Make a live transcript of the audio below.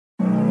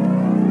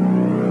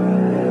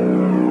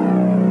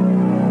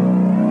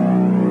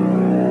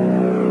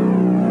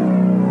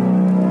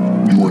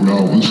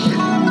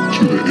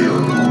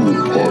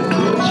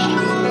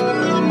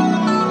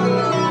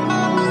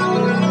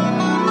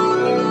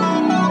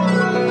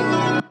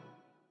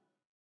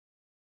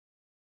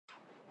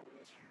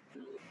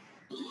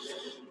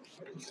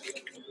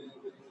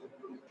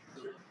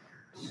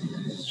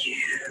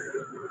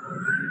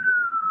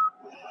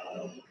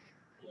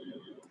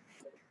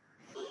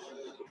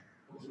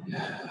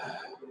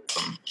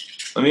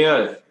Let me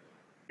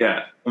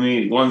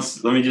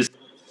just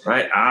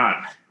right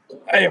on.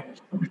 I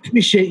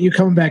appreciate you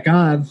coming back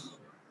on.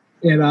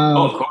 And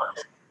of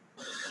course.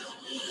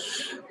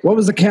 What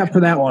was the cap for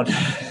that one?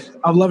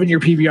 I'm loving your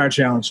PBR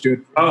challenge,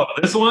 dude. Oh,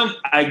 this one,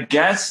 I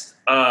guessed.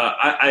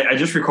 I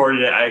just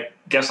recorded it. I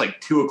guessed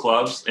like 2 of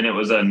clubs, and it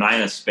was a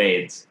 9 of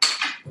spades.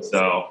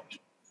 So,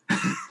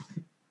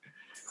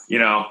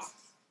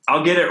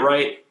 I'll get it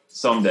right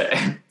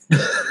someday.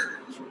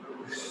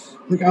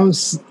 Like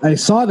I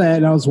saw that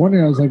and I was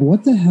wondering. I was like,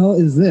 "What the hell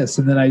is this?"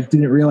 And then I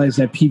didn't realize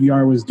that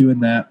PBR was doing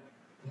the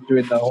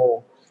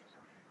whole.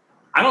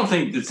 I don't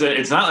think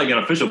it's not like an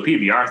official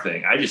PBR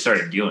thing. I just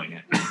started doing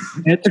it.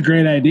 It's a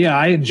great idea.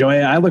 I enjoy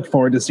it. I look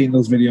forward to seeing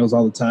those videos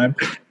all the time.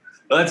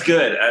 Well, that's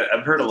good.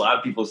 I've heard a lot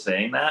of people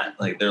saying that.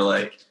 Like they're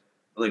like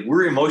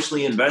we're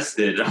emotionally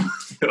invested. I'm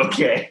like,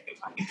 okay.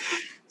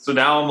 So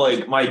now I'm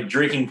like, my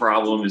drinking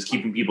problem is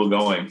keeping people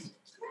going.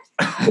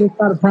 It's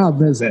not a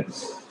problem, is it?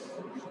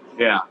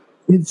 Yeah.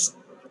 It's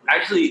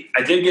actually,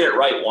 I did get it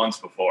right once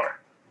before,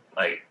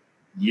 like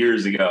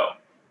years ago.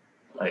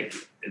 Like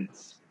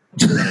it's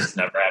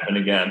never happened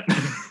again.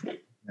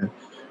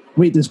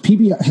 Wait, has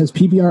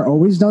PBR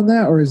always done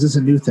that, or is this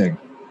a new thing?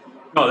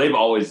 No, they've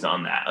always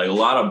done that. Like a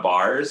lot of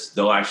bars,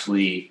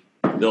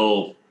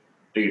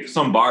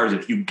 some bars,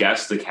 if you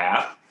guess the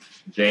cap,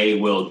 they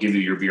will give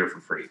you your beer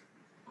for free.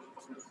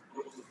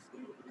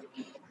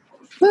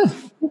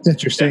 That's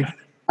interesting.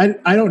 Yeah.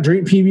 I don't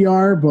drink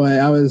PBR, but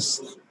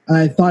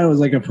I thought it was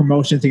like a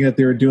promotion thing that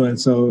they were doing.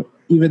 So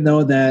even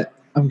though that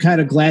I'm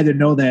kind of glad to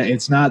know that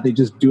it's not, they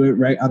just do it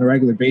right on a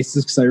regular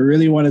basis, because I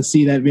really want to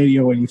see that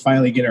video when you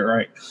finally get it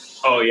right.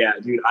 Oh yeah,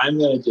 dude, I'm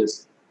gonna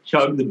just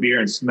chug the beer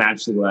and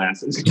smash the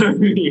glass. It's gonna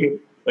be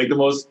like the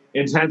most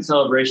intense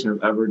celebration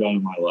I've ever done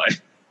in my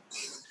life.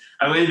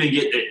 I might even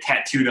get it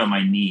tattooed on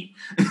my knee.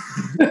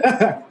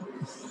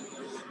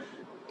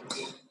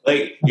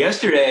 Like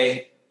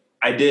yesterday,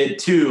 I did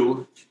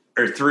 2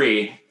 or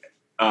 3,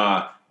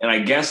 and I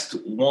guessed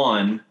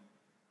 1,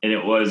 and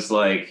it was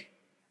like,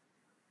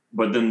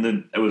 but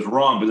then it was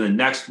wrong. But the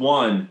next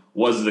one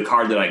was the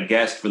card that I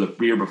guessed for the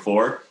beer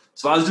before.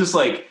 So I was just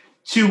like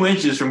 2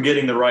 inches from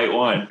getting the right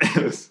one.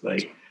 It was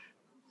like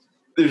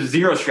there's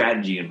zero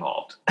strategy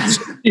involved.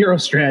 Zero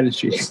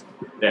strategy.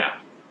 Yeah.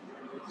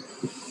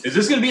 Is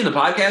this going to be in the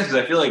podcast? Because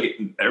I feel like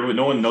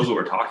no one knows what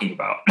we're talking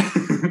about.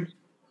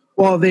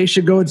 Well, they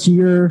should go to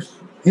your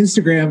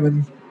Instagram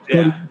and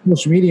go to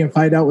social media and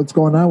find out what's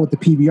going on with the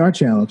PBR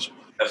challenge.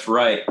 That's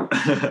right.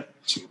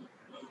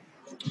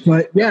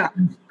 But yeah,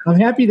 I'm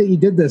happy that you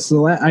did this.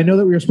 So I know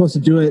that we were supposed to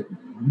do it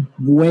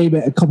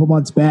a couple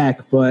months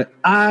back, but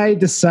I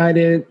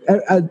decided,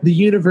 the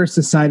universe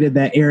decided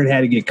that Aaron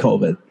had to get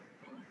COVID.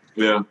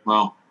 Yeah,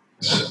 well,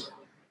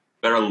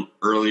 better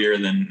earlier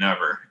than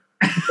never.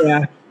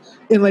 Yeah.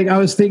 And like I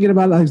was thinking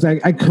about it, I was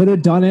like, I could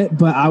have done it,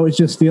 but I was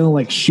just feeling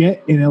like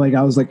shit. And like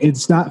I was like,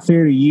 it's not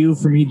fair to you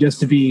for me just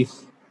to be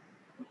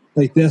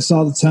like this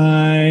all the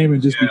time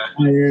and just be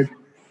tired.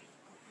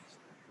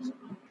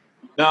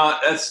 No,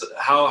 that's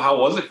how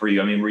was it for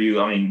you? I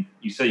mean,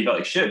 you said you felt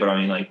like shit, but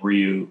I mean, like, were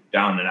you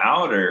down and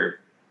out, or?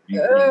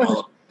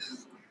 The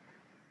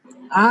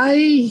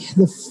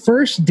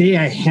first day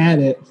I had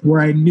it,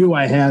 where I knew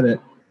I had it,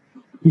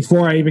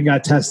 before I even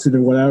got tested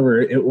or whatever,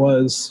 it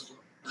was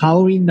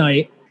Halloween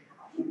night.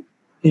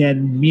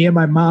 And me and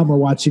my mom were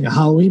watching a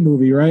Halloween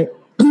movie, right?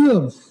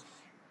 And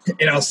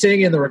I was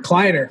sitting in the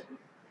recliner,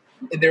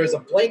 and there was a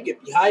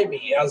blanket behind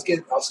me. And I was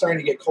starting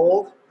to get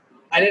cold.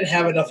 I didn't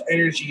have enough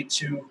energy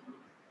to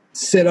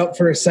sit up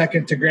for a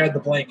second to grab the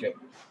blanket.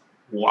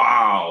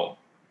 Wow,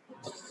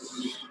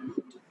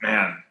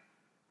 man,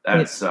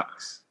 that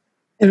sucks.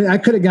 And I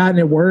could have gotten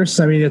it worse.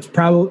 I mean, it's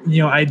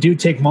probably I do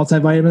take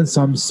multivitamins,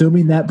 so I'm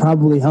assuming that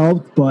probably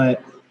helped.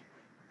 But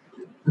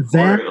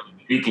that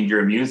weakened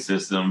your immune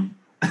system.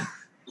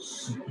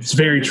 It's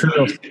very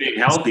true. Being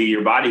healthy,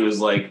 your body was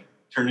like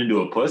turned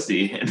into a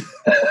pussy.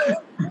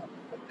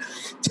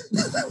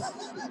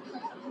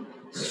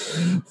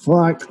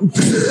 Fuck.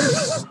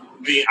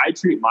 I mean, I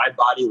treat my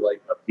body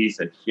like a piece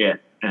of shit,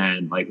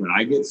 and like when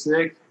I get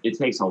sick, it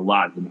takes a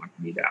lot to knock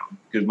me down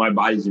because my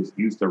body's just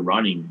used to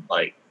running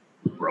like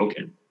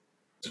broken.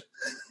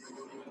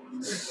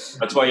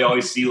 That's why you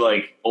always see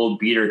like old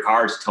beater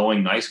cars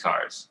towing nice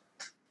cars.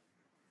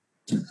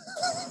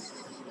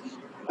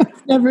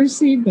 I've never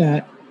seen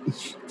that.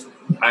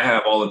 I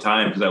have all the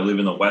time because I live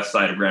in the west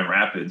side of Grand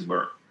Rapids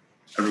where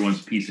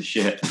everyone's a piece of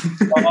shit.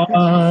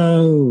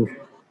 Oh.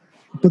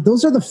 But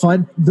those are the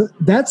fun.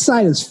 That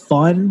side is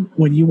fun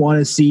when you want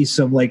to see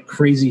some like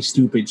crazy,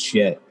 stupid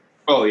shit.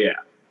 Oh, yeah.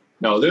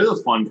 No, they're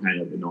the fun kind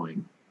of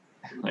annoying.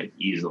 Like,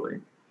 easily.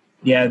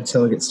 Yeah,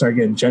 until it start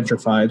getting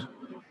gentrified.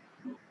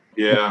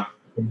 Yeah.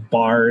 Like,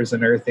 bars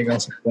and everything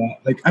else like that.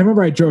 Like, I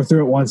remember I drove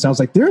through it once. And I was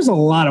like, there's a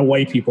lot of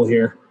white people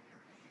here.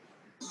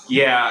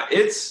 Yeah,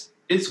 it's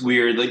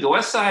weird. Like the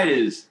West Side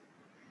it's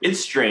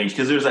strange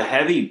because there's a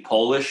heavy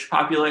Polish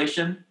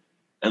population,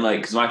 and like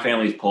because my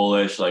family's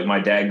Polish. Like my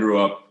dad grew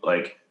up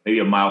like maybe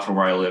a mile from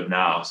where I live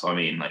now, so I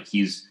mean like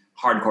he's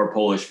hardcore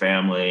Polish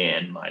family,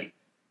 and like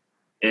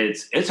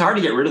it's hard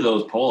to get rid of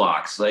those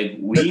Polacks. Like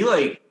we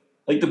like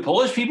the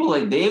Polish people,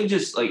 like they've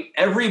just like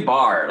every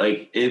bar,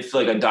 like if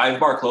like a dive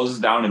bar closes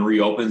down and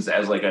reopens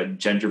as like a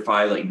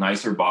gentrified, like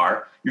nicer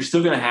bar, you're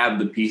still gonna have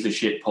the piece of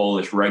shit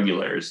Polish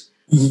regulars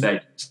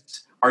that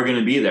are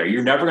gonna be there.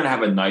 You're never gonna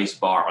have a nice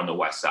bar on the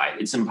West Side.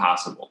 It's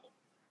impossible.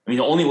 I mean,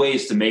 the only way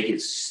is to make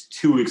it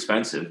too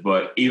expensive,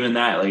 but even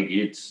that, like,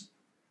 it's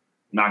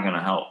not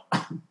gonna help.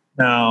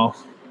 No.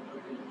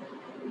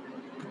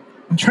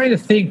 I'm trying to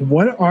think,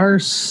 what are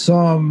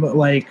some,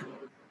 like,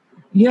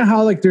 you know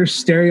how like there's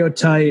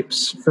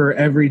stereotypes for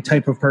every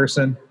type of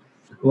person?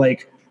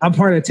 Like, I'm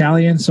part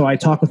Italian, so I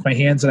talk with my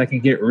hands and I can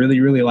get really,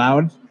 really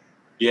loud.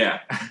 Yeah.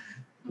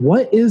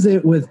 What is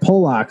it with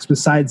Polacks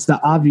besides the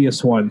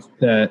obvious one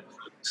that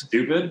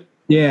stupid?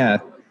 Yeah.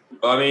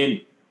 I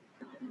mean,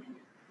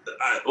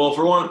 well,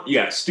 for one,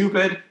 yeah,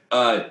 stupid,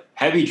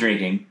 heavy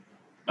drinking,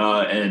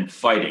 and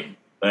fighting.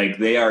 Like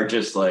they are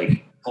just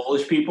like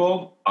Polish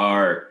people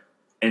are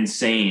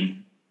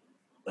insane.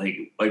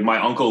 Like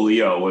my uncle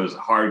Leo was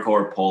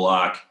hardcore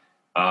Polak,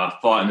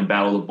 fought in the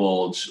Battle of the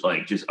Bulge,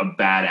 like just a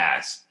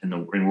badass in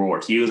World War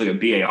II. He was like a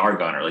BAR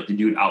gunner, like the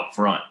dude out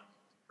front,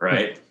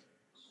 right?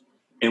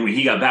 And when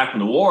he got back from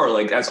the war,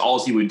 like that's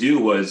all he would do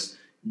was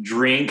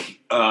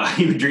drink.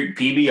 He would drink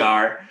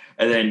PBR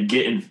and then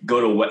go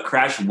to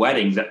crash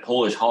weddings at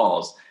Polish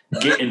halls,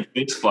 get in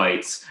fist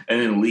fights, and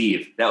then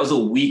leave. That was a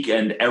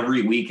weekend.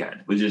 Every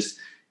weekend was just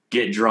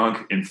get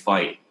drunk and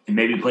fight, and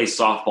maybe play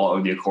softball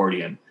with the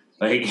accordion.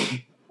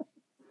 Like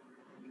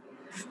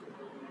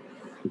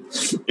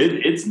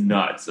it's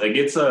nuts. Like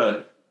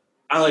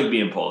I like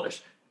being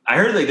Polish. I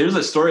heard like there's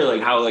a story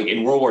like how like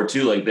in World War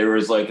II like there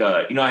was like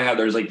how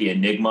there's like the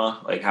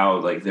Enigma, like how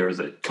like there was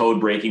a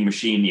code breaking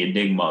machine, the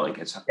Enigma, like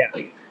it's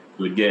like you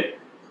would get.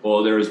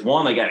 Well, there was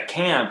one like at a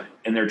camp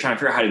and they're trying to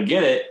figure out how to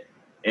get it,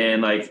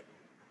 and like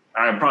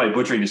I'm probably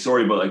butchering the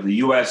story, but like the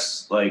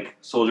U.S. like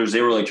soldiers,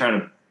 they were like trying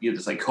to get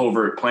this like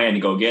covert plan to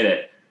go get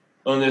it,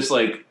 and this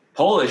like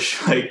Polish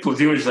like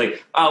platoon was just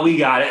like, oh, we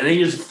got it, and they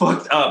just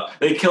fucked up.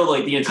 They killed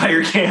like the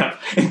entire camp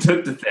and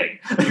took the thing.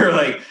 They were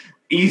like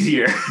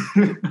easier.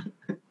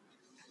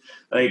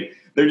 Like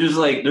they're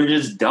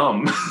just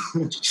dumb.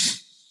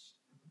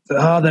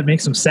 Oh, that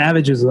makes them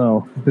savages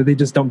though. They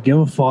just don't give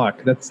a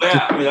fuck. That's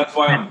I mean that's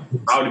why I'm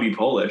proud to be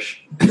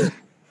Polish.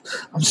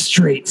 I'm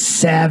straight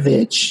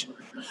savage.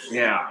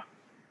 Yeah.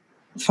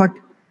 Fuck.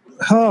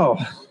 Oh,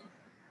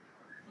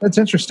 that's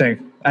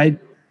interesting. I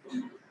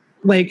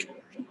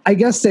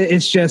guess that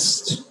it's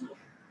just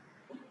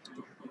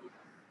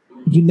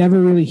you never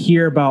really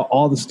hear about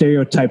all the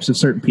stereotypes of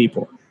certain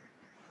people.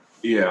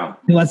 Yeah.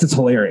 Unless it's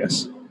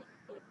hilarious.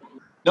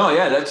 No,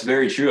 yeah, that's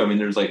very true. I mean,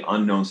 there's like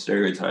unknown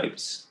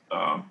stereotypes.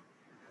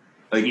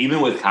 Like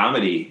even with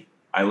comedy,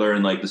 I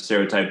learned like the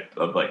stereotype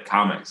of like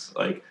comics.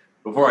 Like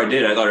before I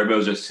did, I thought everybody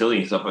was just silly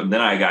and stuff, and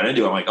then I got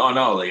into it. I'm like, oh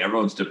no, like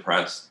everyone's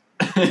depressed,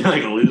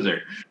 like a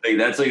loser. Like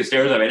that's like a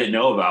stereotype I didn't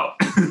know about.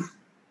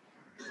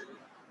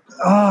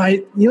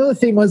 The other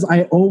thing was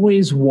I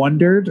always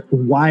wondered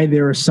why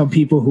there were some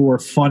people who were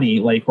funny,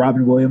 like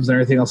Robin Williams and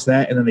everything else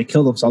and then they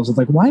kill themselves. It's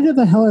like, why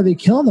the hell are they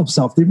killing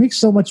themselves? They make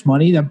so much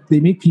money that they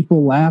make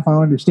people laugh. I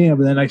don't understand.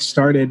 But then I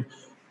started,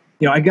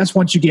 I guess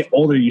once you get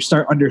older, you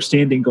start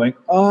understanding going,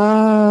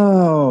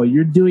 oh,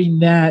 you're doing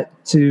that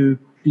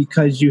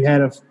because you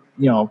had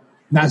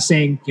not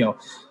saying,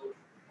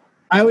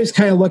 I always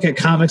kind of look at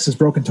comics as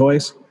broken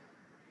toys.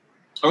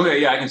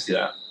 Okay. Yeah, I can see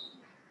that.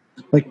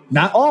 Like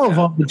not all of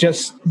them, but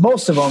just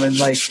most of them. And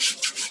like,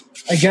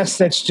 I guess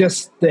that's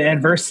just the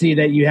adversity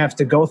that you have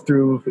to go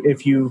through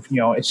if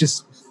yeah.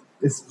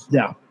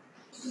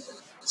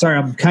 Sorry,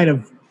 I'm kind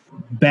of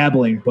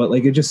babbling, but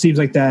like, it just seems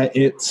like that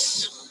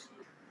it's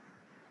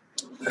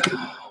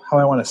how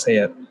I want to say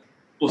it.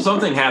 Well,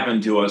 something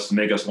happened to us to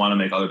make us want to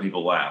make other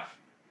people laugh.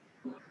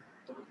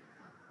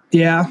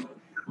 Yeah.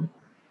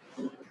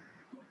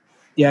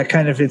 Yeah.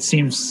 Kind of, it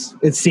seems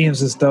as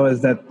though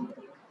is that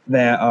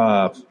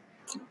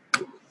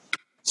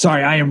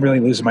sorry, I am really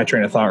losing my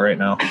train of thought right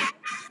now.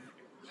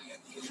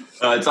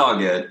 It's all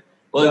good.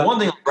 Well, like one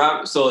thing,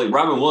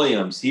 Robin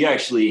Williams, he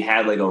actually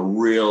had like a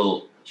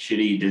real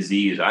shitty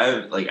disease.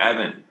 I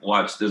haven't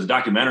watched. There's a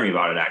documentary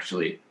about it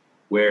actually,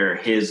 where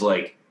his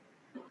like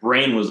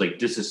brain was like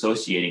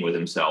disassociating with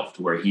himself,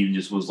 to where he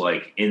just was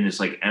like in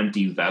this like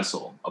empty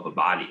vessel of a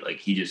body. Like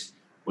he just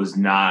was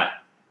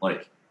not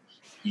like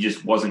he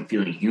just wasn't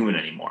feeling human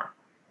anymore.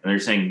 And they're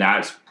saying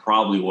that's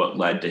probably what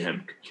led to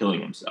him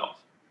killing himself.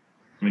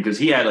 I mean, because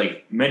he had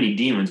like many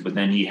demons, but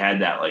then he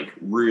had that like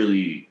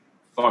really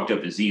fucked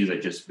up disease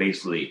that just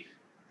basically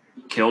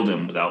killed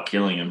him without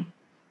killing him.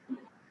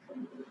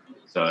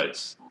 So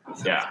it's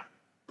That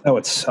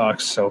would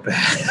suck so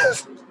bad.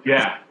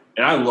 Yeah,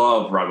 and I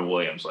love Robin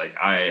Williams. Like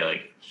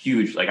I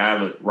huge. Like I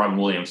have a Robin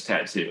Williams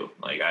tattoo.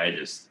 Like I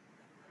just.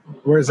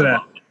 Where's it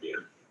at?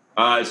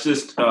 It's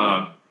just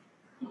I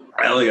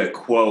like a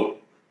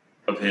quote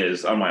of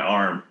his on my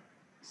arm.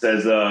 It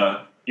says,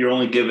 "You're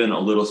only given a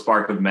little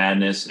spark of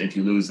madness, and if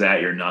you lose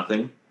that, you're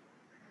nothing."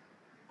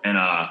 And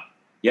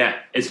Yeah,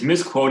 it's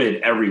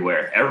misquoted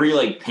everywhere. Every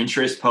like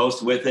Pinterest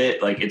post with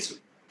it, like it's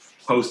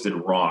posted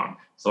wrong.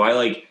 So I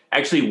like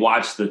actually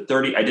watched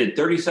I did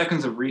 30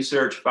 seconds of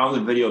research, found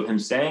the video of him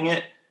saying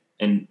it,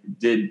 and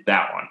did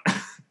that one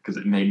because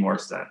it made more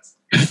sense.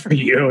 For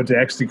you to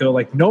actually go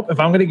like, nope,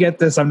 if I'm going to get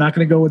this, I'm not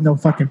going to go with no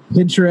fucking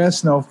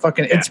Pinterest, no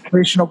fucking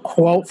inspirational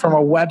quote from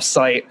a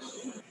website.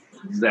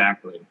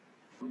 Exactly.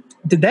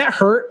 Did that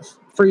hurt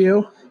for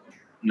you?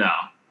 No.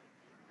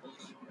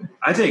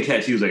 I take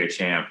tattoos like a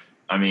champ.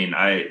 I mean,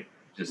 I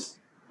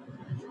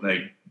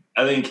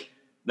think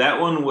that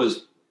one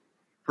was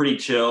pretty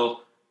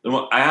chill.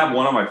 I have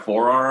one on my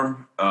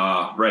forearm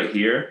right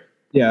here.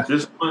 Yeah.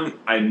 This one,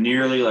 I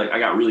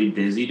got really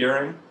dizzy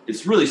during.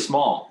 It's really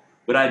small,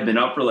 but I'd been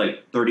up for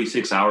like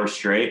 36 hours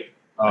straight.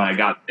 And I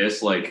got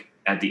this like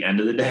at the end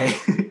of the day.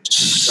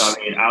 So, I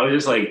mean, I was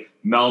just like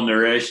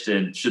malnourished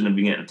and shouldn't have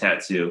been getting a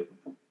tattoo.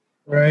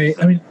 Right.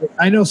 I mean,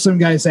 I know some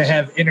guys that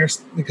have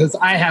because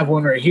I have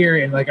one right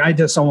here and like I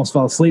just almost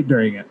fell asleep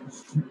during it.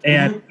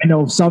 And I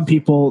know some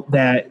people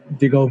that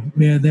they go,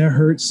 man, that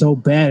hurts so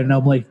bad. And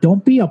I'm like,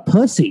 don't be a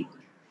pussy.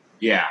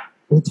 Yeah.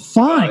 It's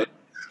fine.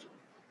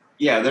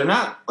 Yeah, they're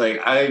not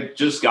like I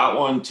just got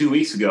one 2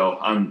 weeks ago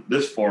on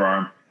this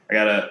forearm. I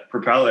got a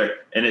propeller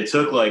and it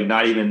took like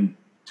not even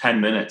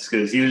 10 minutes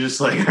because he was just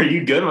like, are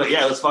you good? I'm like,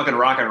 yeah, let's fucking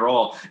rock and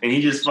roll. And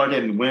he just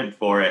fucking went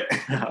for it.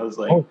 I was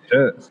like, oh,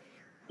 shit.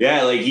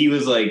 Yeah, like he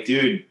was like,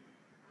 dude,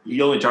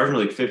 you only charged me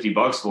like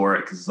 $50 for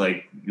it because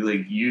like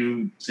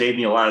you saved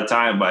me a lot of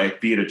time by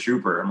being a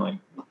trooper. I'm like,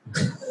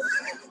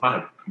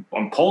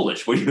 I'm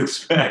Polish. What do you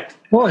expect?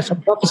 Polish,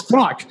 I'm tough as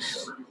fuck.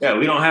 Yeah,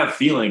 we don't have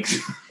feelings.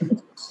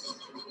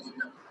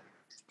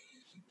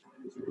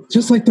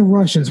 Just like the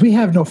Russians, we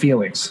have no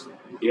feelings.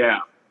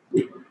 Yeah.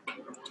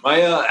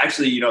 My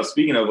actually,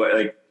 speaking of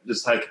like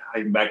just like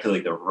back to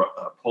like the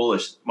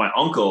Polish, my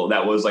uncle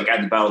that was like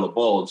at the Battle of the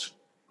Bulge,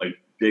 like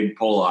big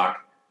Polak.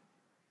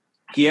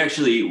 He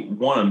actually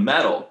won a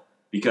medal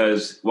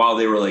because while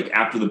they were like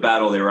after the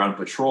battle, they were on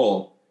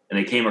patrol and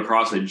they came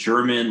across a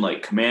German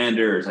like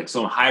commander, like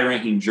some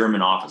high-ranking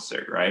German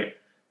officer, right,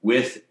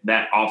 with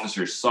that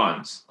officer's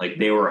sons. Like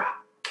they were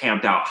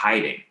camped out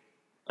hiding,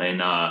 and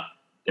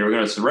they were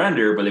going to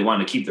surrender, but they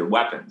wanted to keep their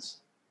weapons.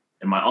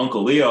 And my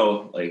uncle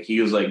Leo, like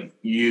he was like,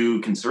 "You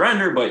can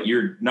surrender, but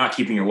you're not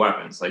keeping your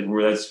weapons. Like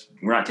we're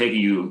not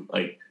taking you."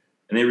 Like,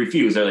 and they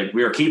refused. They're like,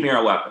 "We are keeping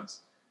our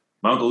weapons."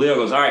 My uncle Leo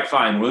goes, all right,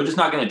 fine. We're just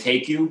not going to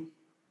take you,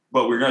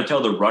 but we're going to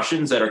tell the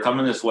Russians that are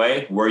coming this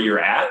way where you're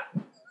at,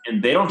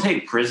 and they don't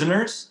take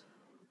prisoners,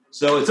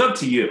 so it's up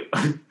to you.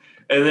 And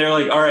they're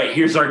like, all right,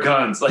 here's our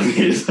guns. Like,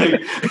 it's like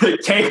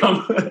take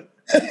them.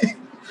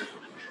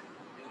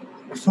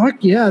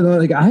 Fuck yeah!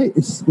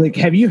 Like,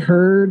 have you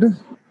heard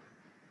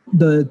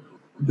the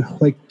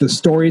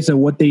stories of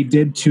what they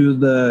did to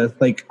the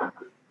like?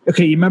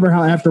 Okay, you remember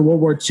how after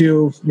World War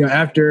II,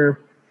 after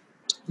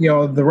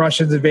the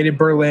Russians invaded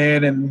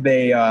Berlin and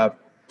they,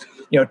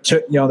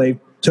 they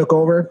took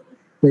over.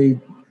 They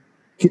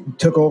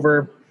took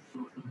over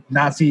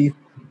Nazi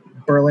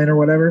Berlin or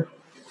whatever.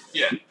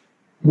 Yeah.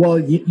 Well,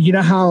 you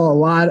know how a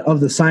lot of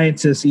the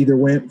scientists either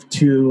went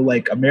to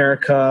like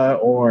America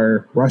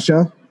or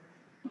Russia.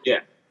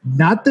 Yeah.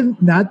 Not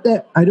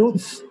that I don't,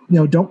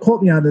 don't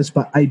quote me on this,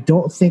 but I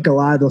don't think a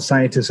lot of those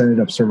scientists ended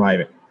up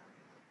surviving.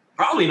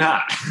 Probably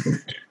not.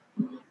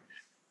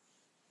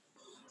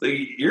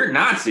 Like, you're a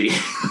Nazi.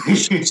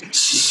 It's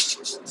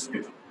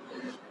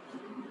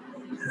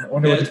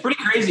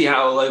pretty crazy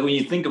how, like, when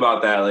you think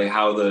about that, like,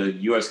 how the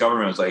U.S.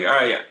 government was like, all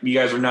right, you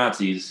guys are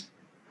Nazis.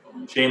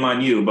 Shame on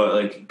you, but,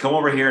 like, come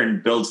over here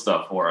and build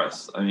stuff for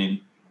us. I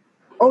mean.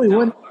 Oh, he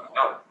wouldn't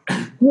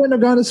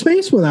have gone to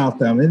space without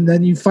them. And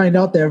then you find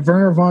out that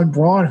Werner von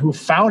Braun, who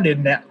founded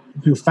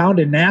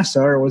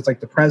NASA or was, like,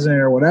 the president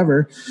or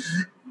whatever,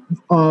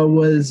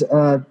 was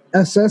a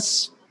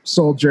SS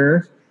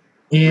soldier.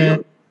 And.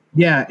 Really?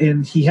 Yeah,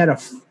 and he had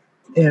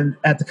and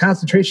at the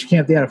concentration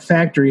camp they had a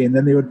factory, and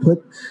then they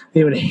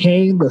would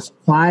hang the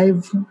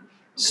 5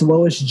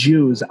 slowest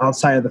Jews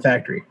outside of the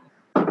factory.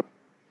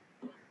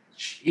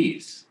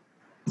 Jeez,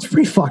 it's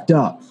pretty fucked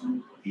up.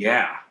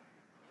 Yeah,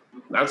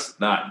 that's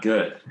not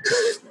good.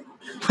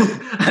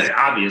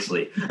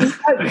 Obviously,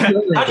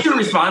 how do you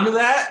respond to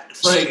that?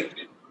 It's like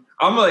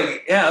I'm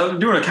like, yeah, I'm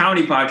doing a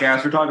comedy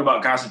podcast. We're talking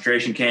about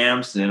concentration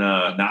camps and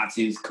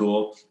Nazis.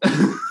 Cool.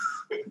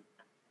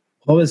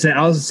 What was it?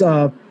 I was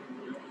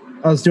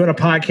doing a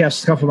podcast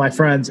with a couple of my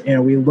friends,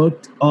 and we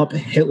looked up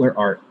Hitler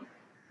art.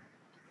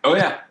 Oh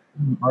yeah,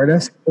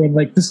 artist, and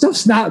like the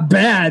stuff's not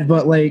bad,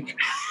 but like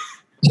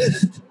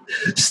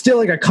still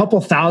like a couple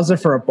thousand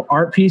for an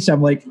art piece.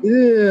 I'm like,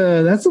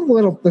 ew, that's a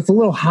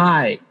little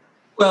high.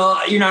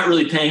 Well, you're not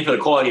really paying for the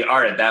quality of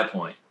art at that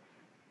point.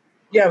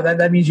 Yeah, but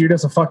that means you're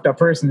just a fucked up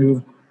person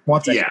who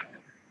wants it.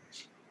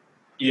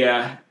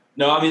 Yeah.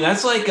 No, I mean,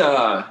 that's like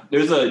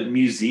there's a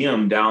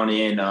museum down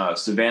in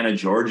Savannah,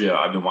 Georgia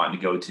I've been wanting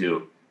to go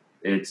to.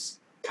 It's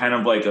kind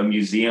of like a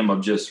museum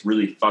of just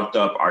really fucked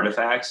up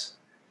artifacts.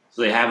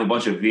 So they have a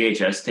bunch of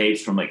VHS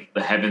tapes from like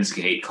the Heaven's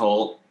Gate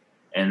cult,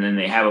 and then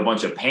they have a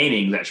bunch of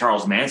paintings that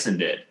Charles Manson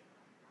did.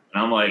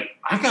 And I'm like,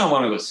 I kind of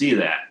want to go see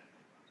that.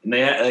 And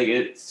they like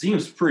it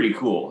seems pretty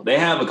cool. They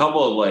have a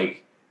couple of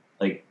like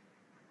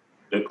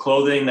the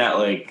clothing that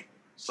like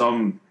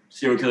some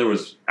serial killer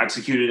was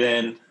executed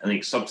in. I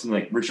think something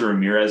like Richard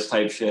Ramirez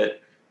type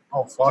shit.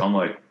 Oh fuck! So I'm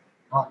like,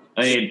 I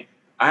mean,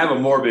 I have a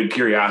morbid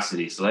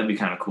curiosity, so that'd be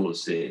kind of cool to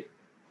see.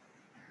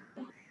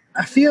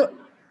 I feel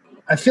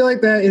like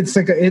that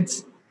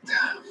it's.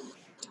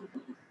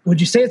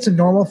 Would you say it's a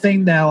normal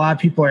thing that a lot of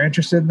people are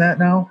interested in that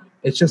now?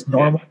 It's just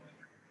normal. Yeah.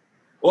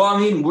 Well, I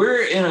mean,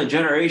 we're in a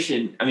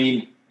generation. I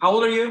mean, how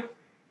old are you?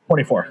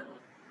 24.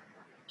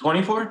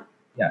 24?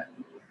 Yeah.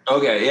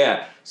 Okay,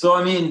 yeah. So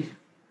I mean,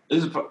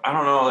 this is I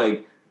don't know,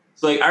 like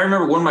it's like I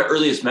remember one of my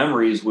earliest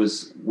memories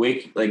was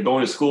going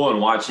to school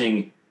and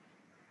watching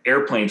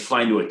airplanes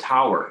fly into a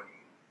tower.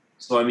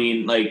 So I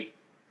mean, like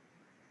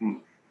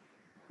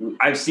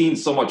I've seen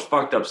so much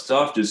fucked up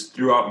stuff just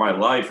throughout my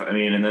life. I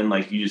mean, and then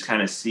like you just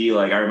kind of see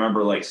like I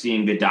remember like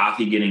seeing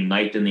Gaddafi getting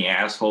knifed in the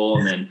asshole,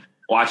 and then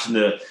watching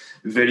the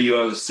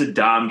video of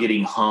Saddam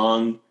getting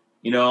hung.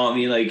 You know, I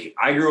mean, like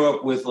I grew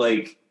up with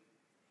like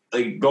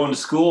going to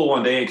school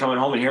one day and coming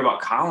home and hear about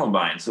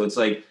Columbine. So it's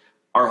like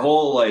our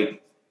whole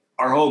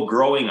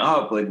growing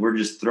up, like we're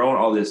just throwing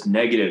all this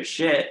negative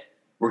shit.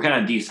 We're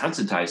kind of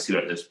desensitized to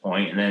it at this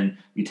point. And then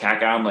you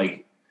tack on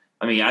like,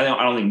 I mean, I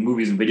don't think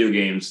movies and video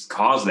games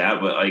cause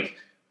that, but like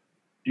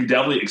you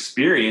definitely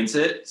experience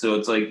it. So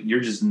it's like, you're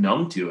just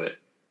numb to it.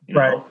 You know?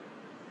 Right.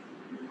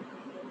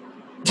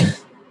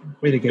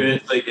 Way to go.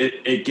 It's like,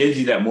 it gives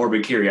you that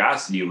morbid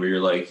curiosity where you're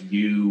like,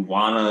 you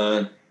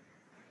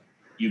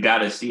got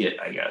to see it,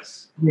 I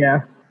guess.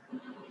 Yeah.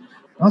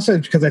 Also,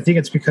 because I think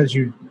it's because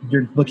you're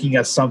looking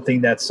at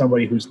something that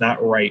somebody who's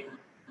not right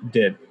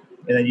did,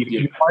 and then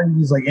you part of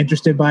you is like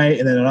interested by it,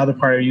 and then another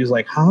part of you is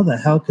like, how the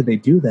hell could they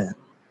do that?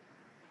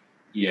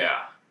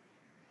 Yeah.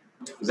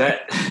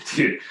 That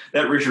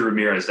Richard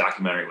Ramirez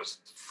documentary was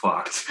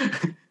fucked. I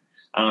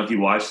don't know if you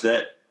watched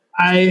that.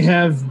 I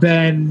have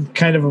been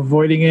kind of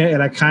avoiding it,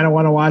 and I kind of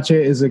want to watch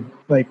it. Is it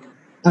like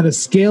on a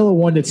scale of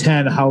 1 to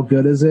 10, how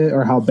good is it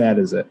or how bad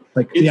is it?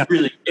 Like,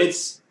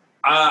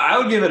 I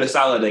would give it a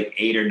solid like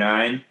 8 or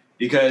 9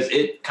 because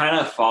it kind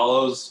of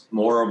follows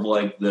more of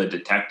like the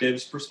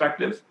detective's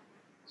perspective.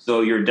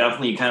 So you're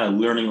definitely kind of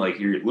learning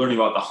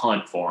about the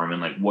hunt for him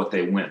and like what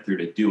they went through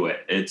to do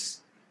it. It's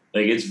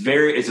a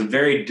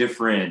very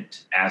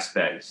different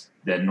aspect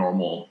than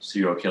normal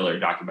serial killer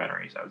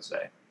documentaries, I would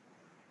say.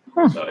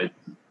 Huh. So it's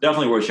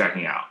definitely worth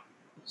checking out.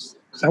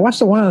 I watched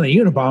the one on the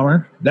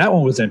Unabomber. That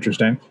one was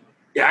interesting.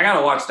 Yeah, I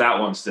gotta watch that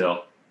one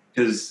still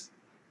because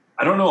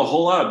I don't know a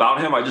whole lot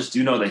about him. I just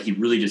do know that he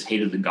really just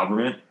hated the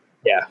government.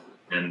 Yeah,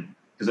 and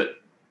because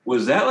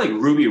was that like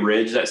Ruby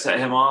Ridge that set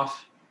him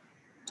off?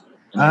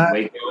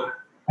 Waco?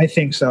 I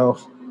think so.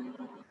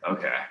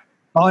 Okay.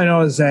 All I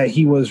know is that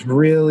he was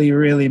really,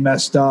 really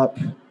messed up.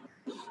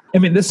 I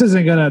mean, this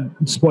isn't gonna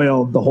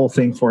spoil the whole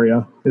thing for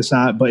you. It's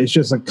not, but it's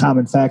just a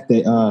common fact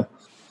that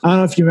I don't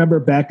know if you remember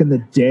back in the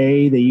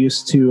day, they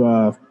used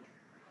to.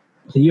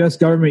 The U.S.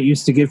 government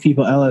used to give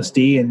people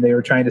LSD, and they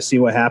were trying to see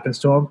what happens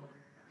to them.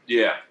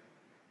 Yeah.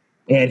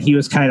 And he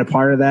was kind of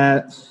part of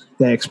that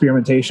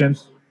experimentation.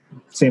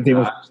 Same thing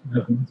with.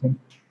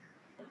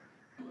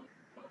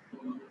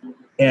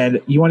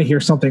 And you want to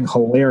hear something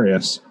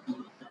hilarious?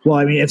 Well,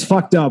 I mean, it's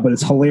fucked up, but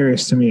it's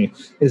hilarious to me.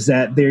 Is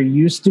that there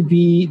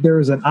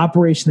was an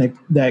operation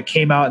that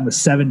came out in the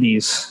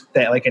 70s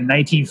that, like in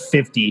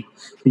 1950,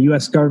 the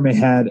U.S. government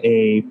had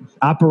a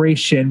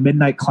Operation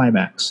Midnight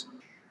Climax,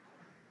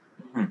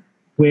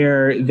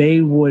 where they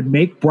would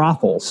make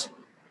brothels,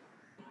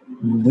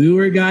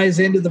 lure guys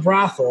into the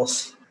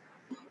brothels,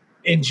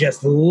 and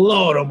just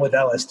load them with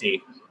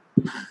LSD.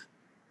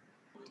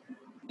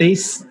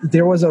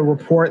 There was a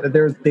report that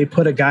they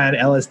put a guy on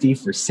LSD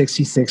for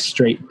 66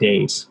 straight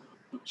days.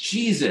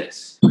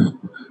 Jesus.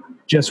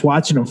 Just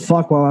watching him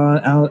fuck while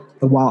on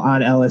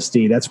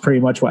LSD. That's pretty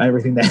much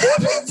everything that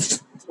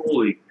happens.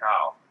 Holy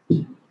cow.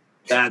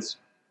 That's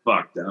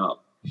fucked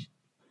up.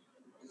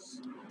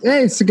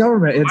 Hey, it's the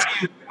government.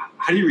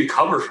 How do you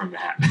recover from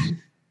that? I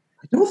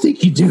don't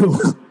think you do.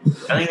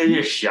 I think they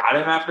just shot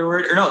him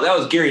afterward. Or no, that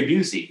was Gary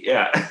Busey.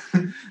 Yeah.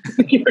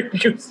 Gary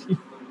Busey.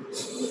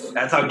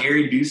 That's how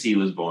Gary Busey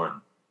was born.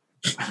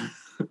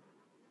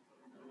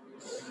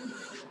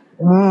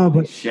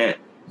 But shit.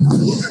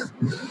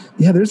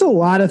 Yeah, there's a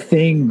lot of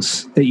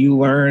things that you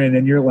learn, and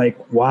then you're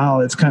like, wow,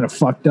 it's kind of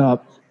fucked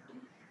up.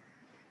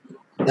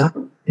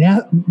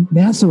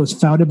 NASA was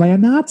founded by a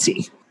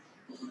Nazi.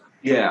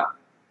 Yeah.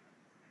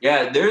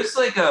 Yeah, there's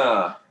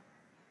a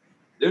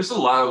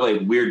lot of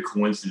like weird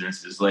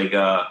coincidences. Like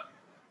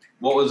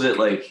what was it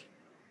like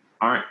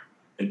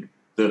the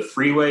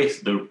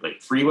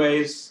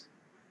freeways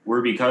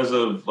were because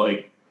of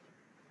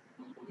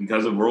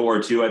World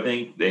War II, I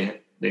think.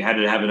 They had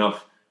to have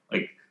enough,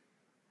 like,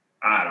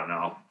 I don't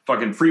know,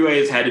 fucking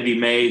freeways had to be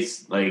made,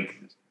 like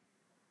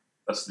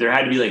there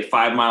had to be like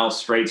 5 mile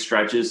straight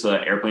stretches so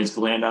that airplanes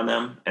could land on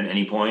them at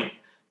any point.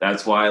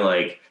 That's why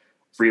like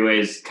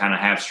freeways kind of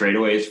have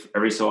straightaways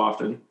every so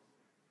often.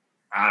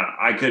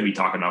 I could be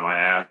talking on my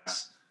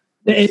ass.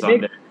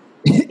 It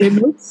It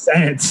makes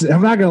sense.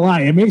 I'm not gonna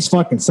lie, it makes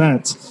fucking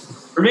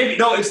sense. Or maybe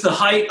no, it's the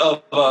height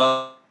of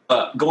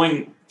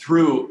going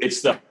through.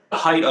 It's the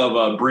height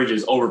of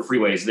bridges over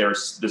freeways.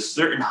 There's the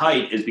certain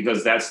height is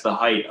because that's the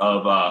height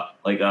of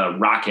like a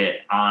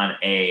rocket on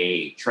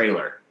a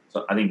trailer.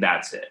 So I think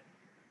that's it.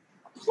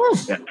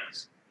 Because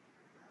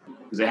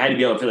it had to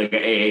be able to fit like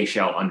an AA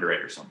shell under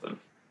it or something.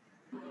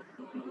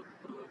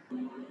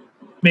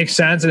 Makes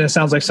sense, and it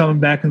sounds like something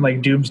back in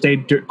like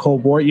Doomsday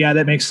Cold War. Yeah,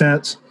 that makes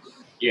sense.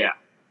 Yeah,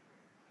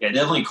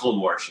 definitely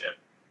Cold War shit.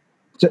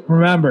 Just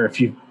remember, if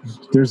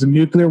there's a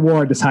nuclear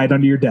war, just hide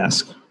under your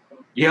desk.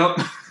 Yep.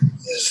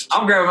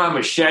 I'm grabbing my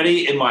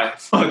machete in my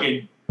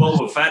fucking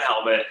Boba Fett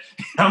helmet.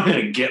 And I'm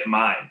gonna get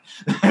mine.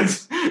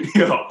 That's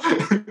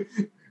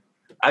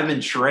I've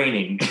been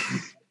training.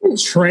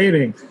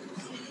 Training.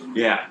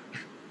 Yeah.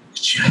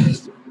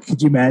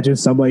 Could you imagine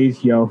somebody,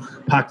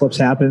 apocalypse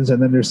happens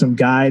and then there's some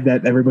guy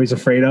that everybody's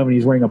afraid of and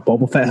he's wearing a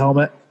Boba Fett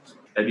helmet?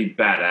 That'd be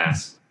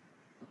badass.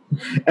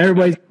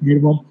 Everybody's afraid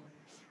of him.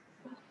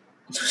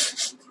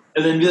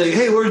 And then be like,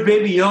 hey, where's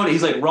Baby Yoda?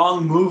 He's like,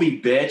 wrong movie,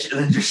 bitch.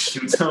 And then just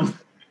shoots him.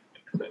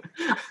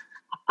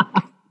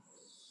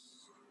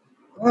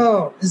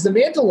 Oh, is The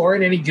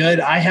Mandalorian any good?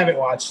 I haven't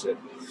watched it.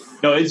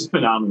 No, it's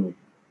phenomenal.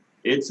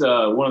 It's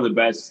one of the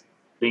best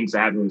things to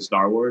happen with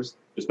Star Wars,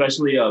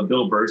 especially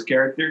Bill Burr's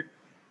character.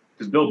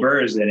 Because Bill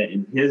Burr is in it,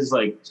 and his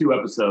 2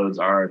 episodes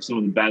are some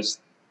of the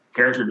best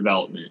character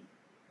development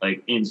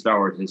in Star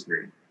Wars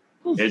history.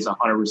 It's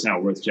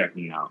 100% worth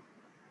checking out.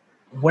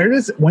 When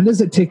does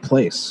it take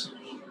place?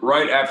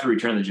 Right after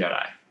Return of the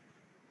Jedi.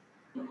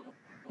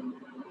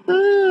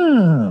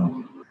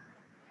 Oh.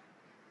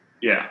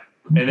 Yeah.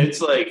 And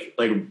it's like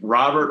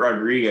Robert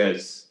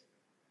Rodriguez,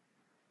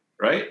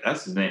 right?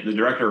 That's his name. The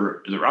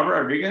director, is it Robert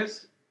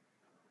Rodriguez?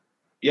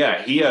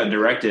 Yeah, he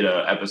directed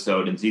an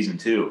episode in season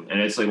 2, and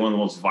it's one of the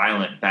most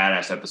violent,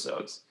 badass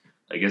episodes.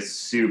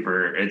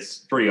 It's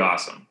pretty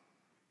awesome.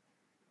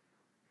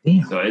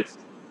 Damn. So it's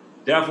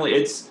definitely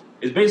it's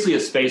basically a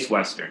space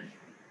western.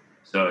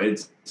 So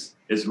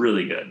it's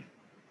really good.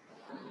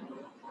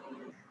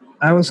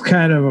 I was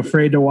kind of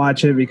afraid to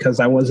watch it because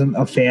I wasn't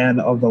a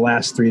fan of the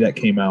last 3 that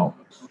came out.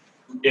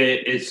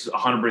 It's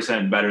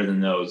 100% better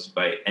than those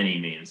by any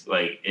means.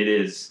 It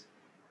is.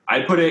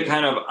 I put it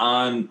kind of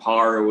on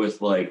par with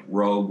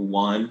Rogue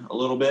One a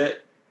little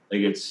bit.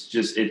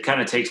 It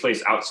kind of takes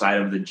place outside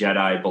of the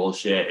Jedi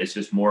bullshit. It's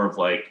just more of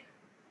a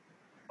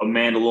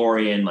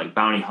Mandalorian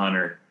bounty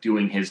hunter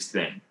doing his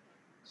thing.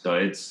 So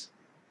it's.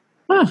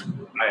 Huh.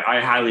 I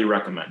highly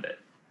recommend it.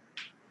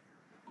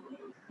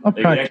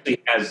 Okay. It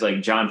actually has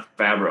Jon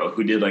Favreau,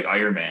 who did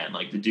Iron Man,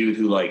 the dude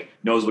who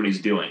knows what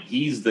he's doing.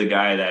 He's the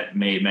guy that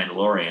made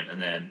Mandalorian,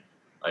 and then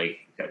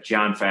got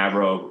Jon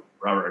Favreau,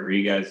 Robert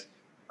Rodriguez.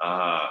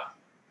 I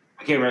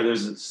can't remember.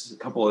 There's a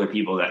couple other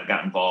people that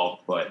got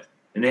involved,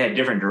 and they had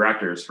different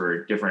directors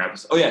for different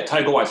episodes. Oh yeah,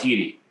 Taika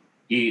Waititi.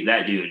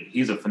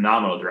 He's a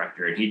phenomenal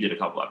director, and he did a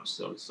couple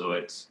episodes. So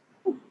it's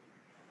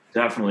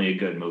definitely a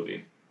good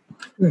movie.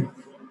 Good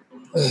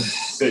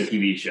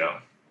TV show.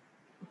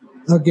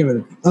 I'll give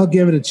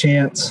it a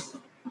chance.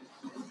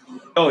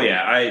 Oh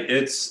yeah,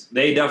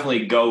 they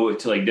definitely go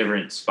to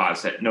different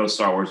spots that no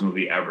Star Wars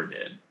movie ever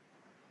did.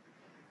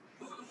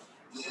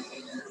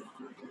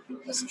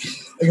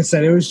 Like I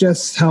said, it was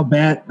just how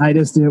bad. I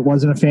just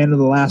wasn't a fan of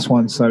the last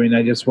one, so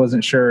I just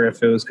wasn't sure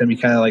if it was going to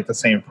be kind of the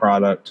same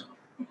product.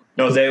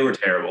 No, they were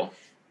terrible.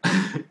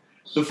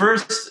 The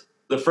first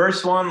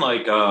one,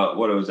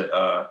 what was it?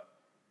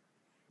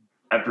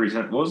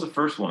 What was the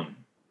first one?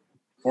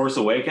 Force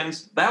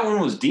Awakens. That one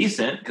was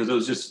decent because it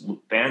was just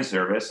fan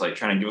service,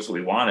 trying to give us what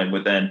we wanted.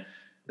 But then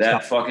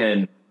that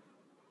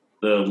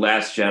The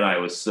Last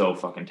Jedi was so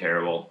fucking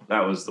terrible.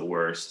 That was the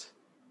worst.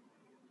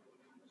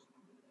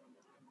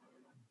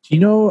 Do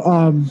you know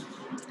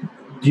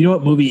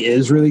what movie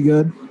is really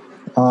good?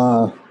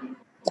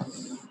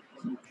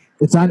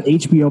 It's on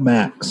HBO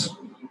Max.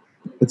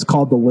 It's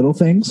called The Little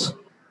Things.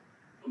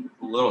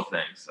 Little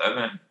Things. I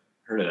haven't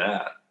heard of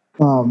that.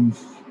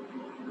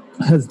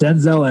 Has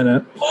Denzel in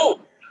it. Oh,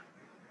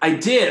 I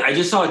did. I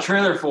just saw a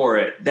trailer for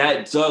it.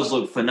 That does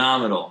look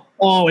phenomenal.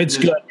 Oh, it's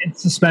good.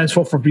 It's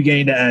suspenseful from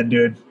beginning to end,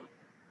 dude.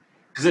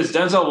 Because it's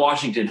Denzel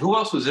Washington. Who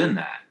else was in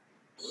that?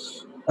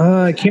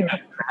 I can't.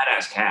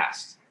 Badass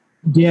cast.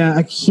 Yeah,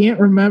 I can't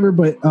remember,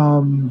 but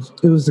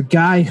it was the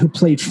guy who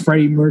played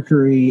Freddie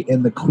Mercury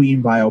in the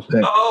Queen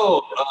biopic.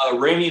 Oh,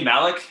 Rami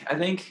Malek, I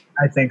think.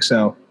 I think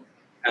so.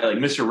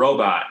 Mr.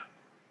 Robot.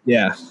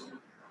 Yeah.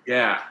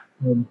 Yeah.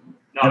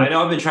 I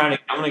know. I'm going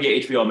to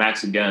get HBO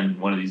Max again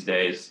one of these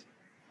days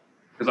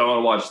because I want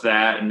to watch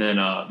that. And then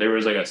there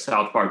was a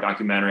South Park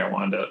documentary I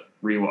wanted to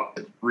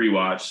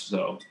rewatch.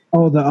 So.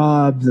 Oh,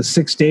 the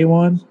 6 day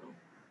one.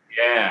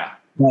 Yeah.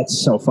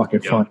 That's so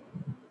fucking fun.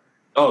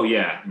 Oh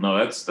yeah, no,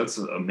 that's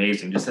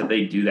amazing. Just that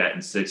they do that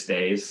in 6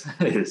 days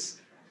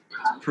is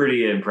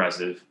pretty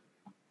impressive.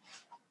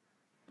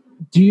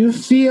 Do you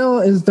feel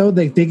as though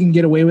they can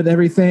get away with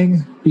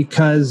everything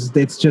because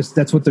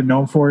that's what they're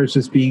known for, is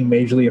just being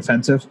majorly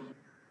offensive?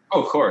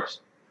 Oh, of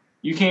course.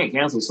 you can't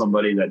cancel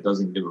somebody that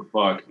doesn't give a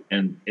fuck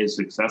and is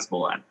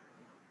successful at it.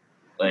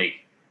 Like,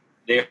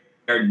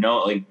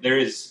 there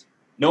is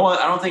no,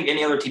 I don't think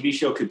any other TV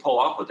show could pull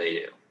off what they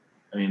do.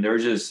 I mean,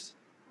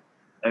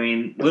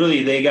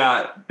 literally they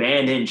got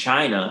banned in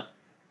China.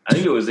 I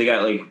think they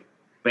got like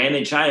banned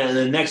in China, and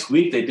then next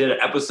week they did an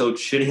episode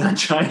shitting on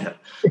China.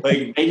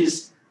 Like,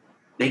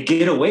 they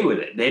get away with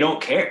it. They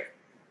don't care.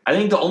 I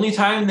think the only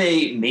time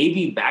they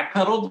maybe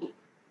backpedaled,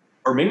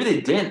 or maybe they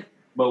didn't,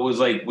 but was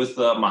like with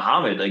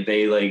Muhammad. Like,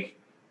 they like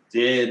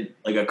did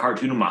like a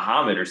cartoon of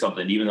Muhammad or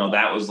something, even though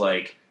that was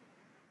like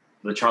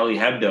the Charlie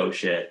Hebdo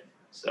shit.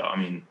 So I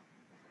mean,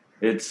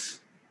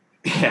 it's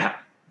I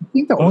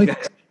think the only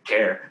guys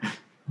care.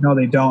 No,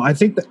 they don't. I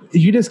think that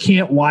you just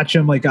can't watch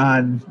them like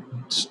on.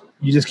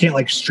 You just can't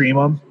like stream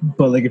them.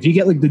 But like if you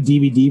get like the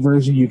DVD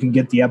version, you can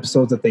get the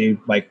episodes that they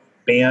like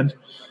banned.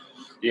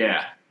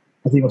 Yeah.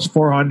 I think it was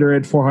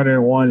 400,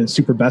 401, and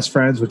Super Best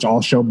Friends, which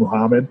all show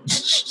Muhammad.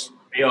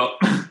 Yep.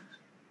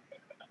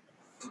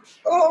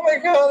 Oh my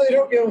God, they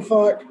don't give a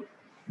fuck.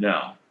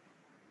 No.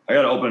 I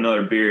got to open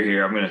another beer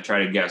here. I'm going to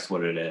try to guess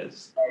what it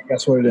is.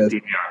 Guess what it is.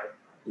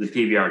 The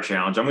PBR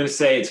challenge. I'm going to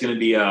say it's going to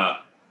be a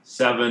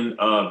 7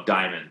 of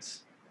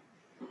diamonds.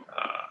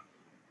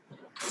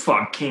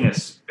 Fuck, King of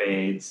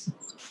spades.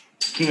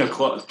 King of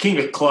clubs.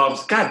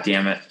 God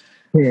damn it.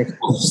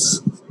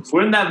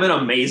 Wouldn't that have been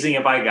amazing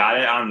if I got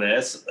it on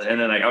this?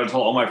 And then like I would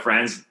tell all my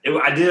friends.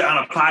 I did it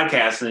on a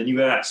podcast, and then you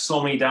got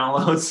so many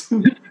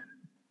downloads.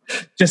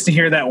 Just to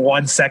hear that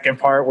 1 second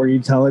part where you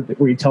tell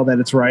that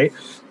it's right.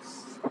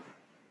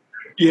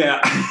 Yeah.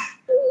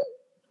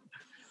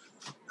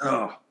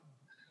 Oh.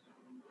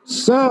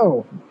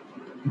 So,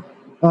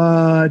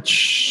 I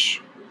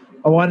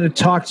wanted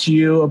to talk to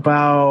you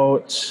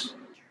about.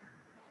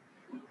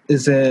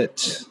 I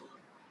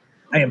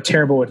am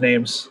terrible with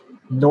names.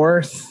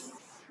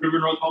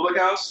 Ribbon Road Public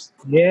House?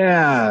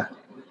 Yeah.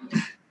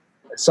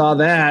 I saw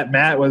that.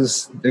 Matt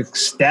was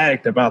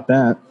ecstatic about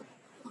that.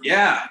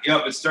 Yeah.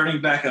 Yep. It's starting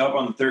back up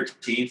on the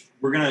 13th.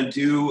 We're going to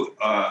do,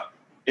 I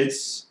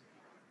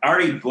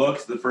already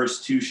booked the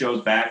first 2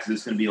 shows back because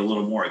it's going to be a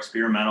little more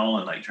experimental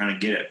and like trying to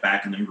get it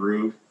back in the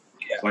groove.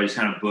 Yeah. So I just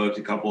kind of booked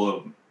a couple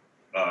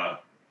of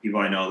people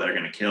I know that are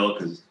going to kill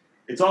because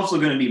it's also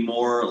going to be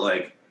more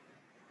like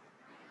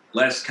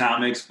less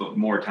comics, but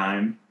more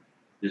time.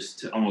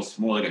 Just almost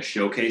more like a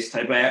showcase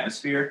type of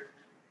atmosphere.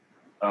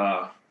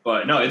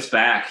 But no, it's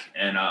back.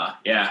 And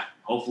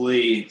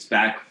hopefully it's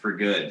back for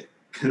good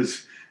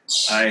because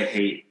I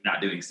hate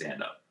not doing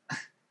stand-up. Are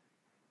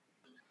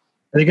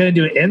they going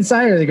to do it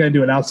inside or are they going to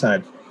do it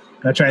outside?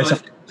 It's going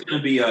to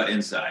be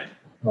inside.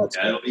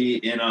 It'll be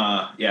in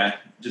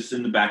just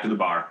in the back of the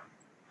bar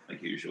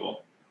like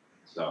usual.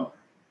 So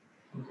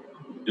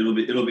it'll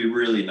be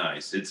really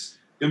nice. It's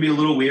going to be a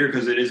little weird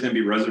because it is going to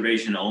be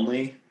reservation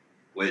only,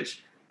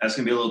 which that's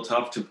going to be a little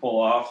tough to pull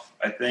off,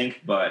 I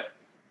think. But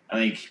I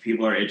think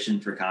people are itching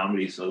for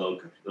comedy, so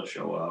they'll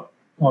show up.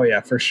 Oh,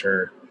 yeah, for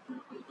sure.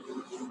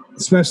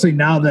 Especially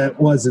now that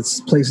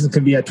places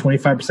can be at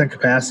 25%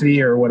 capacity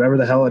or whatever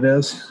the hell it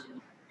is.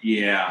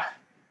 Yeah.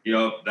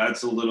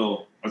 That's going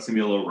to be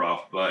a little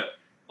rough. But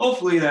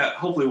hopefully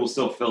we'll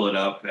still fill it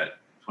up at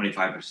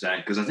 25%.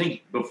 Because I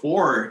think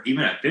before,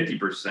 even at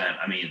 50%,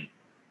 I mean,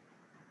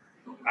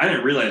 I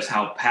didn't realize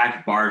how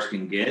packed bars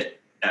can get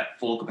at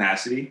full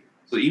capacity.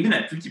 So even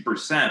at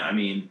 50%, I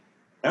mean,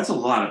 that's a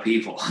lot of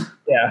people.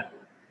 Yeah.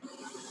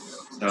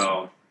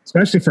 So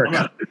especially for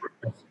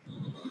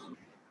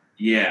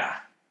yeah,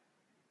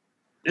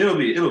 it'll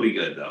be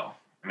good though.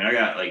 I mean, I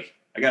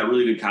got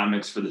really good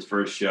comics for this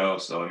first show,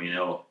 so I mean,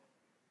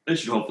 it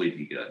should hopefully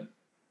be good.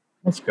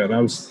 That's good.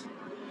 I was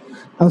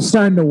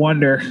starting to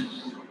wonder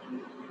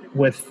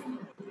with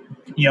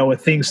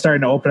things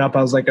starting to open up.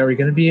 I was like, are we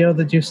going to be able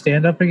to do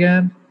stand up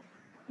again?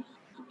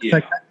 Yeah.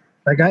 Like,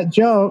 I got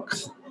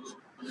jokes.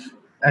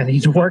 I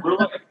need to work.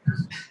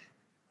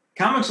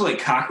 Comics are like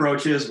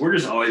cockroaches. We're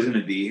just always going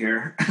to be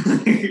here.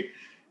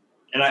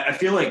 And I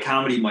feel like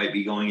comedy might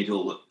be going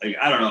into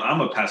I don't know. I'm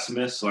a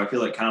pessimist, so I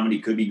feel like comedy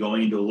could be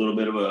going into a little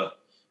bit of a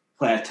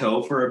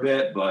plateau for a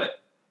bit,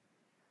 but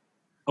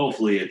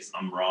hopefully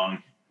I'm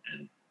wrong.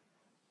 And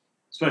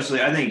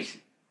especially, I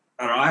think,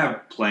 I don't know, I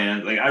have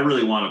plans. Like, I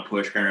really want to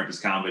push Grand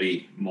Rapids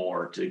comedy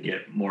more to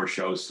get more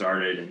shows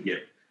started and get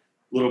a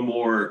little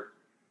more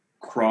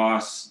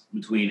cross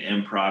between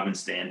improv and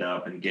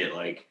stand-up and get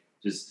I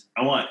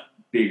want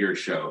bigger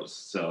shows.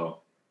 So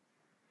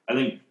I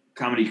think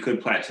comedy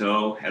could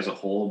plateau as a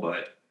whole,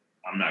 but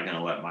I'm not going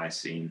to let my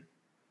scene.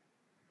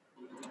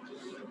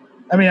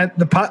 I mean,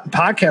 the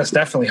podcast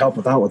definitely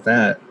helped out with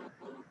that,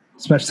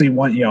 especially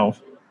doing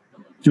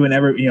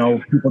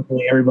people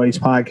doing everybody's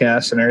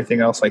podcast and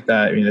everything else like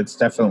that. I mean, it's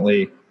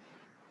definitely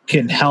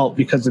can help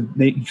because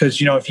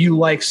if you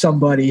like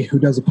somebody who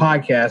does a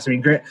podcast, I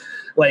mean,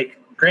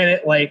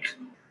 granted,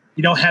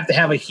 you don't have to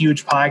have a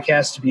huge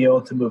podcast to be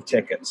able to move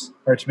tickets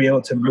or to be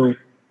able to move.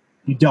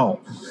 You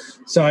don't.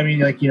 So, I mean,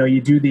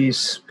 you do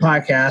these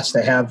podcasts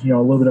that have, a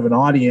little bit of an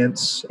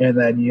audience, and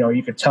then,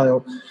 you can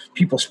tell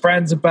people's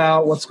friends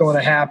about what's going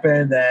to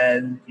happen.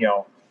 Then,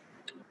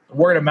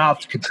 word of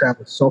mouth can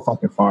travel so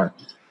fucking far.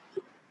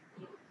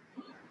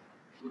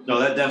 No,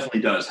 that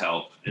definitely does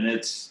help. And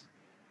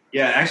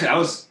actually, I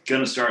was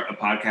going to start a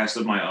podcast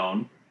of my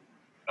own.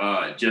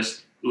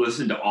 Just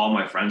listen to all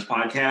my friends'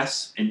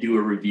 podcasts and do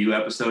a review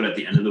episode at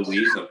the end of the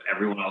week of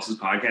everyone else's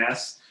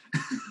podcasts.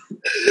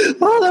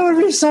 Oh, that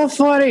would be so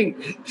funny.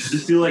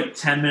 Just do like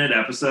 10-minute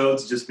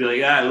episodes. Just be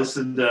like, I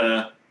listened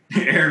to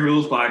Aaron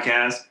Rule's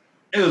podcast.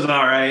 It was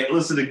all right.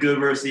 Listen to Good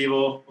vs.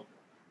 Evil.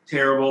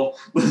 Terrible.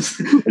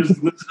 Listen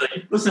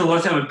to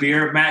Let's Have a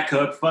Beer. Matt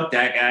Cook. Fuck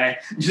that guy.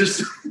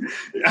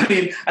 I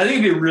think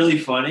it'd be really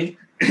funny.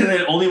 And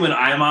then only when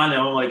I'm on,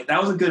 I'm like,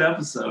 that was a good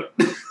episode.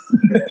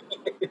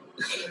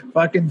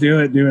 Fucking do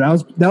it, dude.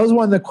 That was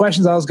one of the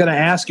questions I was going to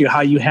ask you,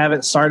 how you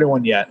haven't started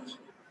one yet.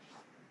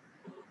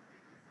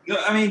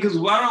 I mean, because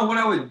I don't know what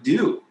I would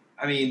do.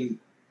 I mean,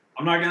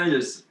 I'm not going to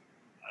just,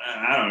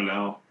 I don't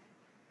know.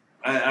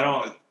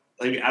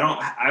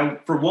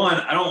 For one,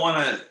 I don't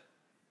want to,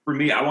 for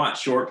me, I want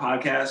short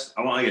podcasts.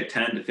 I want like a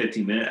 10 to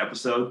 15 minute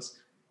episodes.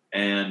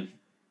 And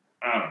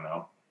I don't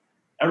know.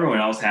 Everyone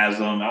else has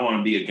them. I want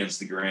to be against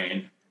the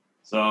grain.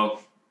 So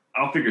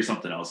I'll figure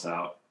something else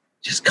out.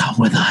 Just come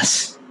with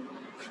us.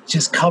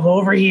 Just come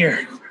over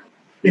here.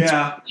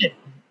 Yeah.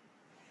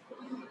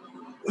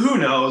 Who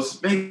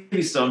knows?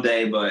 Maybe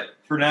someday, but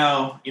for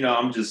now,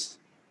 I'm just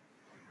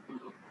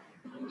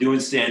doing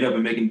stand-up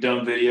and making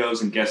dumb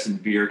videos and guessing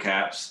beer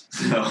caps.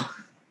 So,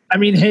 I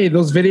mean, hey,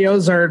 those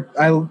videos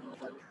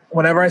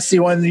whenever I see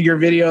one of your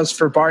videos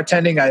for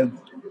bartending, I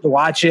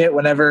watch it.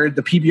 Whenever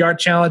the PBR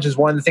challenge is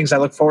one of the things I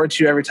look forward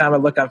to every time I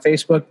look on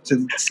Facebook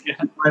to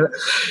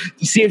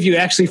see if you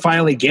actually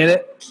finally get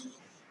it.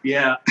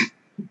 Yeah.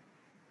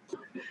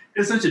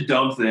 It's such a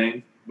dumb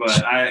thing,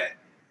 but I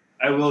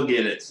will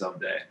get it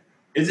someday.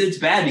 It's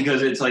bad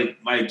because it's like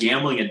my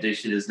gambling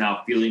addiction is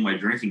now fueling my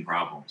drinking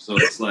problem. So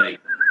it's like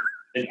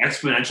an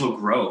exponential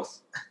growth.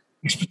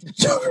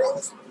 Exponential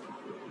growth.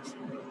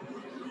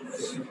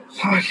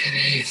 Fucking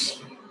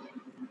ace.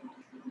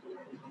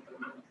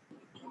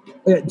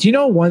 Do you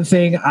know one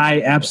thing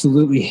I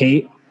absolutely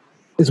hate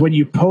is when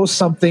you post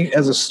something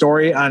as a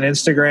story on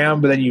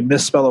Instagram, but then you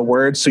misspell a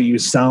word so you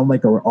sound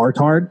like a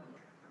retard?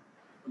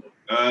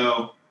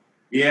 Oh,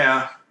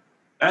 yeah.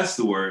 That's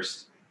the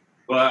worst.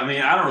 Well, I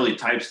mean, I don't really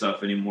type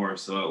stuff anymore,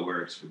 so it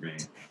works for me.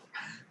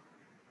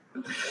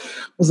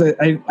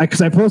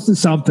 Because I posted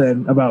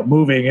something about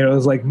moving, and it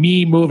was like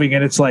me moving,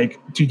 and it's like,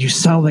 dude, you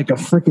sound like a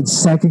freaking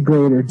second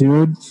grader,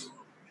 dude.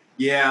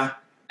 Yeah.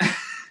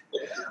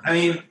 I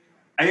mean,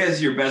 I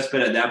guess your best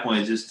bet at that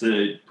point is just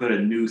to put a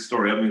new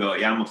story up and go,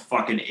 yeah, I'm a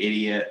fucking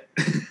idiot.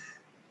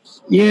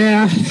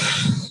 Yeah.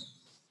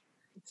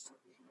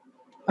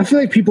 I feel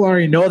like people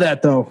already know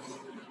that, though.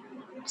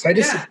 So I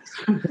just... Yeah.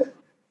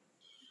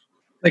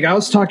 Like, I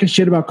was talking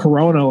shit about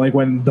Corona, like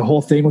when the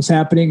whole thing was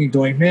happening, and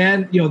going,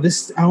 man,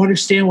 this, I don't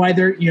understand why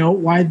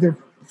they're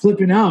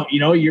flipping out.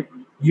 You're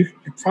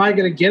probably going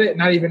to get it and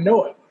not even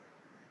know it.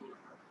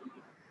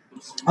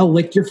 I'll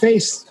lick your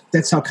face.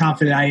 That's how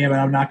confident I am,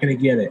 and I'm not going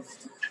to get it.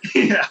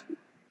 Yeah.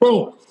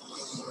 Boom.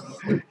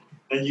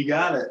 And you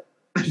got it.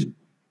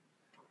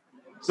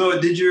 So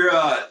did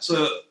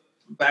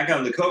back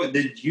on the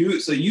COVID,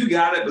 you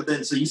got it, but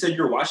then, so you said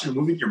you were watching a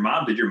movie with your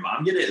mom. Did your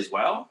mom get it as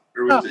well?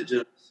 Or was it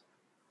just...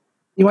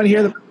 You want to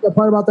hear the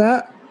part about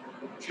that?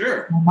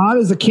 Sure. My mom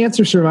is a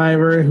cancer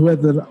survivor who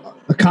had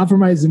a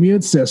compromised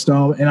immune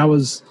system, and I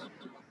was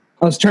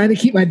trying to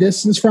keep my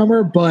distance from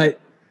her,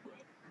 but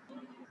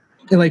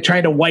like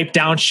trying to wipe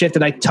down shit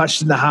that I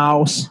touched in the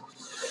house,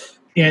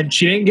 and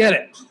she didn't get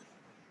it.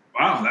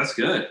 Wow, that's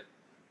good.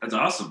 That's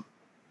awesome.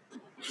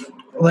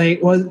 I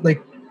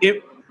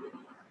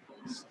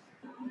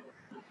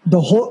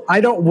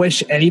don't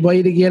wish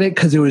anybody to get it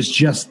because it was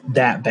just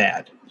that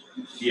bad.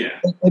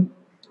 Yeah.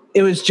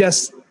 It was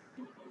just,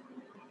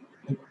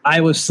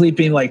 I was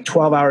sleeping like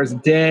 12 hours a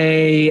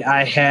day.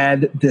 I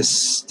had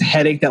this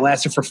headache that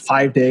lasted for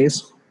 5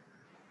 days.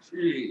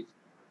 Jeez.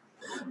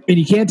 And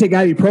you can't take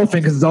ibuprofen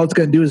because all it's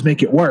going to do is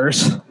make it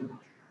worse.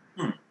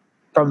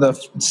 From the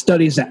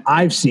studies that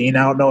I've seen,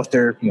 I don't know if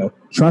they're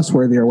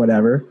trustworthy or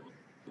whatever.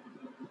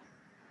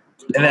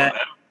 And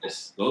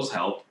those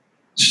help.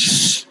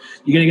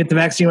 You going to get the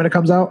vaccine when it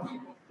comes out?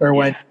 Or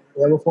when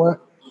you're level for it?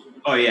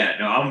 Oh yeah,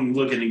 no, I'm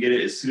looking to get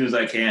it as soon as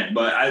I can,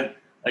 but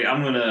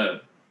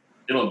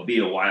it'll be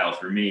a while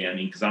for me. I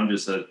mean, because I'm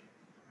just a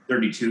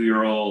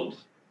 32-year-old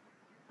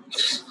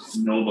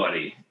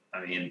nobody.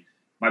 I mean,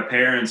 my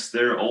parents,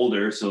 they're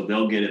older, so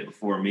they'll get it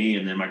before me,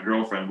 and then my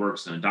girlfriend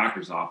works in a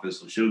doctor's office,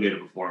 so she'll get it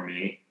before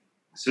me.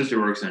 My sister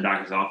works in a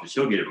doctor's office,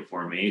 she'll get it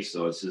before me,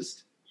 so it's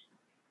just...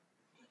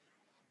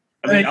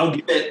 I mean, I'll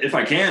get it if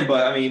I can,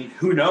 but I mean,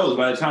 who knows?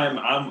 By the time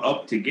I'm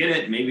up to get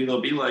it, maybe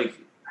they'll be like,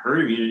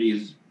 herd immunity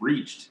is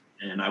reached.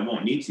 And I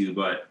won't need to,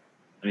 but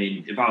I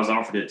mean, if I was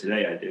offered it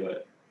today, I'd do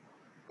it.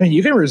 I mean,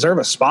 you can reserve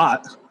a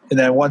spot, and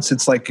then once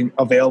it's like an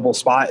available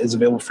spot is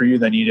available for you,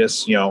 then you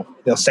just,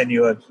 they'll send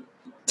you a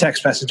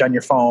text message on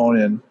your phone.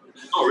 And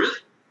oh, really?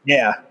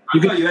 Yeah. I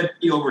thought you had to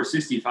be over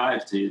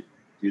 65 to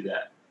do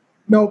that.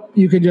 Nope.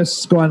 You can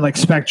just go on like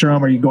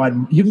Spectrum, or you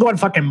can go on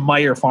fucking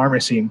Meyer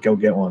Pharmacy and go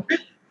get one.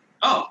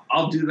 Oh,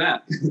 I'll do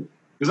that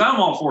because I'm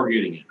all for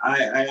getting it.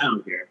 I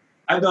don't care.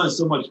 I've done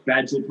so much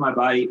bad shit to my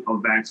body. A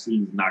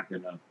vaccine's not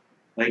gonna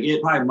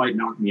it probably might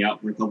knock me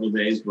out for a couple of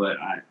days, but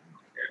I don't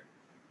care.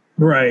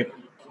 Right.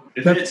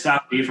 If it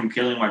stopped me from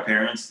killing my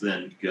parents,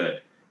 then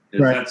good.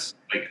 Because that's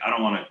I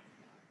don't want to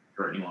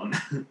hurt anyone.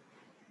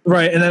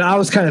 Right. And then I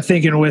was kind of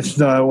thinking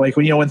with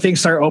when things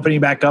start opening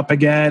back up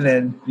again,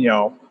 and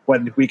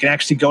when we can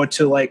actually go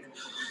to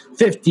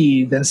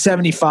 50, then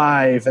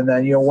 75, and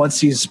then once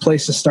these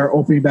places start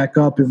opening back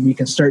up and we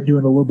can start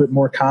doing a little bit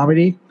more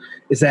comedy,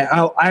 is that I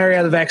already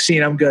have the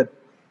vaccine, I'm good.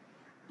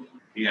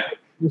 Yeah.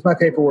 Here's my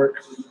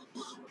paperwork.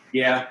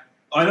 Yeah.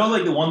 I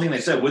know the one thing they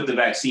said with the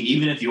vaccine,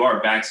 even if you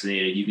are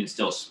vaccinated, you can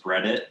still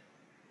spread it.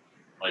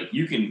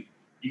 You can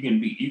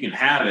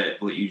have it,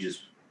 but you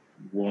just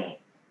won't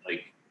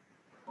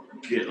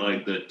get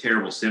the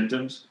terrible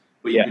symptoms,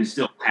 but you can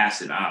still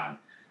pass it on.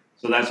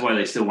 So that's why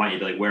they still want you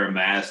to wear a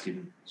mask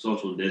and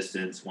social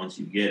distance once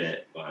you get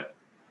it. But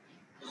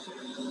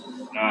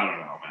I don't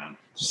know, man.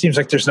 Seems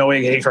like there's no way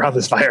of getting around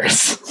this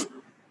virus.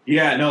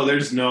 Yeah, no,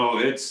 there's no.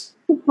 It's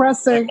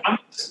depressing.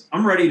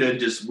 I'm ready to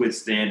just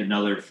withstand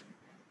another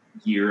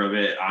year of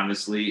it.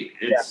 Honestly,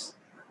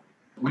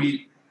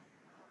 we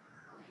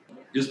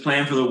just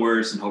plan for the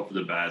worst and hope for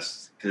the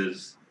best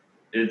because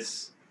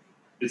it's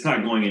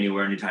not going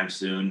anywhere anytime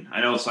soon.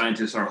 I know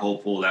scientists are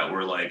hopeful that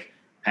we're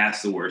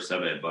past the worst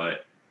of it,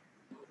 but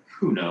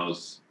who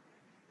knows?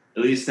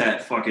 At least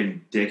that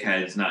fucking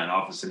dickhead's not in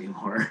office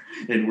anymore,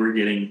 and we're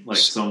getting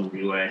some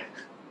leeway.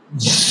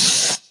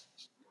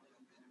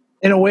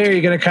 In a way, are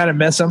you going to kind of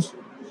miss him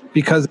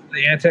because of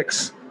the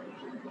antics?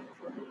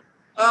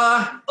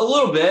 A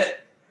little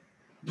bit,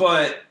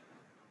 but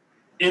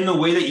in the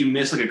way that you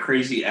miss a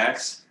crazy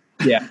ex.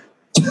 Yeah.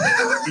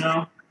 You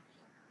know?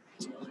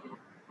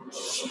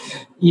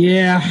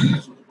 Yeah.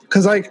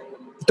 Because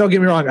don't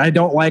get me wrong, I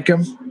don't like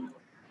him.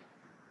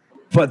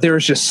 But there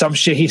was just some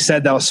shit he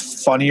said that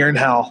was funnier than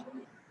hell.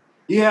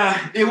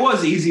 Yeah, it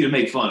was easy to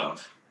make fun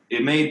of.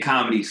 It made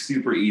comedy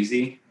super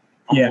easy.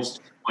 Almost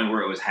to the point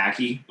where it was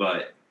hacky,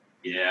 but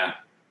yeah.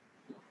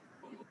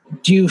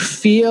 Do you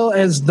feel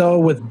as though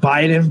with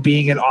Biden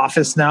being in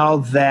office now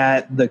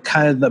that the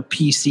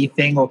PC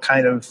thing will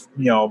kind of,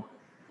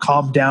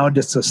 calm down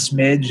just a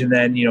smidge, and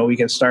then, we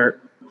can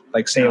start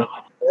saying no,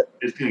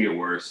 it's going to get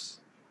worse.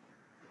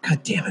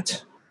 God damn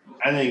it.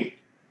 I think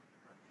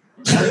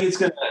it's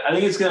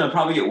gonna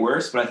probably get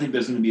worse, but I think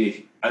there's gonna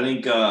be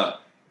there's gonna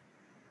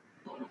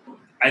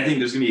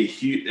be a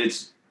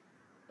huge.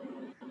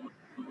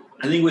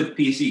 I think with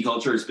PC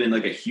culture, it's been a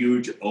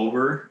huge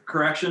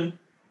overcorrection,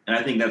 and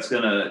I think that's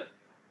gonna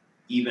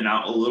even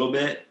out a little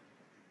bit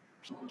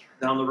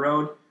down the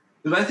road.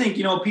 Because I think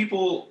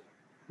people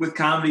with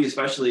comedy,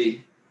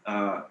 especially,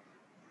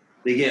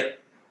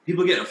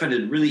 people get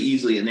offended really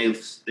easily, and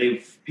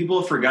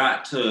people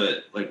forgot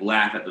to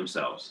laugh at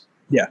themselves.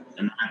 Yeah,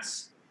 and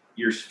that's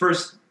your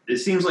first. It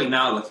seems like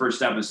now the first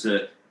step is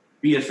to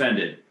be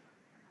offended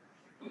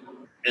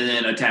and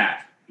then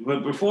attack.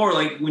 But before,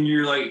 when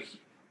you're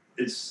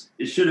it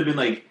should have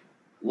been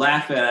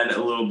laugh at it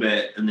a little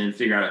bit and then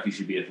figure out if you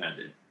should be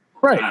offended.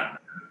 Right.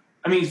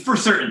 I mean, for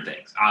certain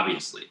things,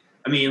 obviously.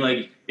 I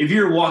mean, if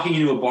you're walking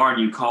into a bar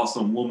and you call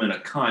some woman a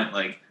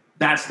cunt,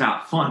 that's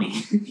not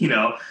funny.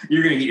 You're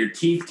gonna get your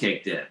teeth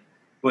kicked in.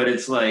 But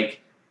it's if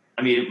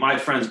my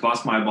friends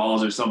bust my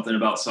balls or something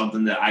about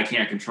something that I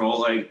can't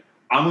control,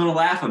 I'm going to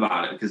laugh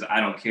about it because I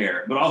don't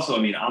care. But also,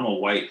 I'm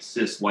a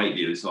cis white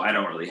dude, so I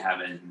don't really have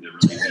anything to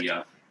really be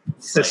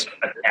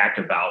attacked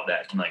about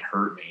that can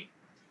hurt me.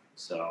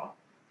 So.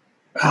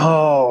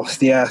 Oh,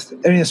 yeah.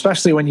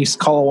 Especially when you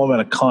call a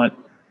woman a cunt.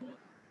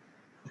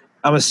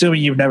 I'm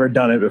assuming you've never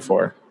done it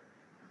before.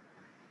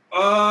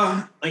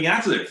 Not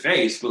to their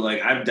face, but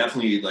I've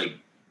definitely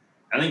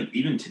I think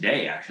even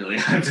today, actually,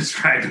 I've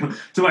described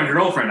to my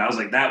girlfriend. I was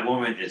like, "That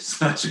woman is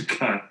such a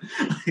cunt."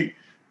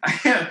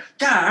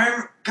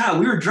 God,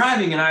 we were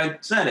driving and I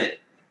said it.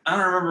 I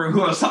don't remember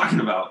who I was talking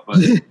about, but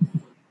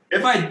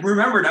if I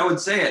remembered, I would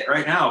say it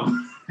right now.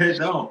 I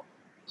don't.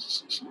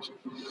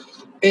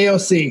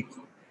 AOC.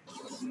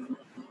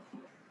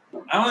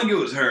 I don't think it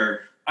was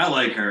her. I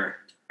like her.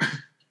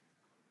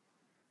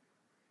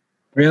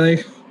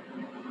 Really?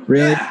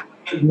 Yeah.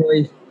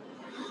 Really?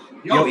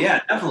 Oh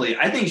yeah, definitely.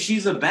 I think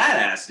she's a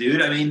badass,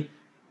 dude. I mean,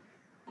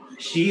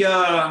 she's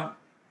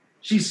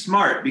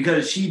smart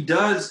because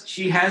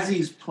she has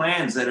these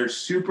plans that are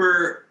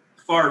super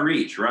far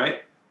reach,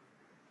 right?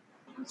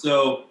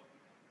 So,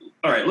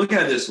 all right, look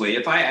at it this way.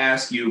 If I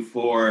ask you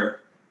for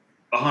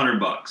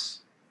 $100,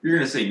 you're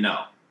going to say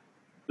no.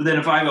 But then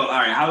if I go, all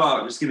right, how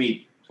about just give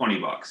me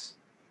 $20?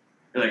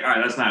 You're like, all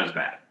right, that's not as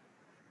bad.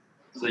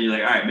 So you're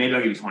like, all right, maybe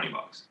I'll give you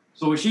 $20.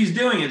 So what she's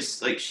doing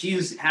is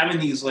she's having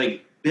these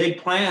big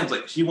plans.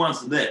 She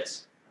wants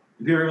this.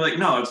 And people are like,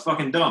 no, it's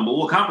fucking dumb, but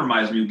we'll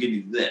compromise and we'll give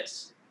you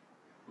this.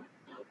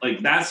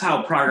 That's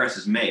how progress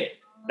is made.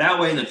 That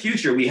way in the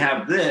future, we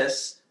have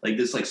this,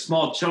 this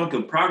small chunk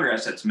of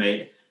progress that's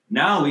made.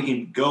 Now we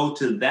can go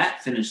to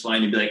that finish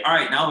line and be like, all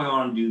right, now we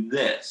want to do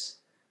this.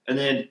 And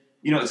then,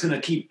 it's going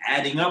to keep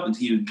adding up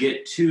until you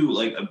get to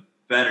like a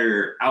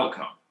better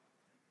outcome.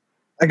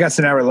 I guess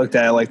I never looked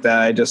at it like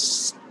that.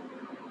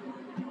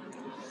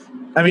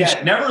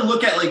 Never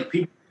look at like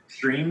people's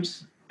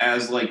extremes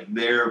as like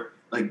they're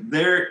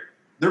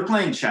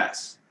playing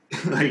chess.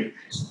 Like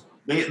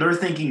they're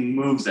thinking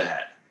moves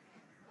ahead.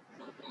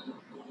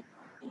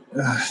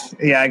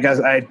 I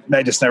guess I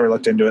just never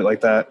looked into it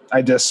like that.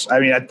 I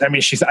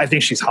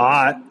think she's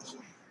hot,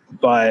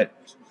 but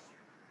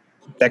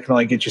that can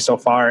only get you so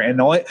far. And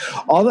all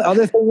the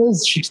other thing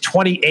is she's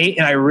 28,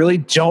 and I really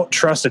don't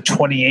trust a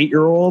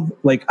 28-year-old.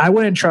 Like, I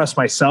wouldn't trust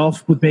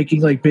myself with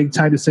making like big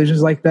time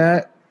decisions like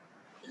that.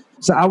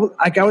 So I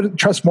would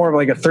trust more of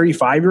like a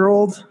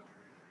 35-year-old.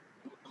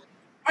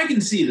 I can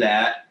see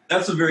that.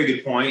 That's a very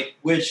good point.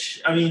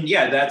 Which, I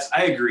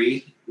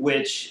agree.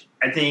 Which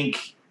I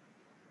think,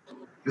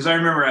 because I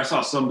remember I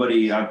saw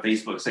somebody on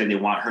Facebook say they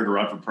want her to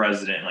run for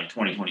president in like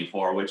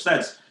 2024, which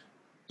that's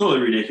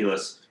totally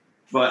ridiculous.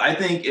 But I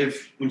think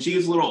when she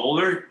gets a little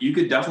older, you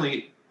could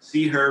definitely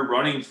see her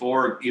running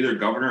for either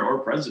governor or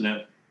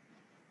president,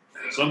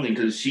 something,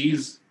 because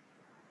she's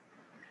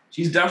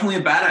definitely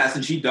a badass,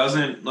 and she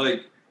doesn't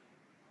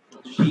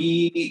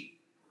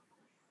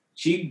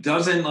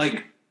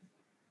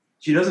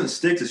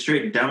stick to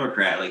straight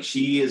Democrat. Like,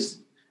 she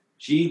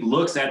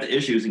looks at the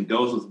issues and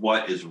goes with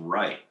what is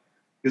right.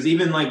 Because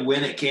even like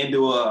when it came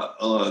to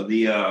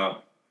the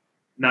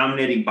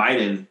nominating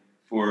Biden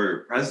for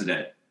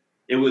president,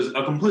 it was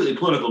a completely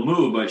political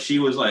move, but she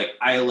was like,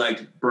 I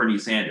elect Bernie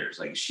Sanders.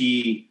 Like,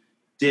 she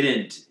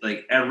didn't,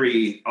 like,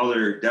 every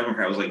other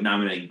Democrat was like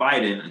nominating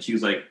Biden, and she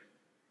was like,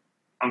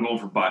 I'm going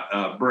for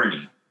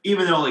Bernie.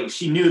 Even though like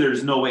she knew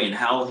there's no way in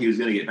hell he was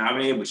going to get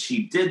nominated, but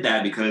she did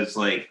that because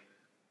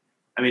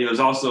it was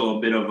also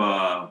a bit of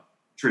a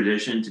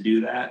tradition to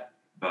do that.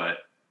 But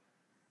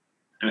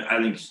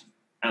I think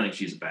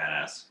she's a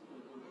badass.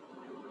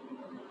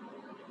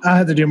 I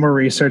had to do more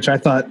research. I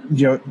thought,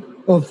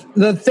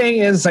 the thing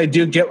is, I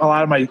do get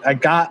I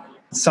got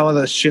some of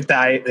the shit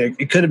that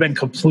it could have been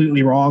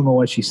completely wrong on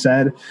what she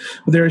said.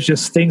 But there's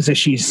just things that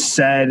she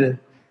said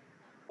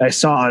I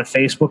saw on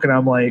Facebook, and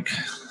I'm like,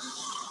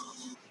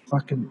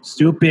 fucking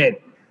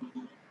stupid.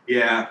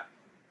 Yeah.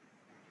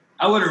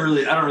 I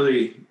don't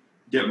really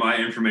get my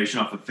information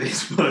off of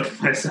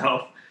Facebook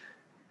myself.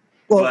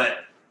 Well, but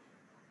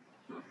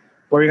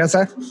what were you gonna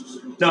say?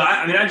 No,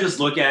 I just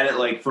look at it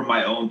like from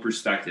my own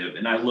perspective,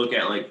 and I look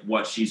at like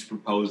what she's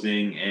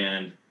proposing,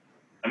 and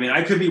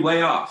I could be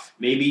way off.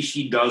 Maybe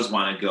she does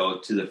want to go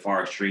to the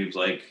far extremes,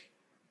 like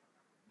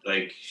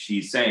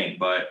she's saying,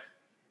 but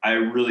I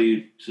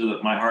really,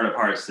 to my heart of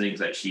hearts, thinks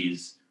that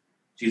she's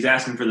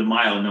asking for the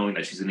mile, knowing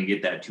that she's going to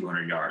get that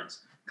 200 yards,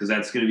 because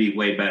that's going to be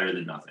way better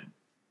than nothing.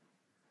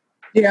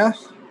 Yeah,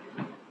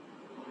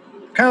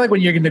 kind of like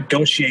when you can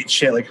negotiate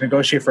shit, like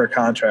negotiate for a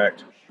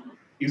contract.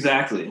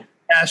 Exactly.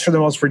 Ask for the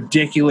most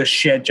ridiculous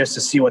shit just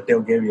to see what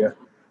they'll give you.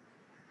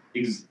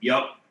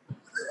 Yep.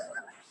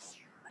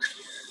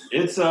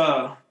 It's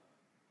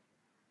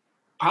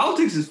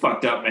politics is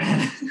fucked up,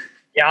 man.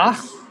 Yeah?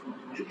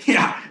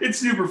 Yeah, it's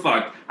super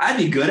fucked. I'd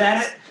be good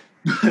at it,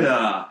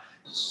 but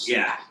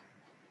yeah.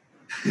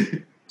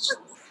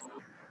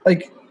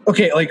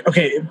 Okay,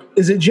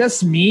 is it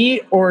just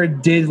me, or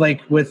did,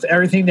 like, with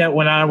everything that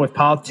went on with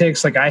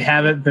politics, like, I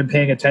haven't been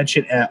paying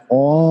attention at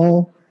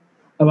all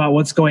about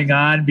what's going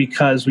on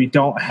because we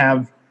don't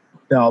have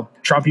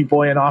Trumpy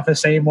boy in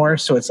office anymore,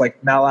 so it's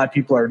like not a lot of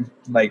people are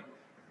like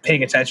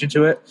paying attention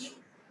to it?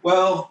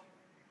 Well,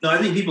 no, I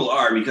think people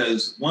are,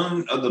 because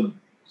one of the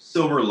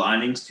silver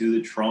linings to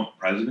the Trump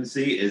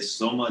presidency is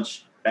so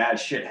much bad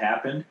shit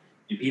happened,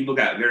 and people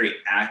got very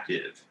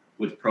active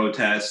with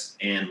protests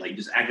and like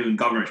just active in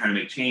government trying to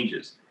make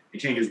changes.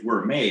 And changes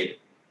were made.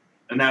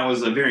 And that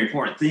was a very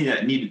important thing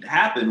that needed to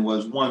happen.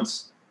 Was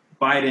once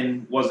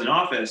Biden was in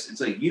office,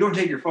 it's like, you don't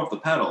take your foot off the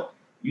pedal.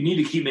 You need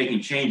to keep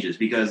making changes,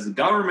 because the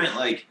government,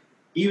 like,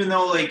 even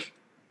though like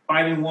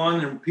Biden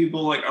won and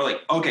people like are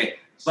like, okay,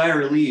 sigh of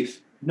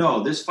relief.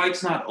 No, this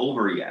fight's not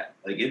over yet.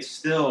 Like, it's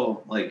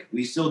still like,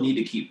 we still need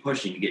to keep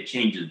pushing to get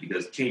changes,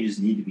 because changes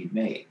need to be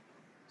made.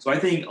 So I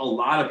think a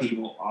lot of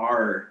people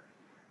are,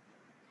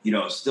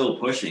 still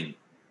pushing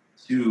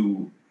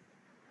to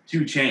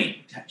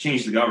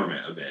change the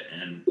government a bit.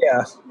 And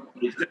yeah,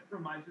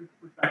 from my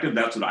perspective,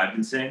 that's what I've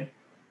been saying.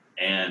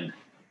 And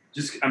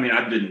just,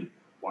 I've been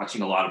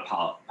watching a lot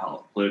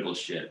of political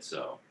shit.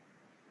 So,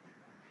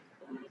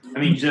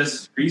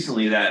 just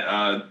recently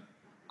that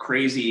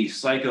crazy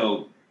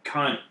psycho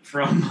cunt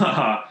from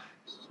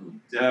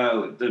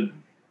the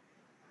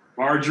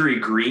Marjorie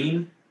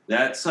Green,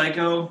 that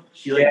psycho,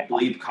 she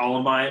believed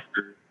Columbine,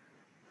 or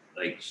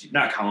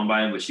not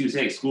Columbine, but she was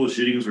saying school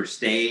shootings were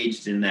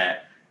staged and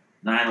that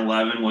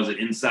 9/11 was an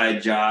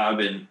inside job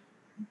and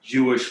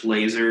Jewish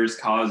lasers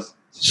caused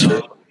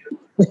stuff.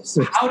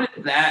 How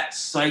did that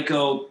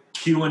psycho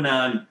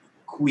QAnon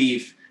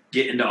queef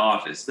get into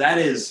office? That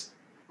is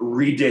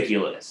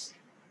ridiculous.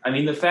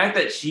 The fact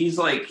that she's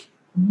like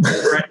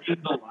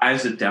threatening the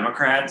lives of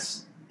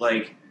Democrats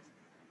Like,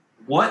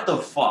 what the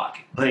fuck?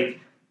 Like,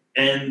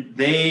 and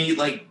they,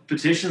 like,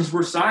 petitions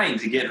were signed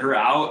to get her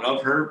out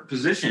of her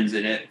positions,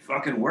 and it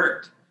fucking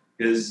worked.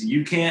 Because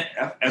you can't,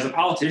 as a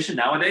politician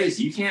nowadays,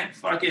 you can't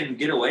fucking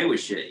get away with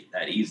shit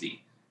that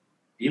easy.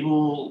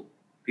 People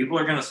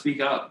are going to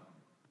speak up.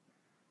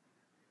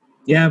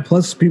 Yeah,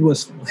 plus people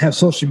have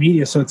social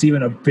media, so it's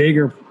even a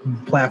bigger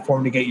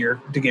platform to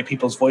get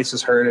people's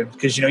voices heard.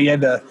 Because you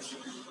had to.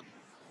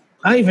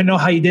 I don't even know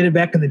how you did it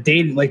back in the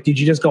day. Like, did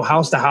you just go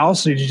house to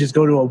house, or did you just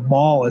go to a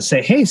mall and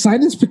say, "Hey, sign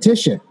this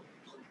petition"?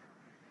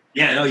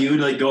 Yeah, no, you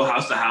would like go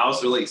house to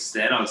house or like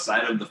stand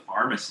outside of the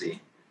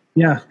pharmacy.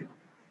 Yeah.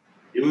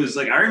 It was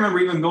like, I remember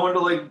even going to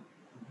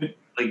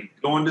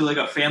like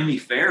a family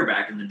fair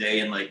back in the day,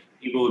 and like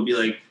people would be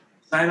like,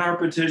 sign our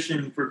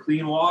petition for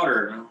clean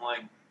water. And I'm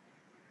like,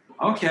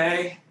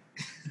 okay.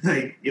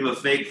 Like, you have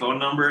a fake phone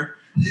number.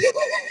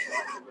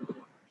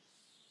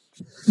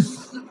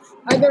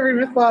 I never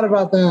even thought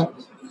about that.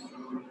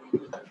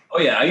 Oh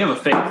yeah, I have a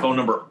fake phone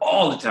number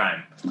all the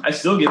time. I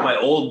still get my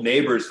old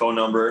neighbor's phone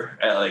number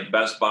at like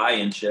Best Buy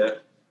and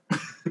shit.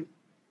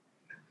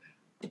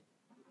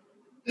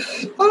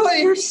 Oh,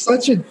 you're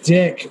such a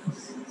dick.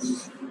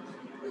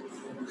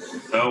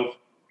 So,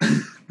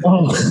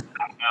 oh,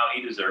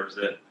 he deserves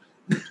it.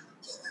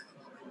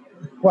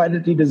 Why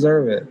did he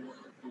deserve it?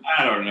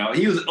 I don't know.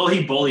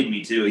 He bullied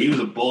me too. He was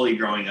a bully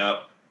growing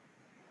up.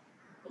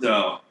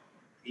 So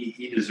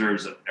he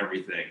deserves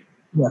everything.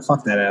 Yeah,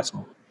 fuck that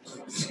asshole.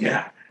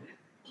 Yeah.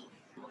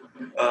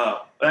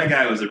 That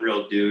guy was a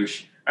real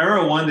douche. I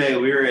remember one day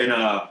we were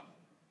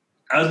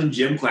I was in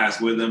gym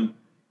class with him,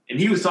 and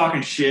he was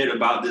talking shit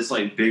about this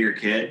like bigger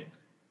kid.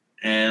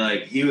 And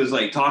like he was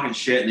like talking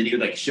shit, and then he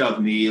would like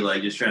shove me,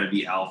 like just trying to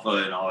be alpha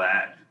and all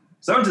that.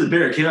 So I went to the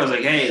bigger kid. I was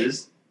like, "Hey,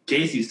 this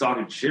Casey's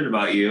talking shit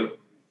about you."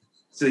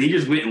 So he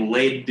just went and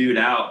laid the dude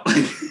out,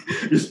 like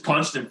just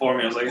punched him for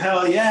me. I was like,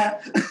 "Hell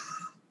yeah!"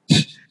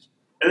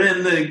 And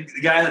then the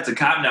guy that's a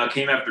cop now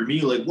came after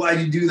me, like, "Why'd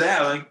you do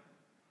that?" I'm like,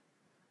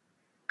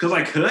 because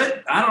I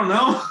could. I don't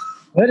know.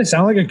 That didn't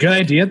sound like a good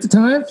idea at the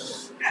time.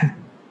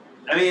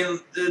 I mean, I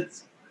don't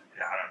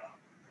know.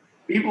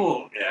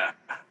 People, yeah.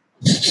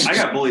 I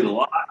got bullied a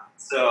lot,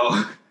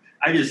 so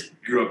I just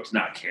grew up to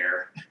not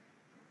care.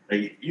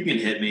 Like, you can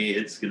hit me,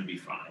 it's gonna be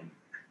fine.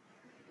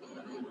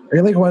 Are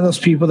you like one of those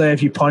people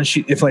that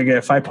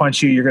if I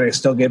punch you, you're gonna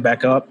still get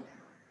back up,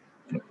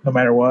 no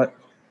matter what?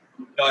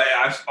 No,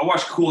 I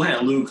watched Cool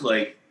Hand Luke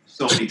like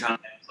so many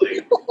times.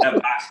 Like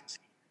that last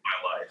my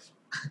life.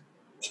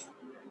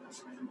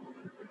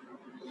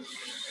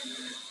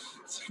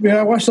 Yeah,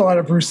 I watched a lot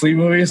of Bruce Lee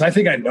movies. I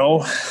think I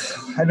know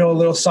a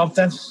little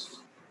something.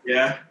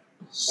 Yeah.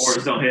 Or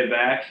just don't hit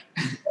back.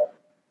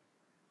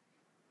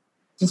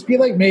 Just be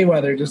like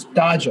Mayweather. Just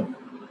dodge him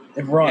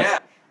and run. Yeah.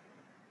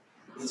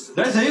 Did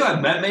I tell you I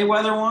met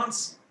Mayweather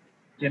once?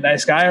 You a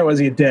nice guy, or was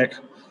he a dick?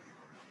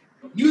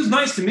 He was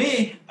nice to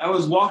me. I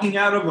was walking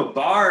out of a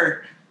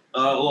bar,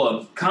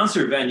 a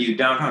concert venue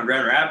downtown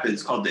Grand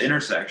Rapids called The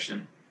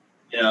Intersection.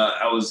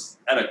 I was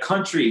at a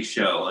country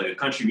show, like a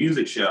country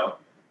music show.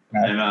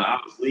 Okay. And I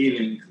was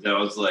leaving because I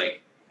was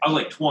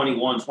like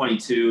 21,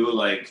 22.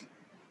 Like,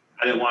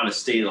 I didn't want to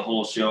stay the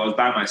whole show. I was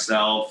by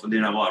myself. I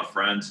didn't have a lot of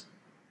friends.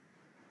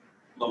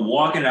 I'm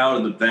walking out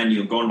of the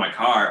venue, going to my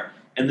car,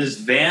 and this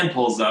van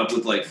pulls up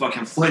with like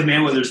fucking Floyd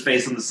Mayweather's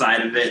face on the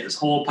side of it. This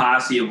whole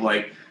posse of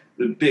like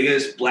the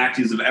biggest black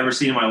dudes I've ever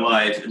seen in my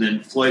life, and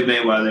then Floyd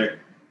Mayweather.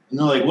 And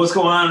they're like, "What's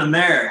going on in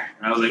there?"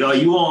 And I was like, "Oh,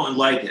 you won't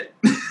like it."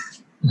 I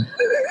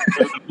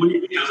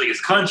was like,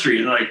 "It's country,"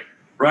 and they're like,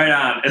 "Right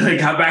on." And they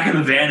got back in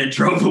the van and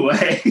drove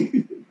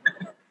away.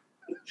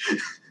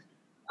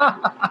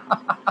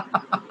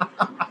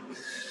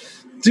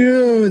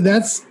 Dude,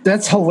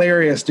 that's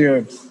hilarious,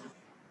 dude.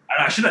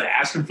 I should have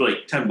asked him for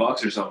like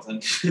 $10 or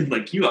something.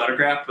 Like, you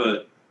autograph,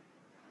 but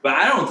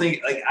I don't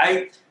think like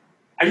I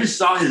just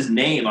saw his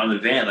name on the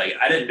van. Like,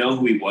 I didn't know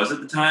who he was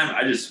at the time.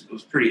 I just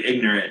was pretty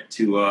ignorant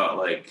to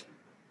like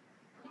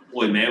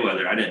Floyd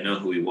Mayweather. I didn't know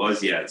who he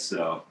was yet,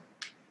 so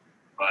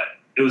but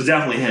it was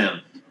definitely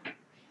him.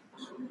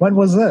 When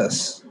was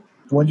this?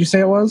 When did you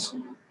say it was?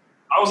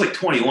 I was like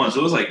 21, so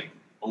it was like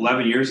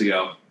 11 years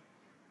ago.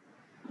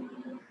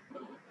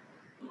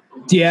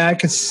 Yeah, I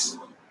could.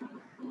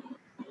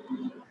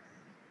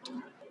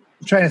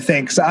 I'm trying to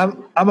think. So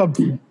I'm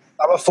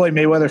a Floyd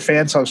Mayweather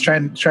fan, so I was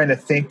trying to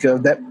think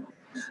of that.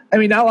 I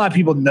mean, not a lot of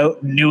people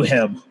knew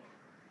him.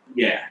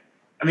 Yeah,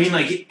 I mean,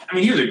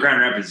 he was a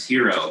Grand Rapids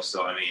hero.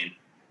 So I mean,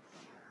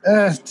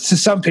 to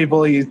some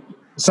people,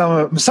 some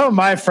of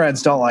my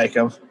friends don't like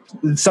him.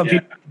 And some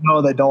people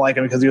know they don't like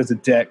him because he was a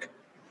dick.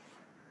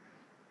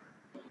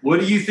 What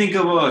do you think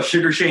of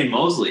Sugar Shane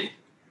Mosley?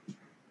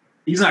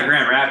 He's not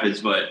Grand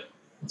Rapids, but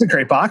he's a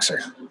great boxer.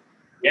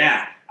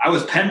 Yeah, I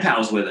was pen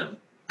pals with him.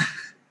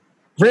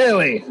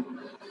 Really?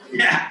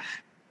 Yeah.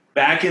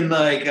 Back in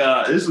like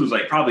this was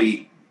like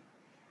probably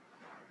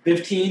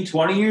 15,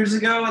 20 years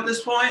ago at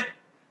this point.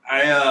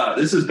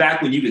 This was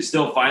back when you could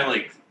still find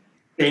like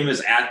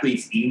famous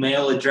athletes'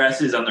 email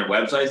addresses on their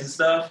websites and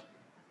stuff.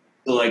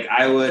 So like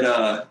I would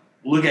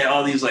look at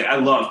all these, like, I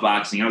love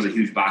boxing. I was a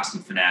huge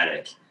boxing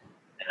fanatic.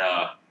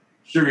 And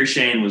Sugar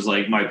Shane was,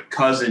 like, my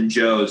cousin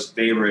Joe's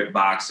favorite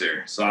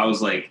boxer. So I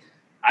was like,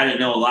 I didn't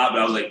know a lot, but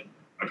I was like,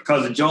 my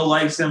cousin Joe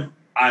likes him.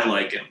 I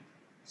like him.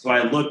 So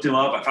I looked him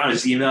up. I found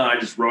his email. I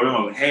just wrote him.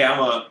 I was like, hey, I'm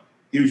a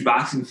huge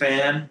boxing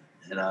fan,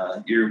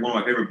 and you're one of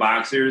my favorite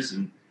boxers,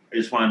 and I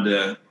just wanted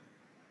to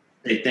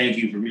say thank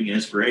you for being an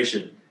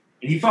inspiration.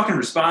 And he fucking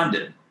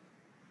responded.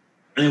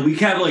 And then we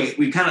kind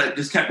of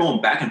just kept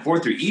going back and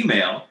forth through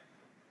email.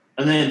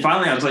 And then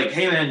finally I was like,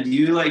 hey, man, do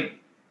you, like,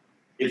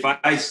 if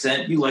I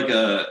sent you, like,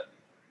 a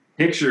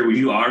picture, would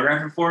you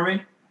autograph it for me?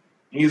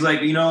 And he's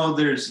like,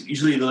 there's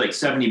usually like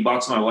 $70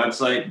 on my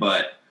website,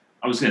 but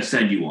I'm just going to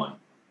send you one.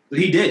 So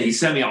he did. He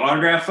sent me an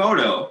autograph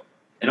photo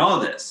and all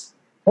this.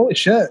 Holy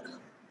shit.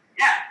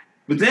 Yeah.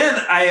 But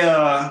then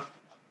I,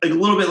 like, a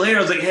little bit later,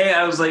 I was like, hey,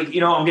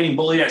 I'm getting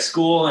bullied at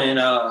school, and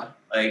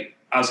like,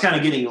 I was kind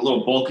of getting a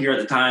little bulkier at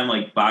the time,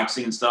 like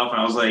boxing and stuff. And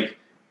I was like,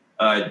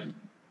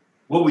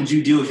 what would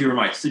you do if you were in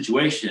my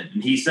situation?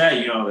 And he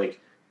said,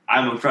 like,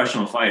 I'm a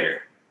professional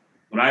fighter.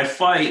 When I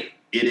fight,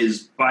 it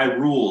is by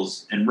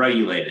rules and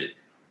regulated.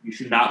 You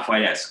should not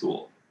fight at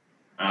school.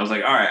 And I was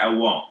like, all right, I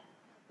won't.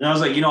 And I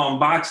was like, I'm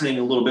boxing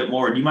a little bit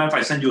more. Do you mind if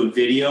I send you a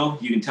video?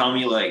 You can tell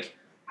me, like,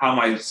 how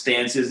my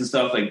stance is and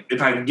stuff. Like, if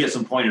I can get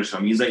some pointers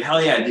from you. He's like,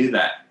 hell yeah, do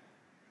that.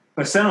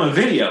 I sent him a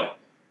video.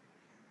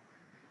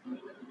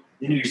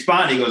 Then he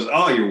responded. He goes,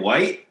 oh, you're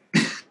white?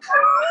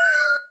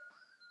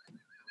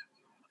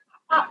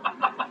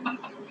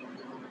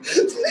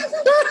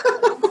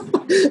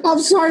 I'm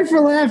sorry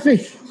for laughing.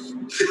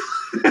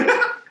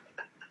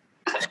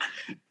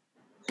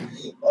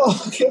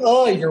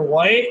 Oh, you're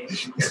white?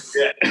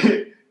 Yeah.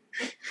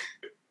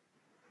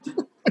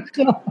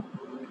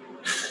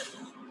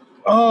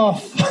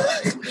 Oh,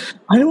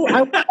 I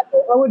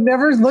would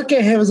never look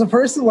at him as a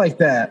person like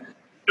that.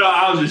 No,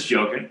 I was just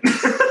joking.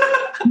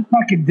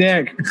 Fucking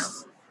dick.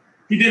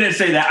 He didn't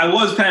say that. I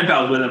was pen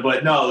pals with him,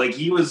 but no, like,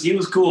 he was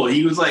cool.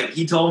 He was like,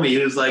 he told me, he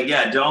was like,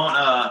 yeah,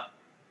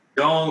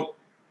 don't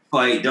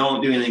fight,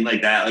 don't do anything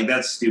like that. Like,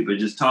 that's stupid.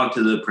 Just talk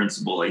to the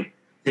principal. Like,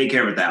 take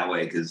care of it that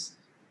way, because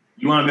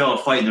you want to be able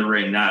to fight in the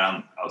ring,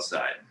 not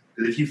outside.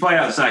 Because if you fight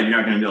outside, you're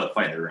not going to be able to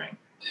fight in the ring.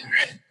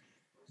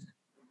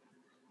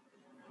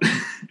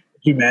 Can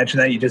you imagine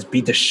that? You just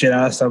beat the shit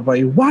out of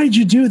somebody. Why'd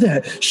you do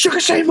that?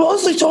 Sugar Shane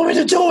Mosley told me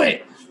to do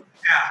it.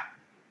 Yeah,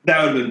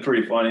 that would have been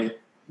pretty funny.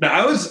 No,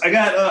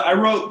 I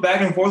wrote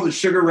back and forth with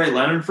Sugar Ray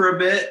Leonard for a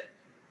bit.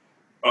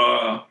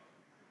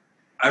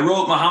 I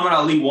wrote Muhammad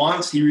Ali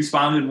once. He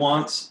responded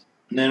once.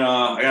 And then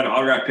I got an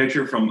autograph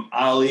picture from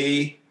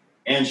Ali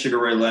and Sugar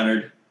Ray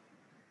Leonard.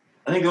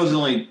 I think those are the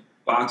only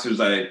boxers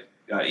I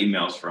got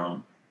emails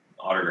from,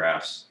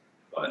 autographs.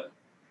 But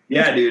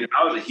yeah, dude,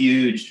 I was a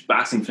huge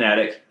boxing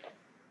fanatic.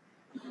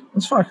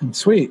 That's fucking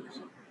sweet.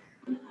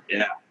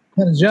 Yeah.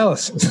 Kind of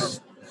jealous.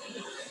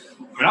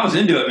 When I was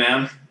into it,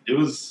 man, it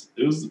was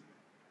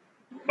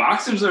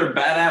boxers are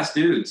badass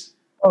dudes.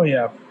 Oh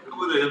yeah. I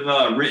would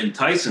have written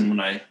Tyson when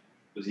I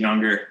was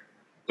younger,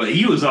 but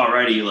he was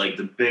already, like,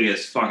 the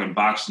biggest fucking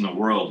boxer in the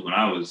world when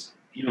I was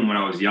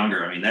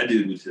younger. I mean, that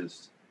dude was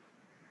just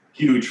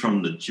huge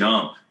from the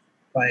jump.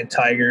 Buying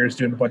tigers,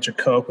 doing a bunch of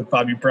coke with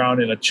Bobby Brown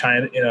in a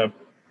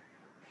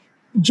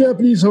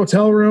Japanese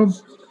hotel room.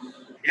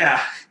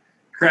 Yeah.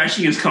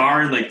 Crashing his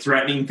car and, like,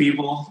 threatening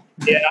people.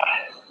 Yeah.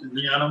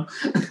 On him.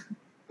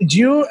 Did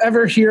you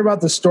ever hear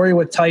about the story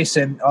with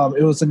Tyson?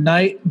 It was the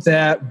night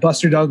that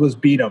Buster Douglas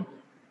beat him.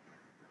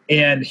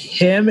 And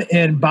him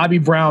and Bobby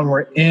Brown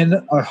were in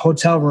a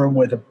hotel room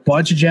with a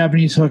bunch of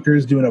Japanese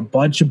hookers doing a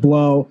bunch of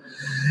blow.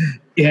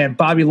 And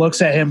Bobby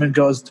looks at him and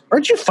goes,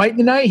 aren't you fighting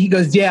tonight? He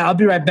goes, yeah, I'll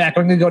be right back.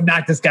 I'm going to go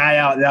knock this guy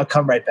out, and I'll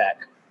come right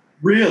back.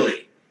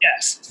 Really?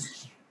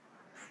 Yes.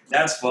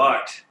 That's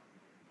fucked.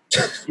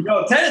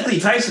 Technically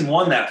Tyson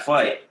won that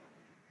fight.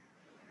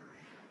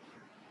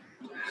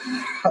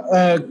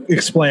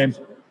 Explain.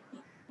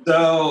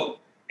 So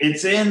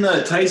it's in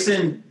the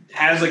Tyson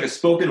has, like, a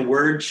spoken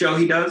word show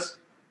he does.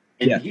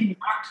 And yeah. He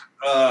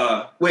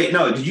knocked, wait,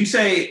 no, who did you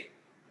say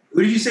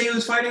he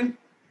was fighting?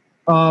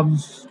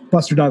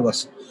 Buster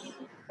Douglas.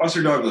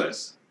 Buster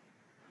Douglas.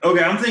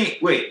 Okay, I'm thinking,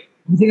 wait.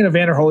 You thinking of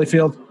Vander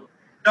Holyfield?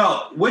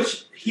 No,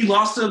 he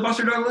lost to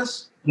Buster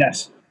Douglas?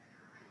 Yes.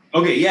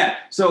 Okay, yeah.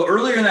 So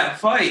earlier in that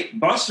fight,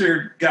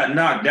 Buster got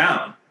knocked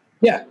down.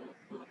 Yeah.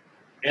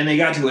 And they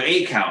got to an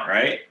 8 count,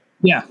 right?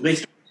 Yeah. They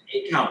started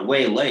an 8 count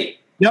way late.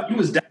 Yep. He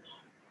was down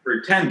for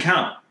a 10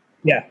 count.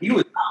 Yeah. He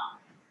was out.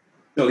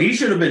 So he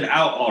should have been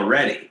out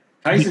already.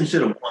 Tyson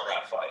should have won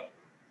that fight.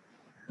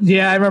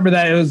 Yeah, I remember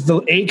that. It was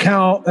the 8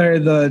 count or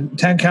the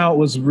 10 count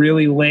was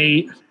really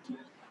late.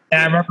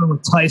 And I remember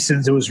with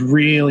Tyson's, it was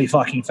really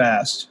fucking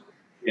fast.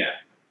 Yeah.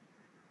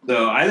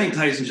 So I think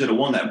Tyson should have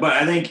won that. But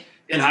I think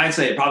in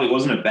hindsight, it probably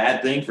wasn't a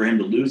bad thing for him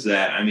to lose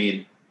that. I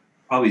mean,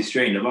 probably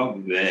straightened him up a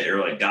bit or,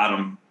 like, got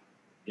him,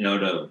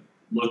 to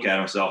look at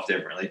himself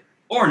differently.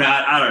 Or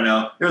not, I don't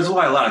know. There was a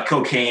lot of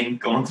cocaine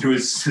going through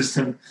his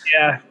system.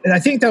 Yeah, and I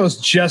think that was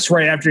just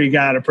right after he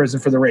got out of prison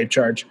for the rape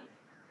charge.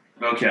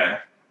 Okay.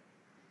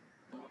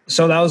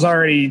 So that was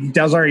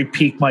already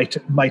peak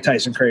Mike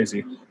Tyson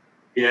crazy.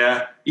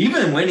 Yeah,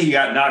 even when he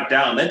got knocked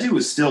down, that dude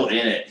was still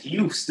in it. He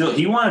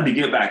wanted to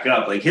get back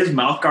up. Like his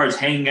mouth guard's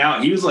hanging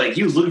out. He was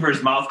looking for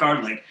his mouth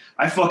guard. Like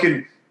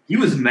he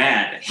was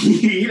mad.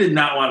 He did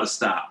not want to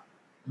stop.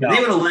 No. If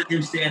they would have let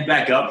him stand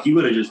back up, he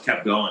would have just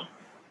kept going.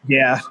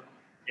 Yeah.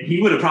 And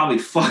he would have probably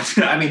fucked.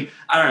 I mean,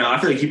 I don't know. I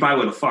feel like he probably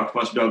would have fucked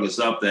Buster Douglas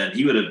up then.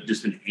 He would have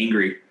just been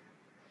angry.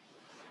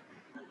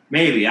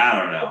 Maybe, I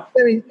don't know.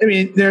 I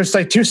mean, there's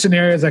like two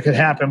scenarios that could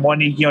happen.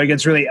 One, he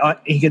gets really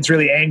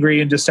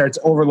angry and just starts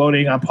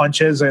overloading on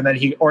punches, and then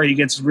he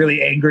gets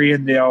really angry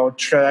and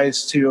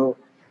tries to,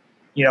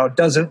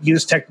 doesn't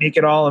use technique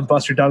at all, and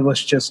Buster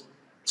Douglas just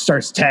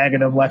starts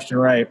tagging him left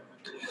and right.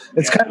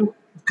 It's kind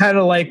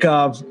of like,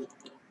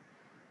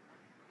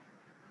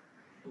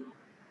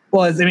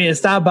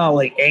 it's not about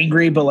like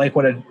angry, but like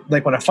when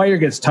a fighter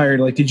gets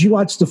tired. Like, did you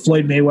watch the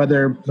Floyd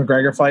Mayweather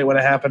McGregor fight when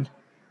it happened?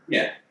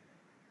 Yeah.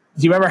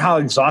 Do you remember how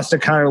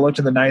exhausted Conor looked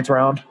in the 9th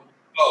round?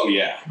 Oh,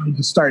 yeah. He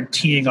just started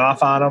teeing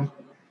off on him.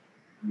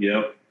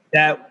 Yep.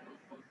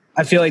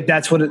 I feel like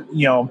that's what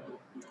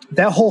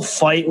that whole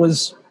fight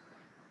was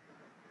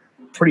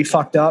pretty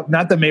fucked up.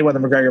 Not the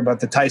Mayweather-McGregor, but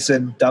the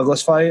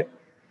Tyson-Douglas fight.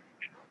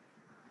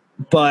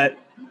 But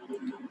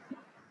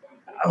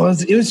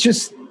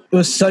it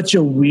was such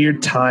a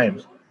weird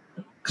time.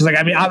 Because,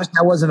 obviously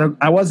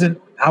I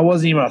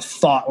wasn't even a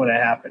thought when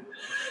it happened.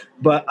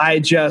 But I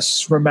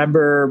just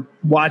remember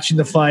watching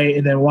the fight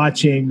and then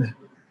watching,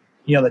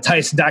 the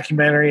Tyson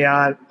documentary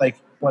on, like,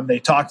 when they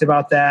talked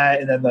about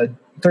that, and then the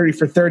 30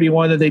 for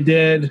 31 that they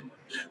did,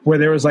 where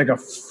there was like a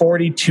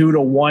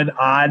 42-1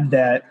 odd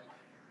there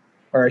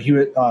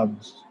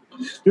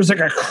was like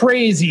a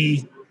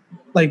crazy,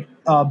 like,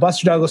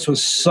 Buster Douglas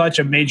was such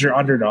a major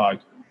underdog.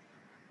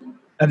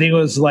 I think it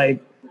was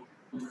like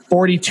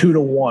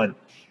 42-1.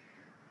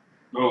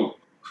 Oh,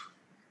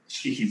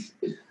 jeez.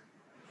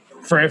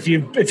 For if you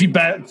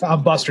bet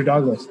on Buster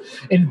Douglas.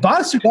 And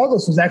Buster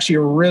Douglas was actually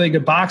a really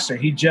good boxer.